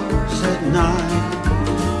stars at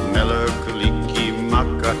night. Melakaliki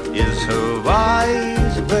Maka is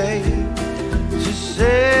Hawaii's way to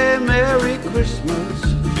say Merry Christmas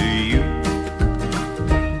to you.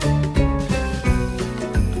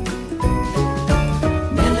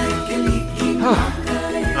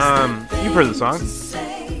 You've heard the song.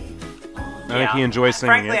 I think he enjoys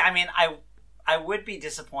singing Frankly, it. I mean, I would be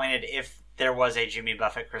disappointed if there was a Jimmy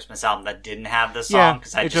Buffett Christmas album that didn't have this song,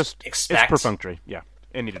 because I just expect... It's perfunctory. Yeah,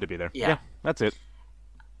 it needed to be there. Yeah, that's it.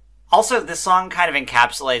 Also, this song kind of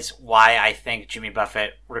encapsulates why I think Jimmy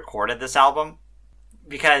Buffett recorded this album,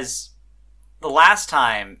 because the last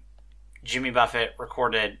time Jimmy Buffett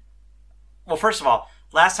recorded... Well, first of all,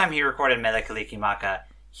 last time he recorded Mele Kalikimaka,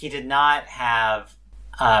 he did not have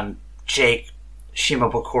Jake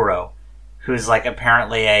Shimabukuro, who's like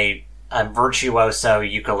apparently a virtuoso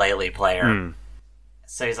ukulele player.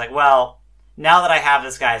 So he's like, well, now that I have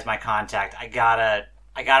this guy as my contact, I gotta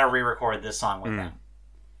re-record this song with him.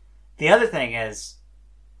 The other thing is,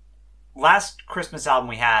 last Christmas album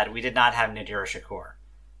we did not have Nadira Shakur.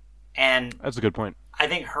 And that's a good point. I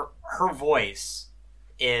think her voice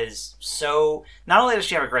is so... Not only does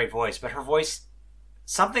she have a great voice, but her voice,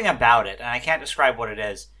 something about it, and I can't describe what it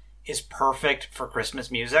is perfect for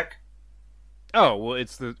Christmas music. Oh, well,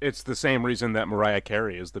 it's the same reason that Mariah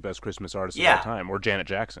Carey is the best Christmas artist of all time, or Janet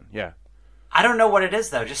Jackson. Yeah. I don't know what it is,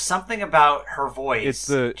 though. Just something about her voice.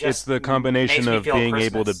 It's the combination of being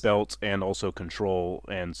Christmas. able to belt and also control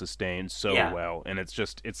and sustain so well, and it's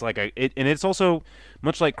like and it's also,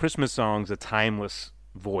 much like Christmas songs, a timeless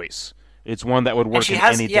voice. It's one that would work in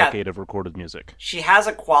any decade of recorded music. She has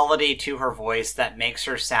a quality to her voice that makes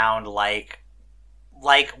her sound like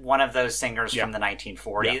one of those singers from the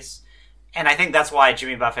 1940s. Yeah. And I think that's why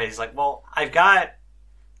Jimmy Buffett is like, well, I've got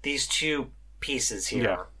these two pieces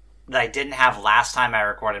here that I didn't have last time I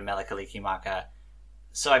recorded Mele Kalikimaka,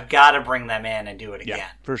 so I've got to bring them in and do it again. Yeah,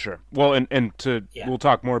 for sure. Well, we'll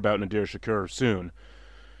talk more about Nadira Shakur soon.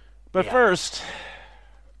 But first,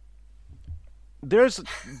 there's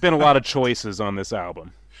been a lot of choices on this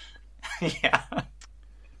album. Yeah.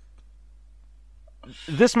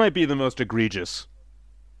 This might be the most egregious.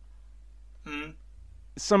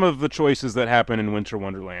 Some of the choices that happen in Winter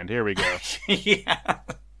Wonderland. Here we go. Yeah.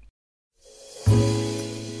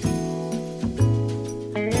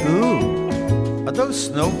 Ooh, are those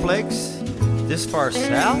snowflakes this far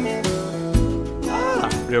south?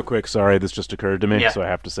 Real quick, sorry, this just occurred to me, so I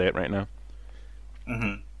have to say it right now.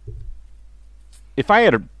 If I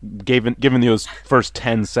had given those first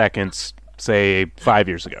 10 seconds, say, 5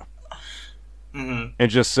 years ago, and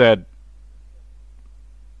just said,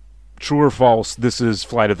 true or false, this is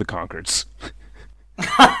Flight of the Conchords.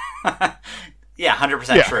 Yeah,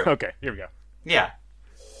 100% true. Okay, here we go. Yeah.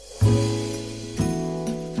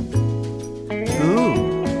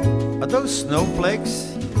 Ooh, are those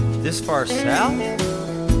snowflakes this far south?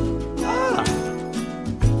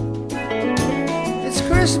 It's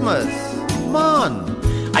Christmas. Come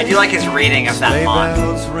on. I do like his reading of that Sleigh line.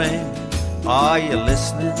 bells ring. Are you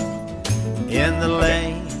listening? In the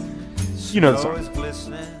lane. You know the Snow song. is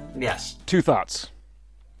glistening. Yes. Two thoughts.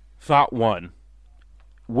 Thought one,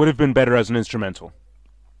 would have been better as an instrumental.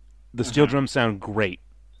 The steel drums sound great.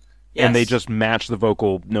 Yes. And they just match the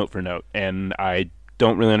vocal note for note. And I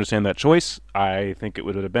don't really understand that choice. I think it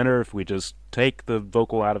would have been better if we just take the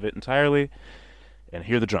vocal out of it entirely and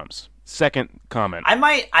hear the drums. Second comment. I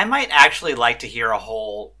might actually like to hear a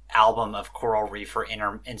whole album of Coral Reefer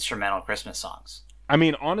instrumental Christmas songs. I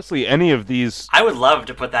mean, honestly, any of these... I would love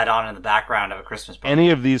to put that on in the background of a Christmas party. Any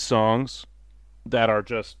of these songs that are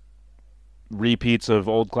just repeats of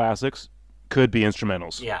old classics could be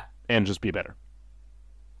instrumentals. Yeah. And just be better.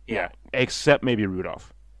 Yeah. Except maybe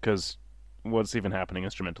Rudolph, because what's even happening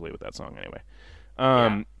instrumentally with that song anyway?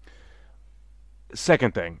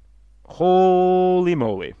 Second thing. Holy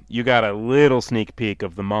moly. You got a little sneak peek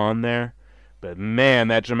of the Mon there. But man,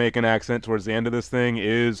 that Jamaican accent towards the end of this thing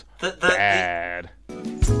is bad. Ooh,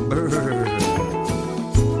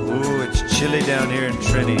 it's chilly down here in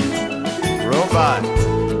Trinity. Robot,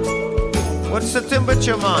 what's the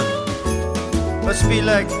temperature, man? Must be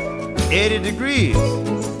like 80 degrees.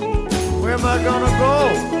 Where am I gonna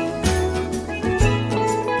go?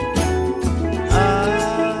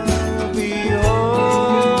 I'll be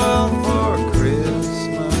home for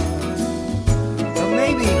Christmas. Or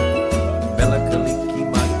maybe Mele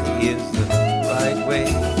Kalikimaka is the right way.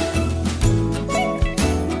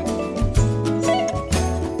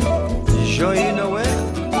 Joyeux Noël,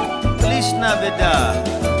 Feliz Navidad,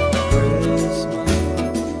 Christmas,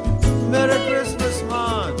 Merry Christmas,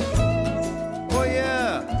 man. Oh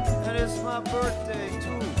yeah, and it's my birthday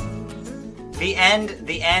too. The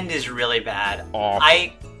end is really bad. Awful.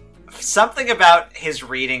 Something about his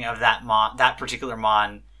reading of that particular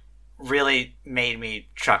Mon really made me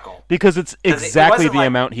chuckle. Because it's exactly the like,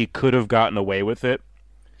 amount he could have gotten away with it.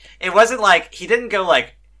 It wasn't like, he didn't go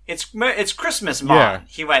like, it's Christmas, Mon. Yeah.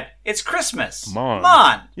 He went, it's Christmas, Mon.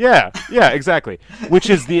 Mon. Yeah, exactly. Which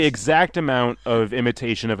is the exact amount of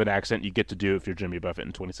imitation of an accent you get to do if you're Jimmy Buffett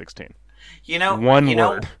in 2016. One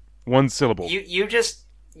word, one syllable. You just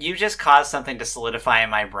caused something to solidify in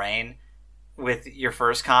my brain with your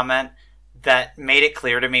first comment that made it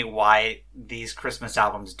clear to me why these Christmas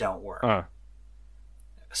albums don't work.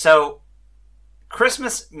 So,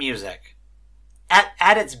 Christmas music,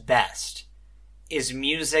 at its best, is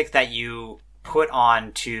music that you put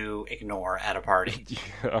on to ignore at a party.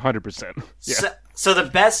 100%. Yeah. So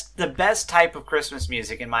the best type of Christmas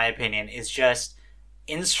music, in my opinion, is just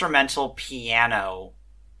instrumental piano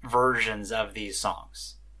versions of these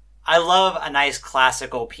songs. I love a nice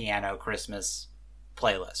classical piano Christmas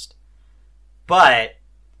playlist. But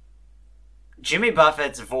Jimmy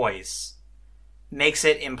Buffett's voice makes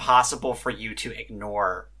it impossible for you to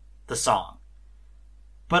ignore the song.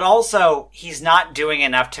 But also, he's not doing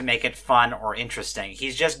enough to make it fun or interesting.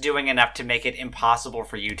 He's just doing enough to make it impossible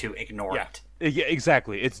for you to ignore it. Yeah,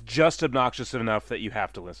 exactly. It's just obnoxious enough that you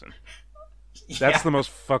have to listen. That's the most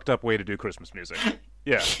fucked up way to do Christmas music.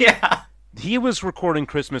 Yeah. Yeah. He was recording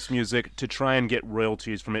Christmas music to try and get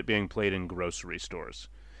royalties from it being played in grocery stores.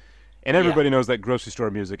 And everybody knows that grocery store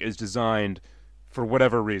music is designed, for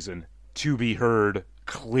whatever reason, to be heard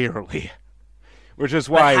clearly. Which is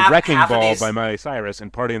why Wrecking Ball by Miley Cyrus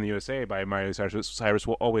and Party in the USA by Miley Cyrus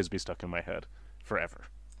will always be stuck in my head forever.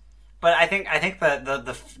 But I think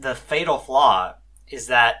the fatal flaw is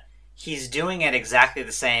that he's doing it exactly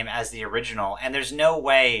the same as the original, and there's no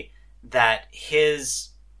way that his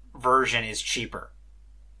version is cheaper.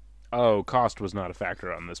 Oh, cost was not a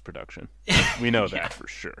factor on this production. We know that for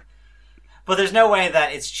sure. But there's no way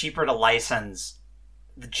that it's cheaper to license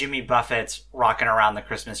the Jimmy Buffett's Rockin' Around the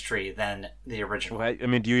Christmas Tree than the original. Well, I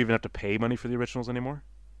mean, do you even have to pay money for the originals anymore?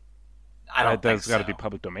 I don't think so. That's got to be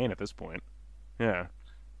public domain at this point. Yeah.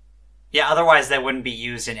 Yeah, otherwise they wouldn't be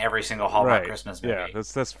used in every single Hallmark Christmas movie. Yeah,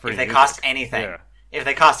 that's free. If they cost anything. Yeah. If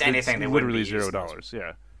they cost anything, they wouldn't be used. used. Literally $0.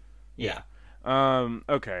 Yeah. Yeah.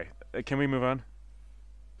 Okay. Can we move on?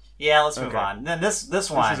 Yeah, let's move on. Then this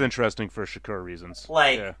one. This is interesting for Shakur reasons.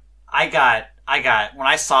 I got when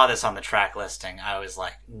I saw this on the track listing, I was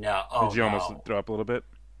like, no. Oh, did you almost throw up a little bit?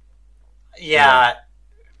 Yeah.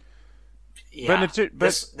 But Nadir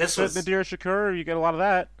Shakur, you get a lot of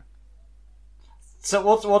that. So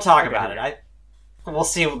we'll talk about it. We'll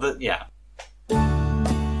see.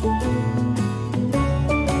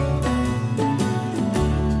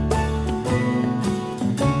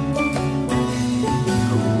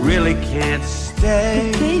 Really can't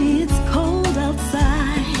stay. Baby, it's cold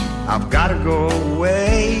outside. I've gotta go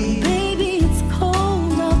away. Baby, it's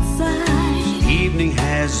cold outside. Evening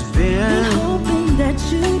has been Hoping that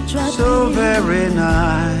you drop so in. very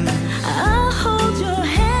nice. I'll hold your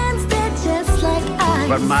hands, they're just like ice.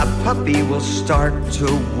 But my puppy will start to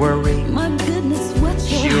worry. My goodness,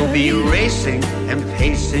 what's your She'll be hurry? racing and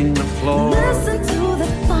pacing the floor. Listen to the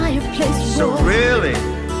fireplace So roar. really,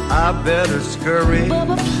 I better scurry.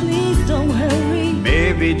 Bubba, please don't hurry.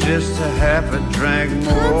 Maybe just a half a drink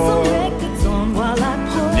Put some more. records on while I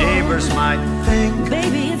pour. Neighbors might think,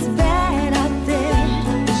 Baby, it's bad out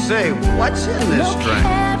there. say, what's in this No drink?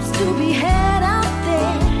 cabs to be had out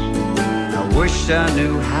there. I wish I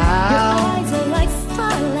knew Your how eyes are like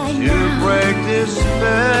starlight to now. break this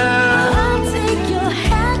spell. I'll take your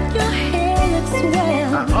hat, your hair looks I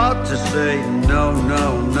swell. ought to say no,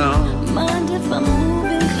 no, no. Mind if I'm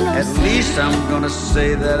moving closer? At least I'm gonna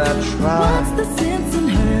say that I What's tried. the sense in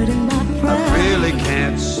hurting my pride? I really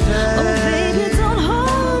can't Oh, stay. baby, don't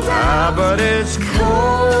hold out. But it's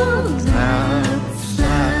Cold outside.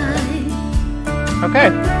 outside. Okay.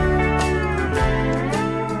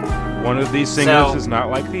 One of these singers So- is not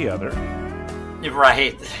like the other.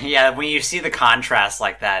 Right. Yeah, when you see the contrast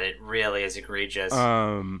like that, it really is egregious.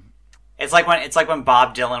 It's like when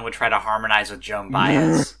Bob Dylan would try to harmonize with Joan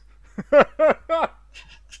Baez.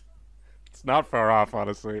 It's not far off,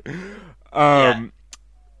 honestly. Yeah.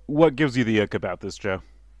 What gives you the ick about this, Joe?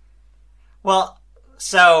 Well,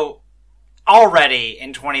 so already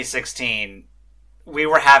in 2016, we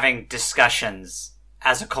were having discussions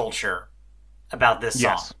as a culture about this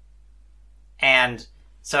song. Yes. And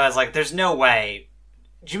so I was like, there's no way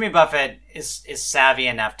Jimmy Buffett is savvy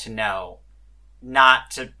enough to know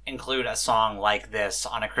not to include a song like this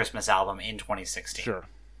on a Christmas album in 2016. Sure.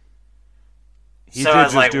 He So I did was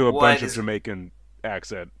just like, do a what bunch of is- Jamaican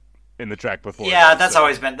accent in the track before. Yeah, that, that's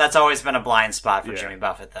so- always been a blind spot for Yeah. Jimmy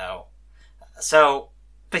Buffett, though. So,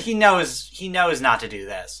 but he knows not to do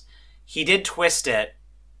this. He did twist it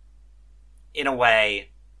in a way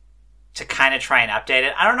to kind of try and update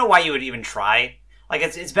it. I don't know why you would even try. Like,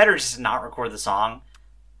 it's better just to not record the song.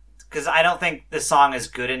 Because I don't think this song is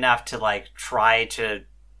good enough to, like, try to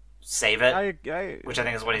save it. Which I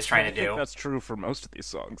think is what he's trying to do. I think that's true for most of these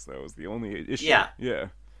songs, though, is the only issue. Yeah. Yeah.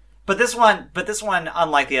 But this one,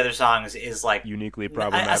 unlike the other songs, is, like... uniquely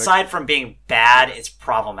problematic. Aside from being bad, it's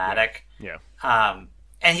problematic. Yeah.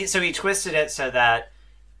 And he twisted it so that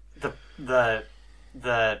the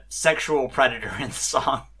sexual predator in the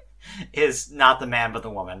song is not the man but the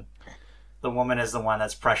woman. The woman is the one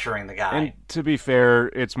that's pressuring the guy. And to be fair,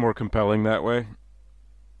 it's more compelling that way.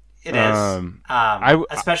 It is.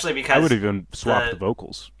 Especially because... I would even swap the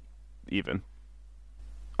vocals, even,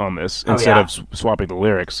 on this. Instead of swapping the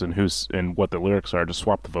lyrics and what the lyrics are, just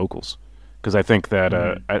swap the vocals. Because I think that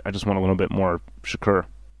I just want a little bit more Shakur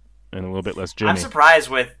and a little bit less Jimmy. I'm surprised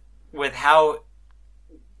with how...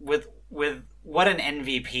 with what an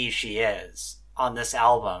MVP she is on this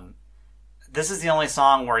album. This is the only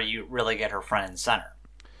song where you really get her front and center.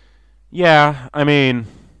 Yeah, I mean,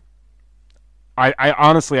 I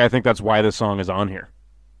honestly, I think that's why this song is on here.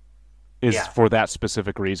 For that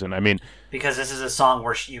specific reason. I mean, because this is a song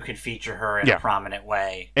where you could feature her in a prominent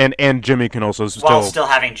way, and Jimmy can also still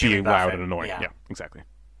having Jimmy be loud and annoying. Yeah, exactly.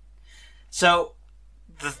 So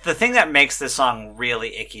the thing that makes this song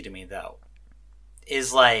really icky to me, though,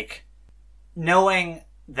 is like knowing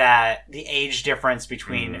that the age difference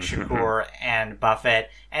between Shakur and Buffett,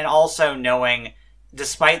 and also knowing,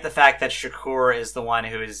 despite the fact that Shakur is the one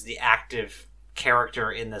who is the active character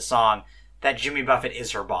in the song, that Jimmy Buffett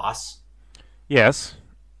is her boss. Yes.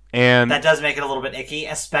 And that does make it a little bit icky,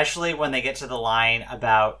 especially when they get to the line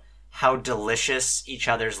about how delicious each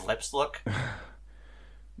other's lips look.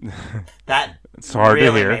 That it's hard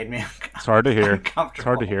really to hear. Made me it's hard to hear. Uncomfortable. It's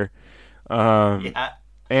hard to hear. Yeah.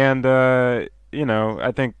 And you know,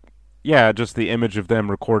 I think, just the image of them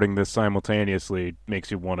recording this simultaneously makes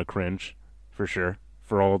you want to cringe, for sure,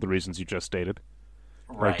 for all the reasons you just stated.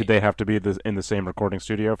 Right. Like, did they have to be in the same recording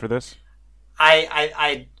studio for this?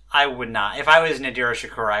 I would not. If I was Nadira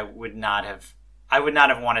Shakur, I would not have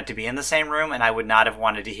wanted to be in the same room, and I would not have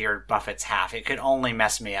wanted to hear Buffett's half. It could only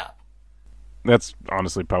mess me up. That's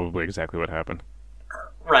honestly probably exactly what happened.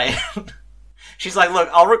 Right. She's like, look,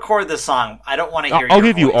 I'll record this song. I don't want to hear your I'll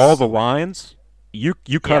give you voice. all the lines. You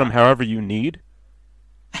cut them however you need.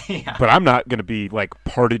 Yeah. But I'm not going to be, like,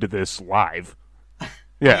 party to this live.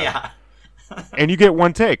 Yeah. Yeah. And you get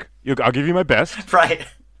one take. I'll give you my best. Right.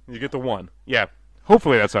 You get the one. Yeah.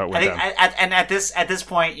 Hopefully that's how it went down. And at this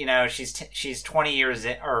point, you know, she's 20 years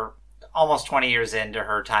in, or almost 20 years into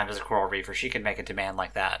her time as a Coral Reefer. She could make a demand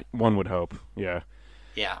like that. One would hope. Yeah.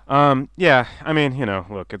 Yeah. Yeah. I mean, you know,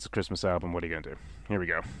 look, it's a Christmas album. What are you going to do? Here we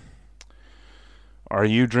go. Are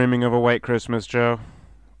you dreaming of a white Christmas, Joe?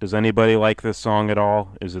 Does anybody like this song at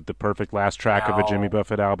all? Is it the perfect last track of a Jimmy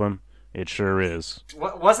Buffett album? It sure is.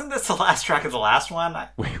 Wasn't this the last track of the last one?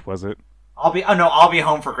 Wait, was it? I'll Be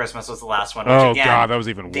Home for Christmas was the last one. Which, again, God, that was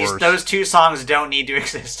even worse. Those two songs don't need to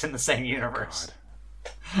exist in the same universe.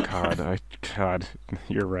 God,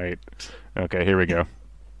 you're right. Okay, here we go.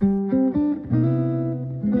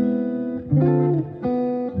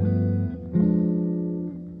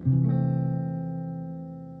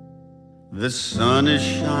 The sun is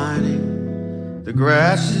shining, the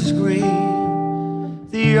grass is green,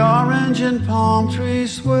 the orange and palm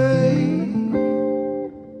trees sway.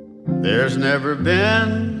 There's never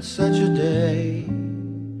been such a day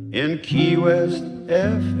in Key West,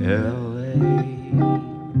 FLA.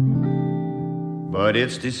 But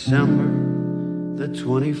it's December the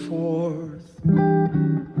 24th,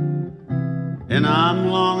 and I'm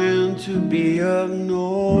longing to be up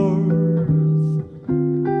north.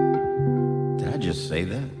 Just say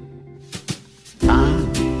that.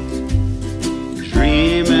 I'm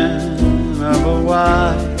dreaming of a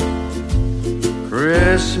white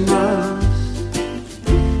Christmas,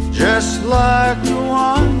 just like the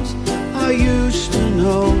ones I used to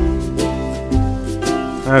know.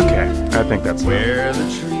 Okay, I think that's where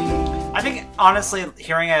the tree. I think honestly,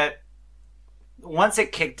 hearing it once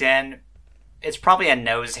it kicked in, it's probably a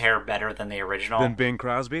nose hair better than the original. Than Bing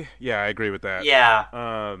Crosby? Yeah, I agree with that.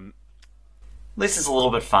 Yeah. At least it's a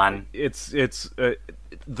little bit fun. It's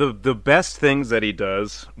the best things that he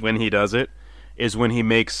does when he does it is when he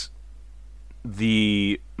makes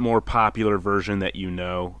the more popular version that he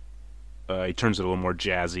turns it a little more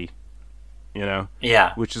jazzy, you know?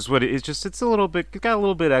 Yeah. Which is what it's a little bit, it got a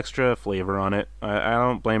little bit extra flavor on it. I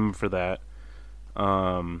don't blame him for that.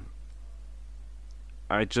 I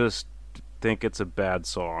just think it's a bad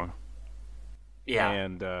song. Yeah,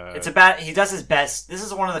 and he does his best. This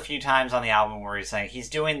is one of the few times on the album where he's saying he's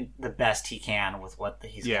doing the best he can with what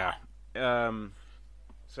he's got.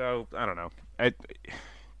 So I don't know.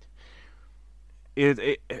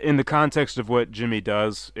 in the context of what Jimmy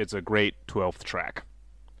does, it's a great 12th track.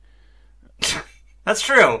 That's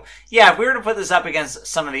true. Yeah, if we were to put this up against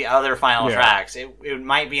some of the other final Yeah. tracks, it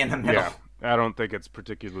might be in the middle. Yeah, I don't think it's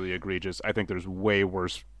particularly egregious. I think there's way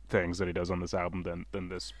worse things that he does on this album than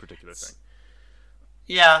this particular thing.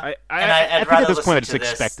 Yeah, I I'd think rather at this point I listen just to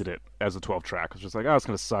this. expected it as a 12 track. I was just like, oh, it's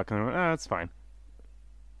gonna suck, and I went, it's fine.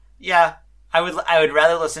 Yeah, I would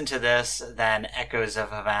rather listen to this than Echoes of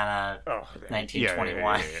Havana,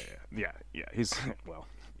 1921. Yeah. He's well,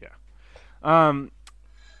 yeah.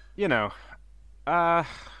 You know,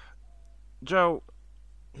 Joe,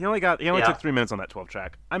 he only Yeah. took 3 minutes on that 12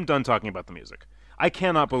 track. I'm done talking about the music. I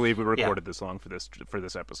cannot believe we recorded this long for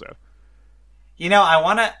this episode. You know, I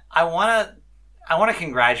wanna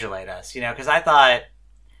congratulate us. You know, because I thought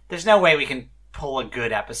there's no way we can pull a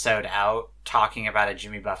good episode out talking about a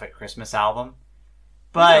Jimmy Buffett Christmas album,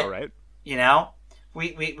 but All right. you know,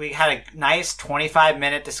 we had a nice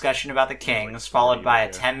 25-minute discussion about the Kings, followed by a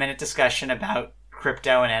 10-minute discussion about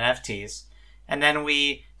crypto and NFTs, and then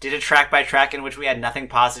we did a track by track in which we had nothing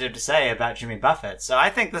positive to say about Jimmy Buffett. So I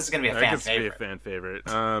think this is going to be a fan favorite. Be a fan favorite.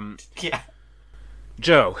 Yeah.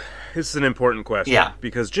 Joe, this is an important question. Yeah.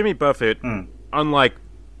 Because Jimmy Buffett, unlike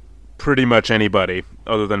pretty much anybody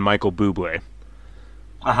other than Michael Bublé,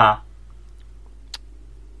 Uh-huh.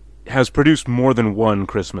 has produced more than one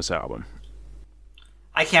Christmas album.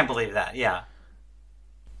 I can't believe that. Yeah.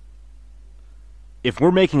 If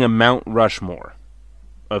we're making a Mount Rushmore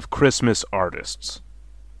of Christmas artists,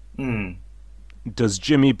 does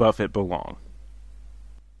Jimmy Buffett belong?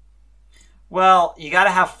 Well, you got to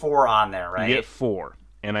have 4 on there, You right? get 4.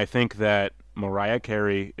 And I think that Mariah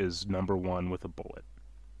Carey is number 1 with a bullet.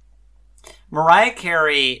 Mariah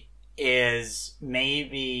Carey is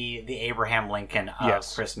maybe the Abraham Lincoln of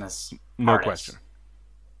Yes. Christmas No artists. question.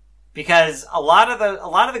 Because a lot of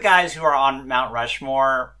the guys who are on Mount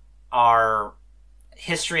Rushmore are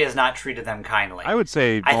history has not treated them kindly. I would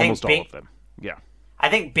say I think almost all Bing- of them. Yeah. I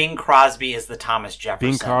think Bing Crosby is the Thomas Jefferson.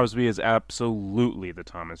 Bing Crosby is absolutely the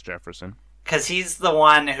Thomas Jefferson. Because he's the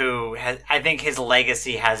one who has, I think his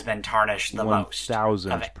legacy has been tarnished the most.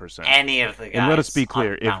 1000%. Of any of the guys. And let us be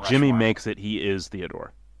clear, on if Mount Jimmy Rushmore. makes it, he is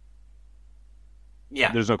Theodore.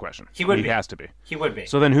 Yeah, There's no question. He would He be. has to be. he would be.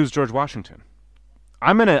 So then who's George Washington?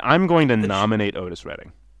 I'm going to nominate Otis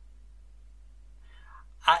Redding.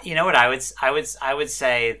 You know what I would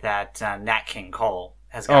say that Nat King Cole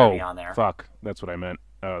has got to be on there. Fuck. That's what I meant.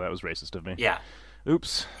 Oh, that was racist of me. Yeah,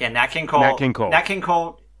 Oops. yeah. Nat King Cole. Nat King Cole. Nat King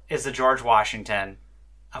Cole is the George Washington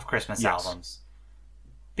of Christmas Yes. albums.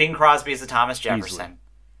 Bing Crosby is the Thomas Jefferson.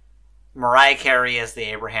 Mariah Carey is the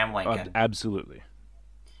Abraham Lincoln. Absolutely.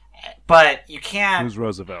 But you can't. Who's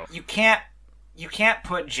Roosevelt? You can't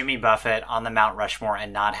put Jimmy Buffett on the Mount Rushmore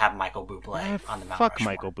and not have Michael Bublé on the Mount Fuck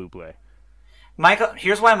Rushmore. Michael Bublé.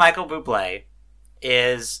 Here's why Michael Bublé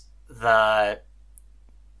is the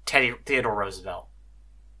Theodore Roosevelt.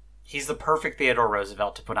 He's the perfect Theodore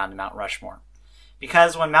Roosevelt to put on the Mount Rushmore.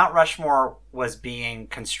 Because when Mount Rushmore was being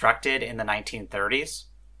constructed in the 1930s,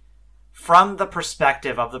 from the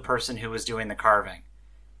perspective of the person who was doing the carving,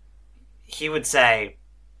 he would say,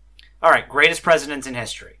 all right, greatest presidents in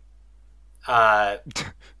history.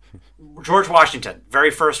 George Washington,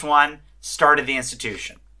 very first one, started the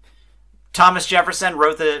institution. Thomas Jefferson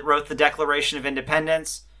wrote the Declaration of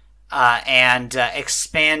Independence and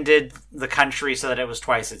expanded the country so that it was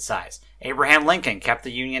twice its size. Abraham Lincoln kept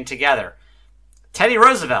the Union together. Teddy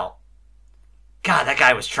Roosevelt, God, that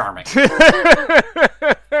guy was charming.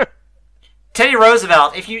 Teddy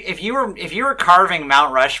Roosevelt, if you were carving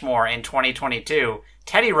Mount Rushmore in 2022,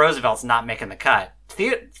 Teddy Roosevelt's not making the cut.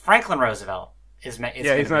 Franklin Roosevelt is.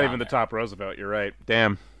 Yeah, he's not even the top Roosevelt. You're right.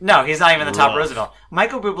 Damn. No, he's not even the top Rough. Roosevelt.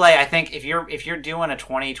 Michael Bublé, I think if you're doing a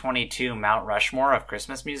 2022 Mount Rushmore of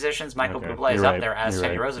Christmas musicians, Michael Okay, Bublé is you're up right, there as you're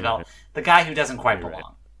Teddy right, Roosevelt, you're right. the guy who doesn't quite You're right.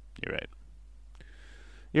 belong. You're right.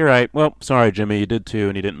 You're right. Well, sorry, Jimmy. You did 2,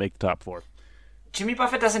 and you didn't make the top 4. Jimmy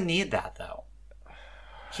Buffett doesn't need that though.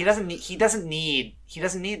 He doesn't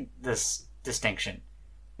need this distinction.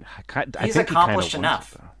 I He's think he accomplished kinda enough.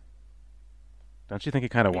 wants it, though. Don't you think he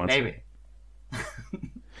kind of wants it? Maybe.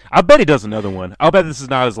 I'll bet he does another one. I'll bet this is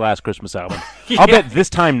not his last Christmas album. I'll bet this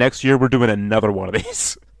time next year we're doing another one of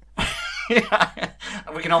these. Yeah,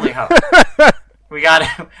 we can only hope. we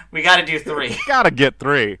gotta do 3. Gotta get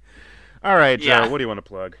 3. All right, Joe. Yeah. What do you want to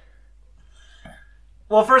plug?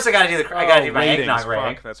 Well, first I gotta do my ratings. eggnog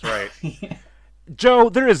rating. Fuck, that's right. Joe,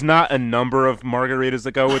 there is not a number of margaritas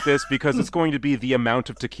that go with this because it's going to be the amount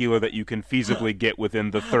of tequila that you can feasibly get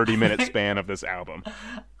within the 30-minute span of this album.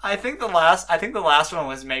 I think the last one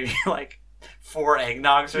was maybe like 4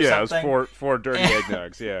 eggnogs or Yeah, it something. was four dirty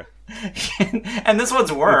eggnogs. Yeah, And this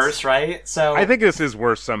one's worse, right? So I think this is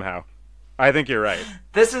worse somehow. I think you're right.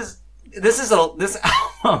 this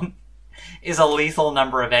album is a lethal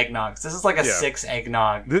number of eggnogs. This is like a Yeah. 6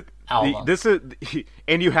 eggnog album. This is,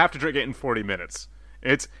 and you have to drink it in 40 minutes.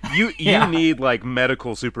 It's you Yeah. need like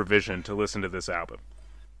medical supervision to listen to this album.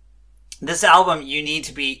 This album, you need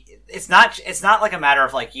to be. It's not like a matter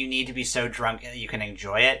of like you need to be so drunk that you can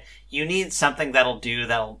enjoy it. You need something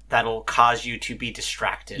that'll cause you to be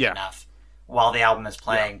distracted Yeah. enough while the album is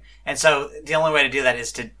playing. And so the only way to do that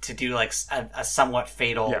is to do like a somewhat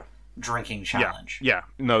fatal Yeah. drinking challenge. Yeah.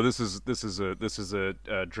 No, this is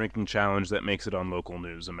a drinking challenge that makes it on local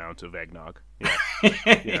news amount of eggnog.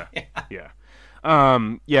 Yeah. Yeah.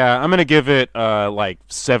 I'm gonna give it like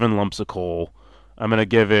 7 lumps of coal. I'm gonna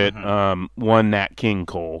give it 1 Nat King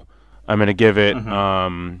coal. I'm gonna give it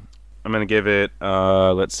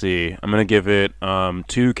let's see. I'm gonna give it 2.5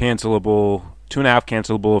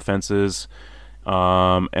 cancelable offenses.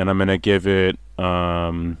 And I'm gonna give it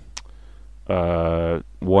 1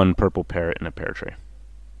 purple parrot and a pear tree.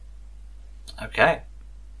 Okay.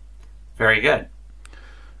 Very good.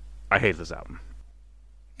 I hate this album.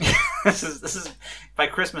 This is by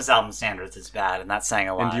Christmas album standards, it's bad, and that's saying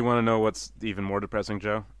a lot. And do you want to know what's even more depressing,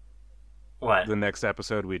 Joe? What? The next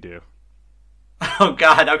episode we do. Oh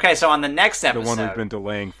God. Okay, so on the next The episode, one we've been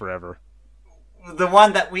delaying forever. the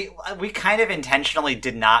one that we kind of intentionally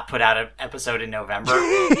did not put out an episode in November,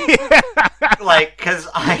 like because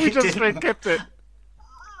We just straight kept it.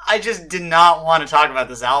 I just did not want to talk about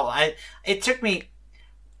this album. It took me.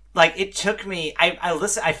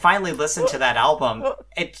 I finally listened to that album.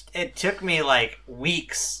 It took me like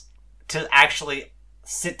weeks to actually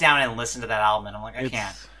sit down and listen to that album, and I'm like, I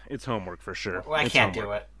can't. It's homework for sure. I It's can't do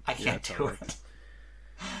homework. it. I can't it's do homework. it.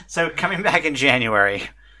 So coming back in January,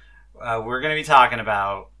 we're going to be talking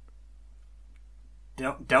about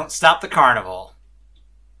don't stop the carnival.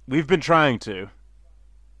 We've been trying to,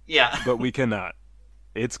 Yeah, but we cannot.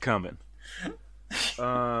 It's coming.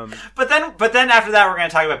 but then after that, we're going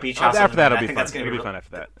to talk about Beach House. After that, I it'll be think fun. that's going to It'll be be fun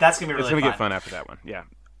after that. That's going to be It's really gonna fun. get fun after that one. Yeah.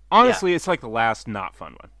 Honestly, it's like the last not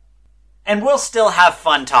fun one. And we'll still have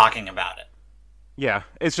fun talking about it. Yeah,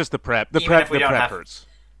 it's just the prep. The Even prep. if we The don't prep have- hurts.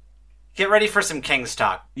 Get ready for some Kings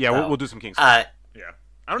talk. Yeah, though. we'll do some Kings. Uh, Yeah.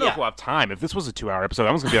 I don't know yeah. if we'll have time. If this was a 2-hour episode,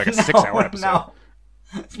 that was gonna be like a 6-hour episode.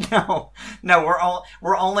 No.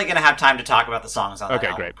 We're only going to have time to talk about the songs on that Okay,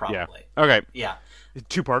 album, great. probably. Yeah. Okay. Yeah.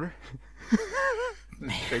 2-parter.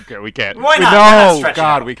 Okay, we can't. Why not? Why not No, stretch it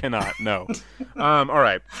God, out? we cannot. No. All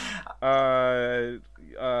right.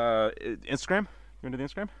 Instagram. You want to do the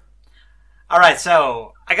Instagram? All right,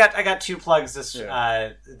 so I got 2 plugs this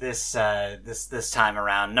Yeah. this time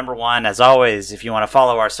around. Number one, as always, if you want to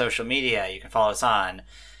follow our social media, you can follow us on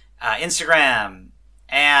Instagram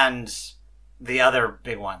and the other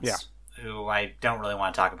big ones, Yeah. who I don't really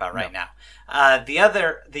want to talk about right now.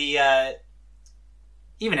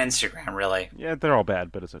 Even Instagram, really. Yeah, they're all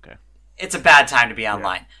bad, but it's okay. It's a bad time to be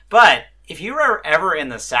online. But if you are ever in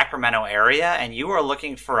the Sacramento area and you are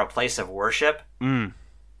looking for a place of worship, may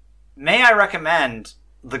I recommend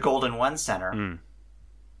the Golden One Center,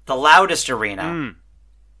 the loudest arena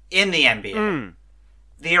in the NBA,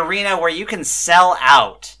 the arena where you can sell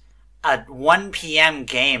out a 1 p.m.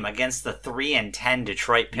 game against the 3-10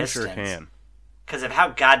 Detroit You Pistons. sure can. Because of how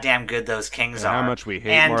goddamn good those Kings And are. how much we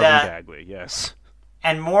hate And, Marvin Bagley. Yes.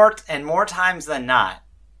 And more times than not,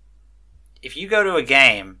 if you go to a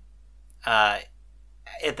game at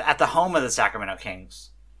the home of the Sacramento Kings,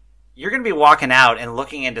 you're going to be walking out and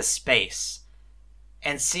looking into space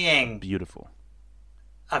and seeing Beautiful.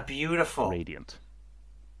 a beautiful... Radiant.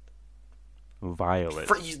 Violet.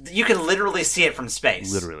 You can literally see it from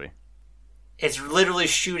space. Literally. It's literally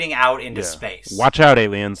shooting out into Yeah. space. Watch out,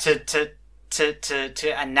 aliens.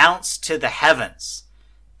 To announce to the heavens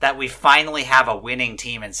that we finally have a winning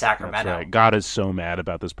team in That's Sacramento. right. God is so mad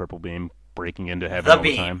about this purple beam breaking into heaven The all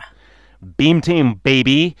beam. the time. Beam team,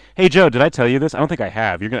 baby. Hey, Joe, did I tell you this? I don't think I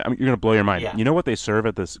have. You're gonna blow your mind. Yeah. You know what they serve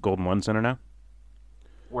at this Golden One Center now?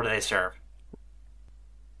 What do they serve?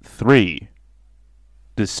 3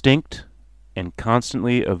 distinct and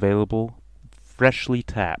constantly available, freshly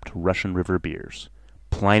tapped Russian River beers: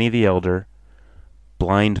 Pliny the Elder,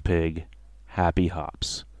 Blind Pig, Happy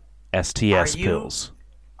Hops, STS Are you- pills.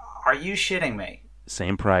 Are you shitting me?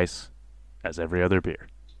 Same price as every other beer.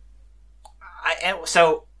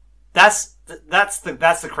 So that's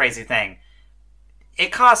the crazy thing.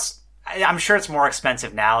 It costs. I'm sure it's more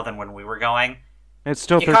expensive now than when we were going. It's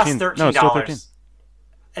still It 13. costs No, $13. it's still 13.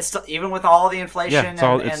 It's still, even with all the inflation Yeah, it's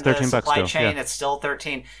all- and it's the $13 supply still, chain, yeah. it's still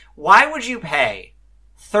 13. Why would you pay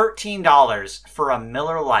 $13 for a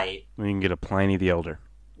Miller Lite You can get a Pliny the Elder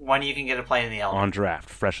when you can get a Pliny the Elder. on draft,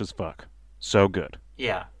 fresh as fuck. So good.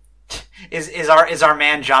 Yeah. Is our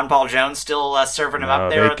man John Paul Jones still serving him up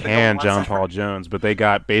there? They at the can Golden John Center? Paul Jones, but they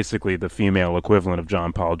got basically the female equivalent of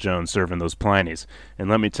John Paul Jones serving those Plinies. And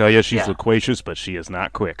let me tell you, she's Yeah. loquacious, but she is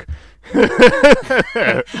not quick.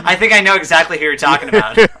 I think I know exactly who you're talking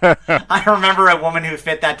about. I remember a woman who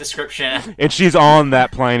fit that description. And she's on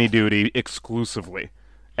that Pliny duty exclusively.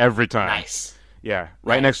 Every time. Nice. Yeah,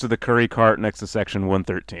 right next to the curry cart, next to section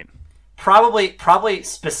 113. Probably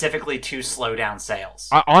specifically to slow down sales.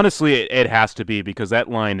 Honestly, it has to be because that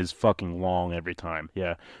line is fucking long every time.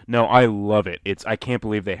 Yeah. No, I love it. I can't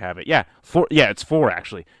believe they have it. Yeah, it's 4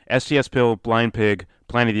 actually. STS Pill, Blind Pig,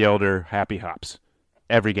 Pliny the Elder, Happy Hops.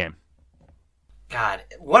 Every game. God,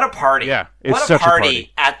 what a party! Yeah, it's what a such a party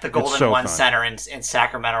party. at the It's Golden so One fun. Center in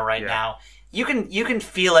Sacramento right now. You can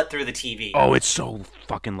feel it through the TV. Oh, it's so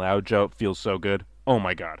fucking loud, Joe. It feels so good. Oh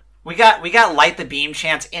my god. We got Light the Beam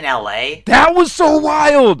chants in LA. That was so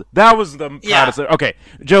wild. That was the proudest. Okay,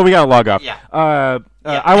 Joe, we gotta log off. Yeah.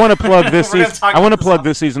 I want to plug this We're gonna season. talk I want to about this plug all.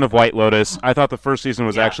 this season of White Lotus. I thought the first season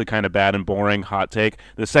was Yeah. actually kind of bad and boring. Hot take.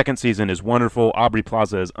 The second season is wonderful. Aubrey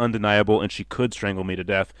Plaza is undeniable, and she could strangle me to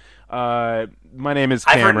death. My name is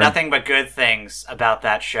I've Cameron. heard nothing but good things about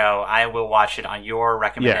that show. I will watch it on your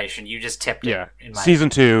recommendation. You just tipped Yeah, it. In my season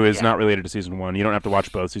 2 is Yeah. not related to season 1. You don't have to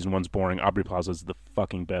watch both. Season 1's boring. Aubrey Plaza is the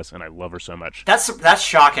fucking best, and I love her so much. That's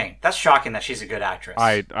shocking. That's shocking that she's a good actress.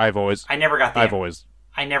 I've always I never got that.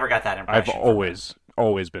 I never got that I've impression. from her.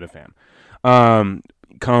 always been a fan.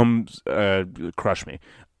 Crush me,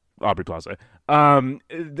 Aubrey Plaza. In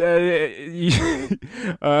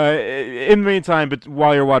the meantime, but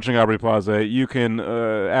while you're watching Aubrey Plaza, you can,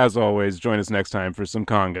 as always, join us next time for some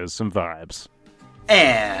congas, some vibes.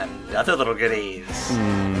 And other little goodies.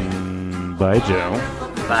 Bye, Joe.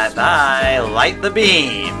 Bye bye. Light the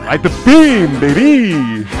beam. Light the beam,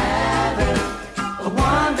 baby.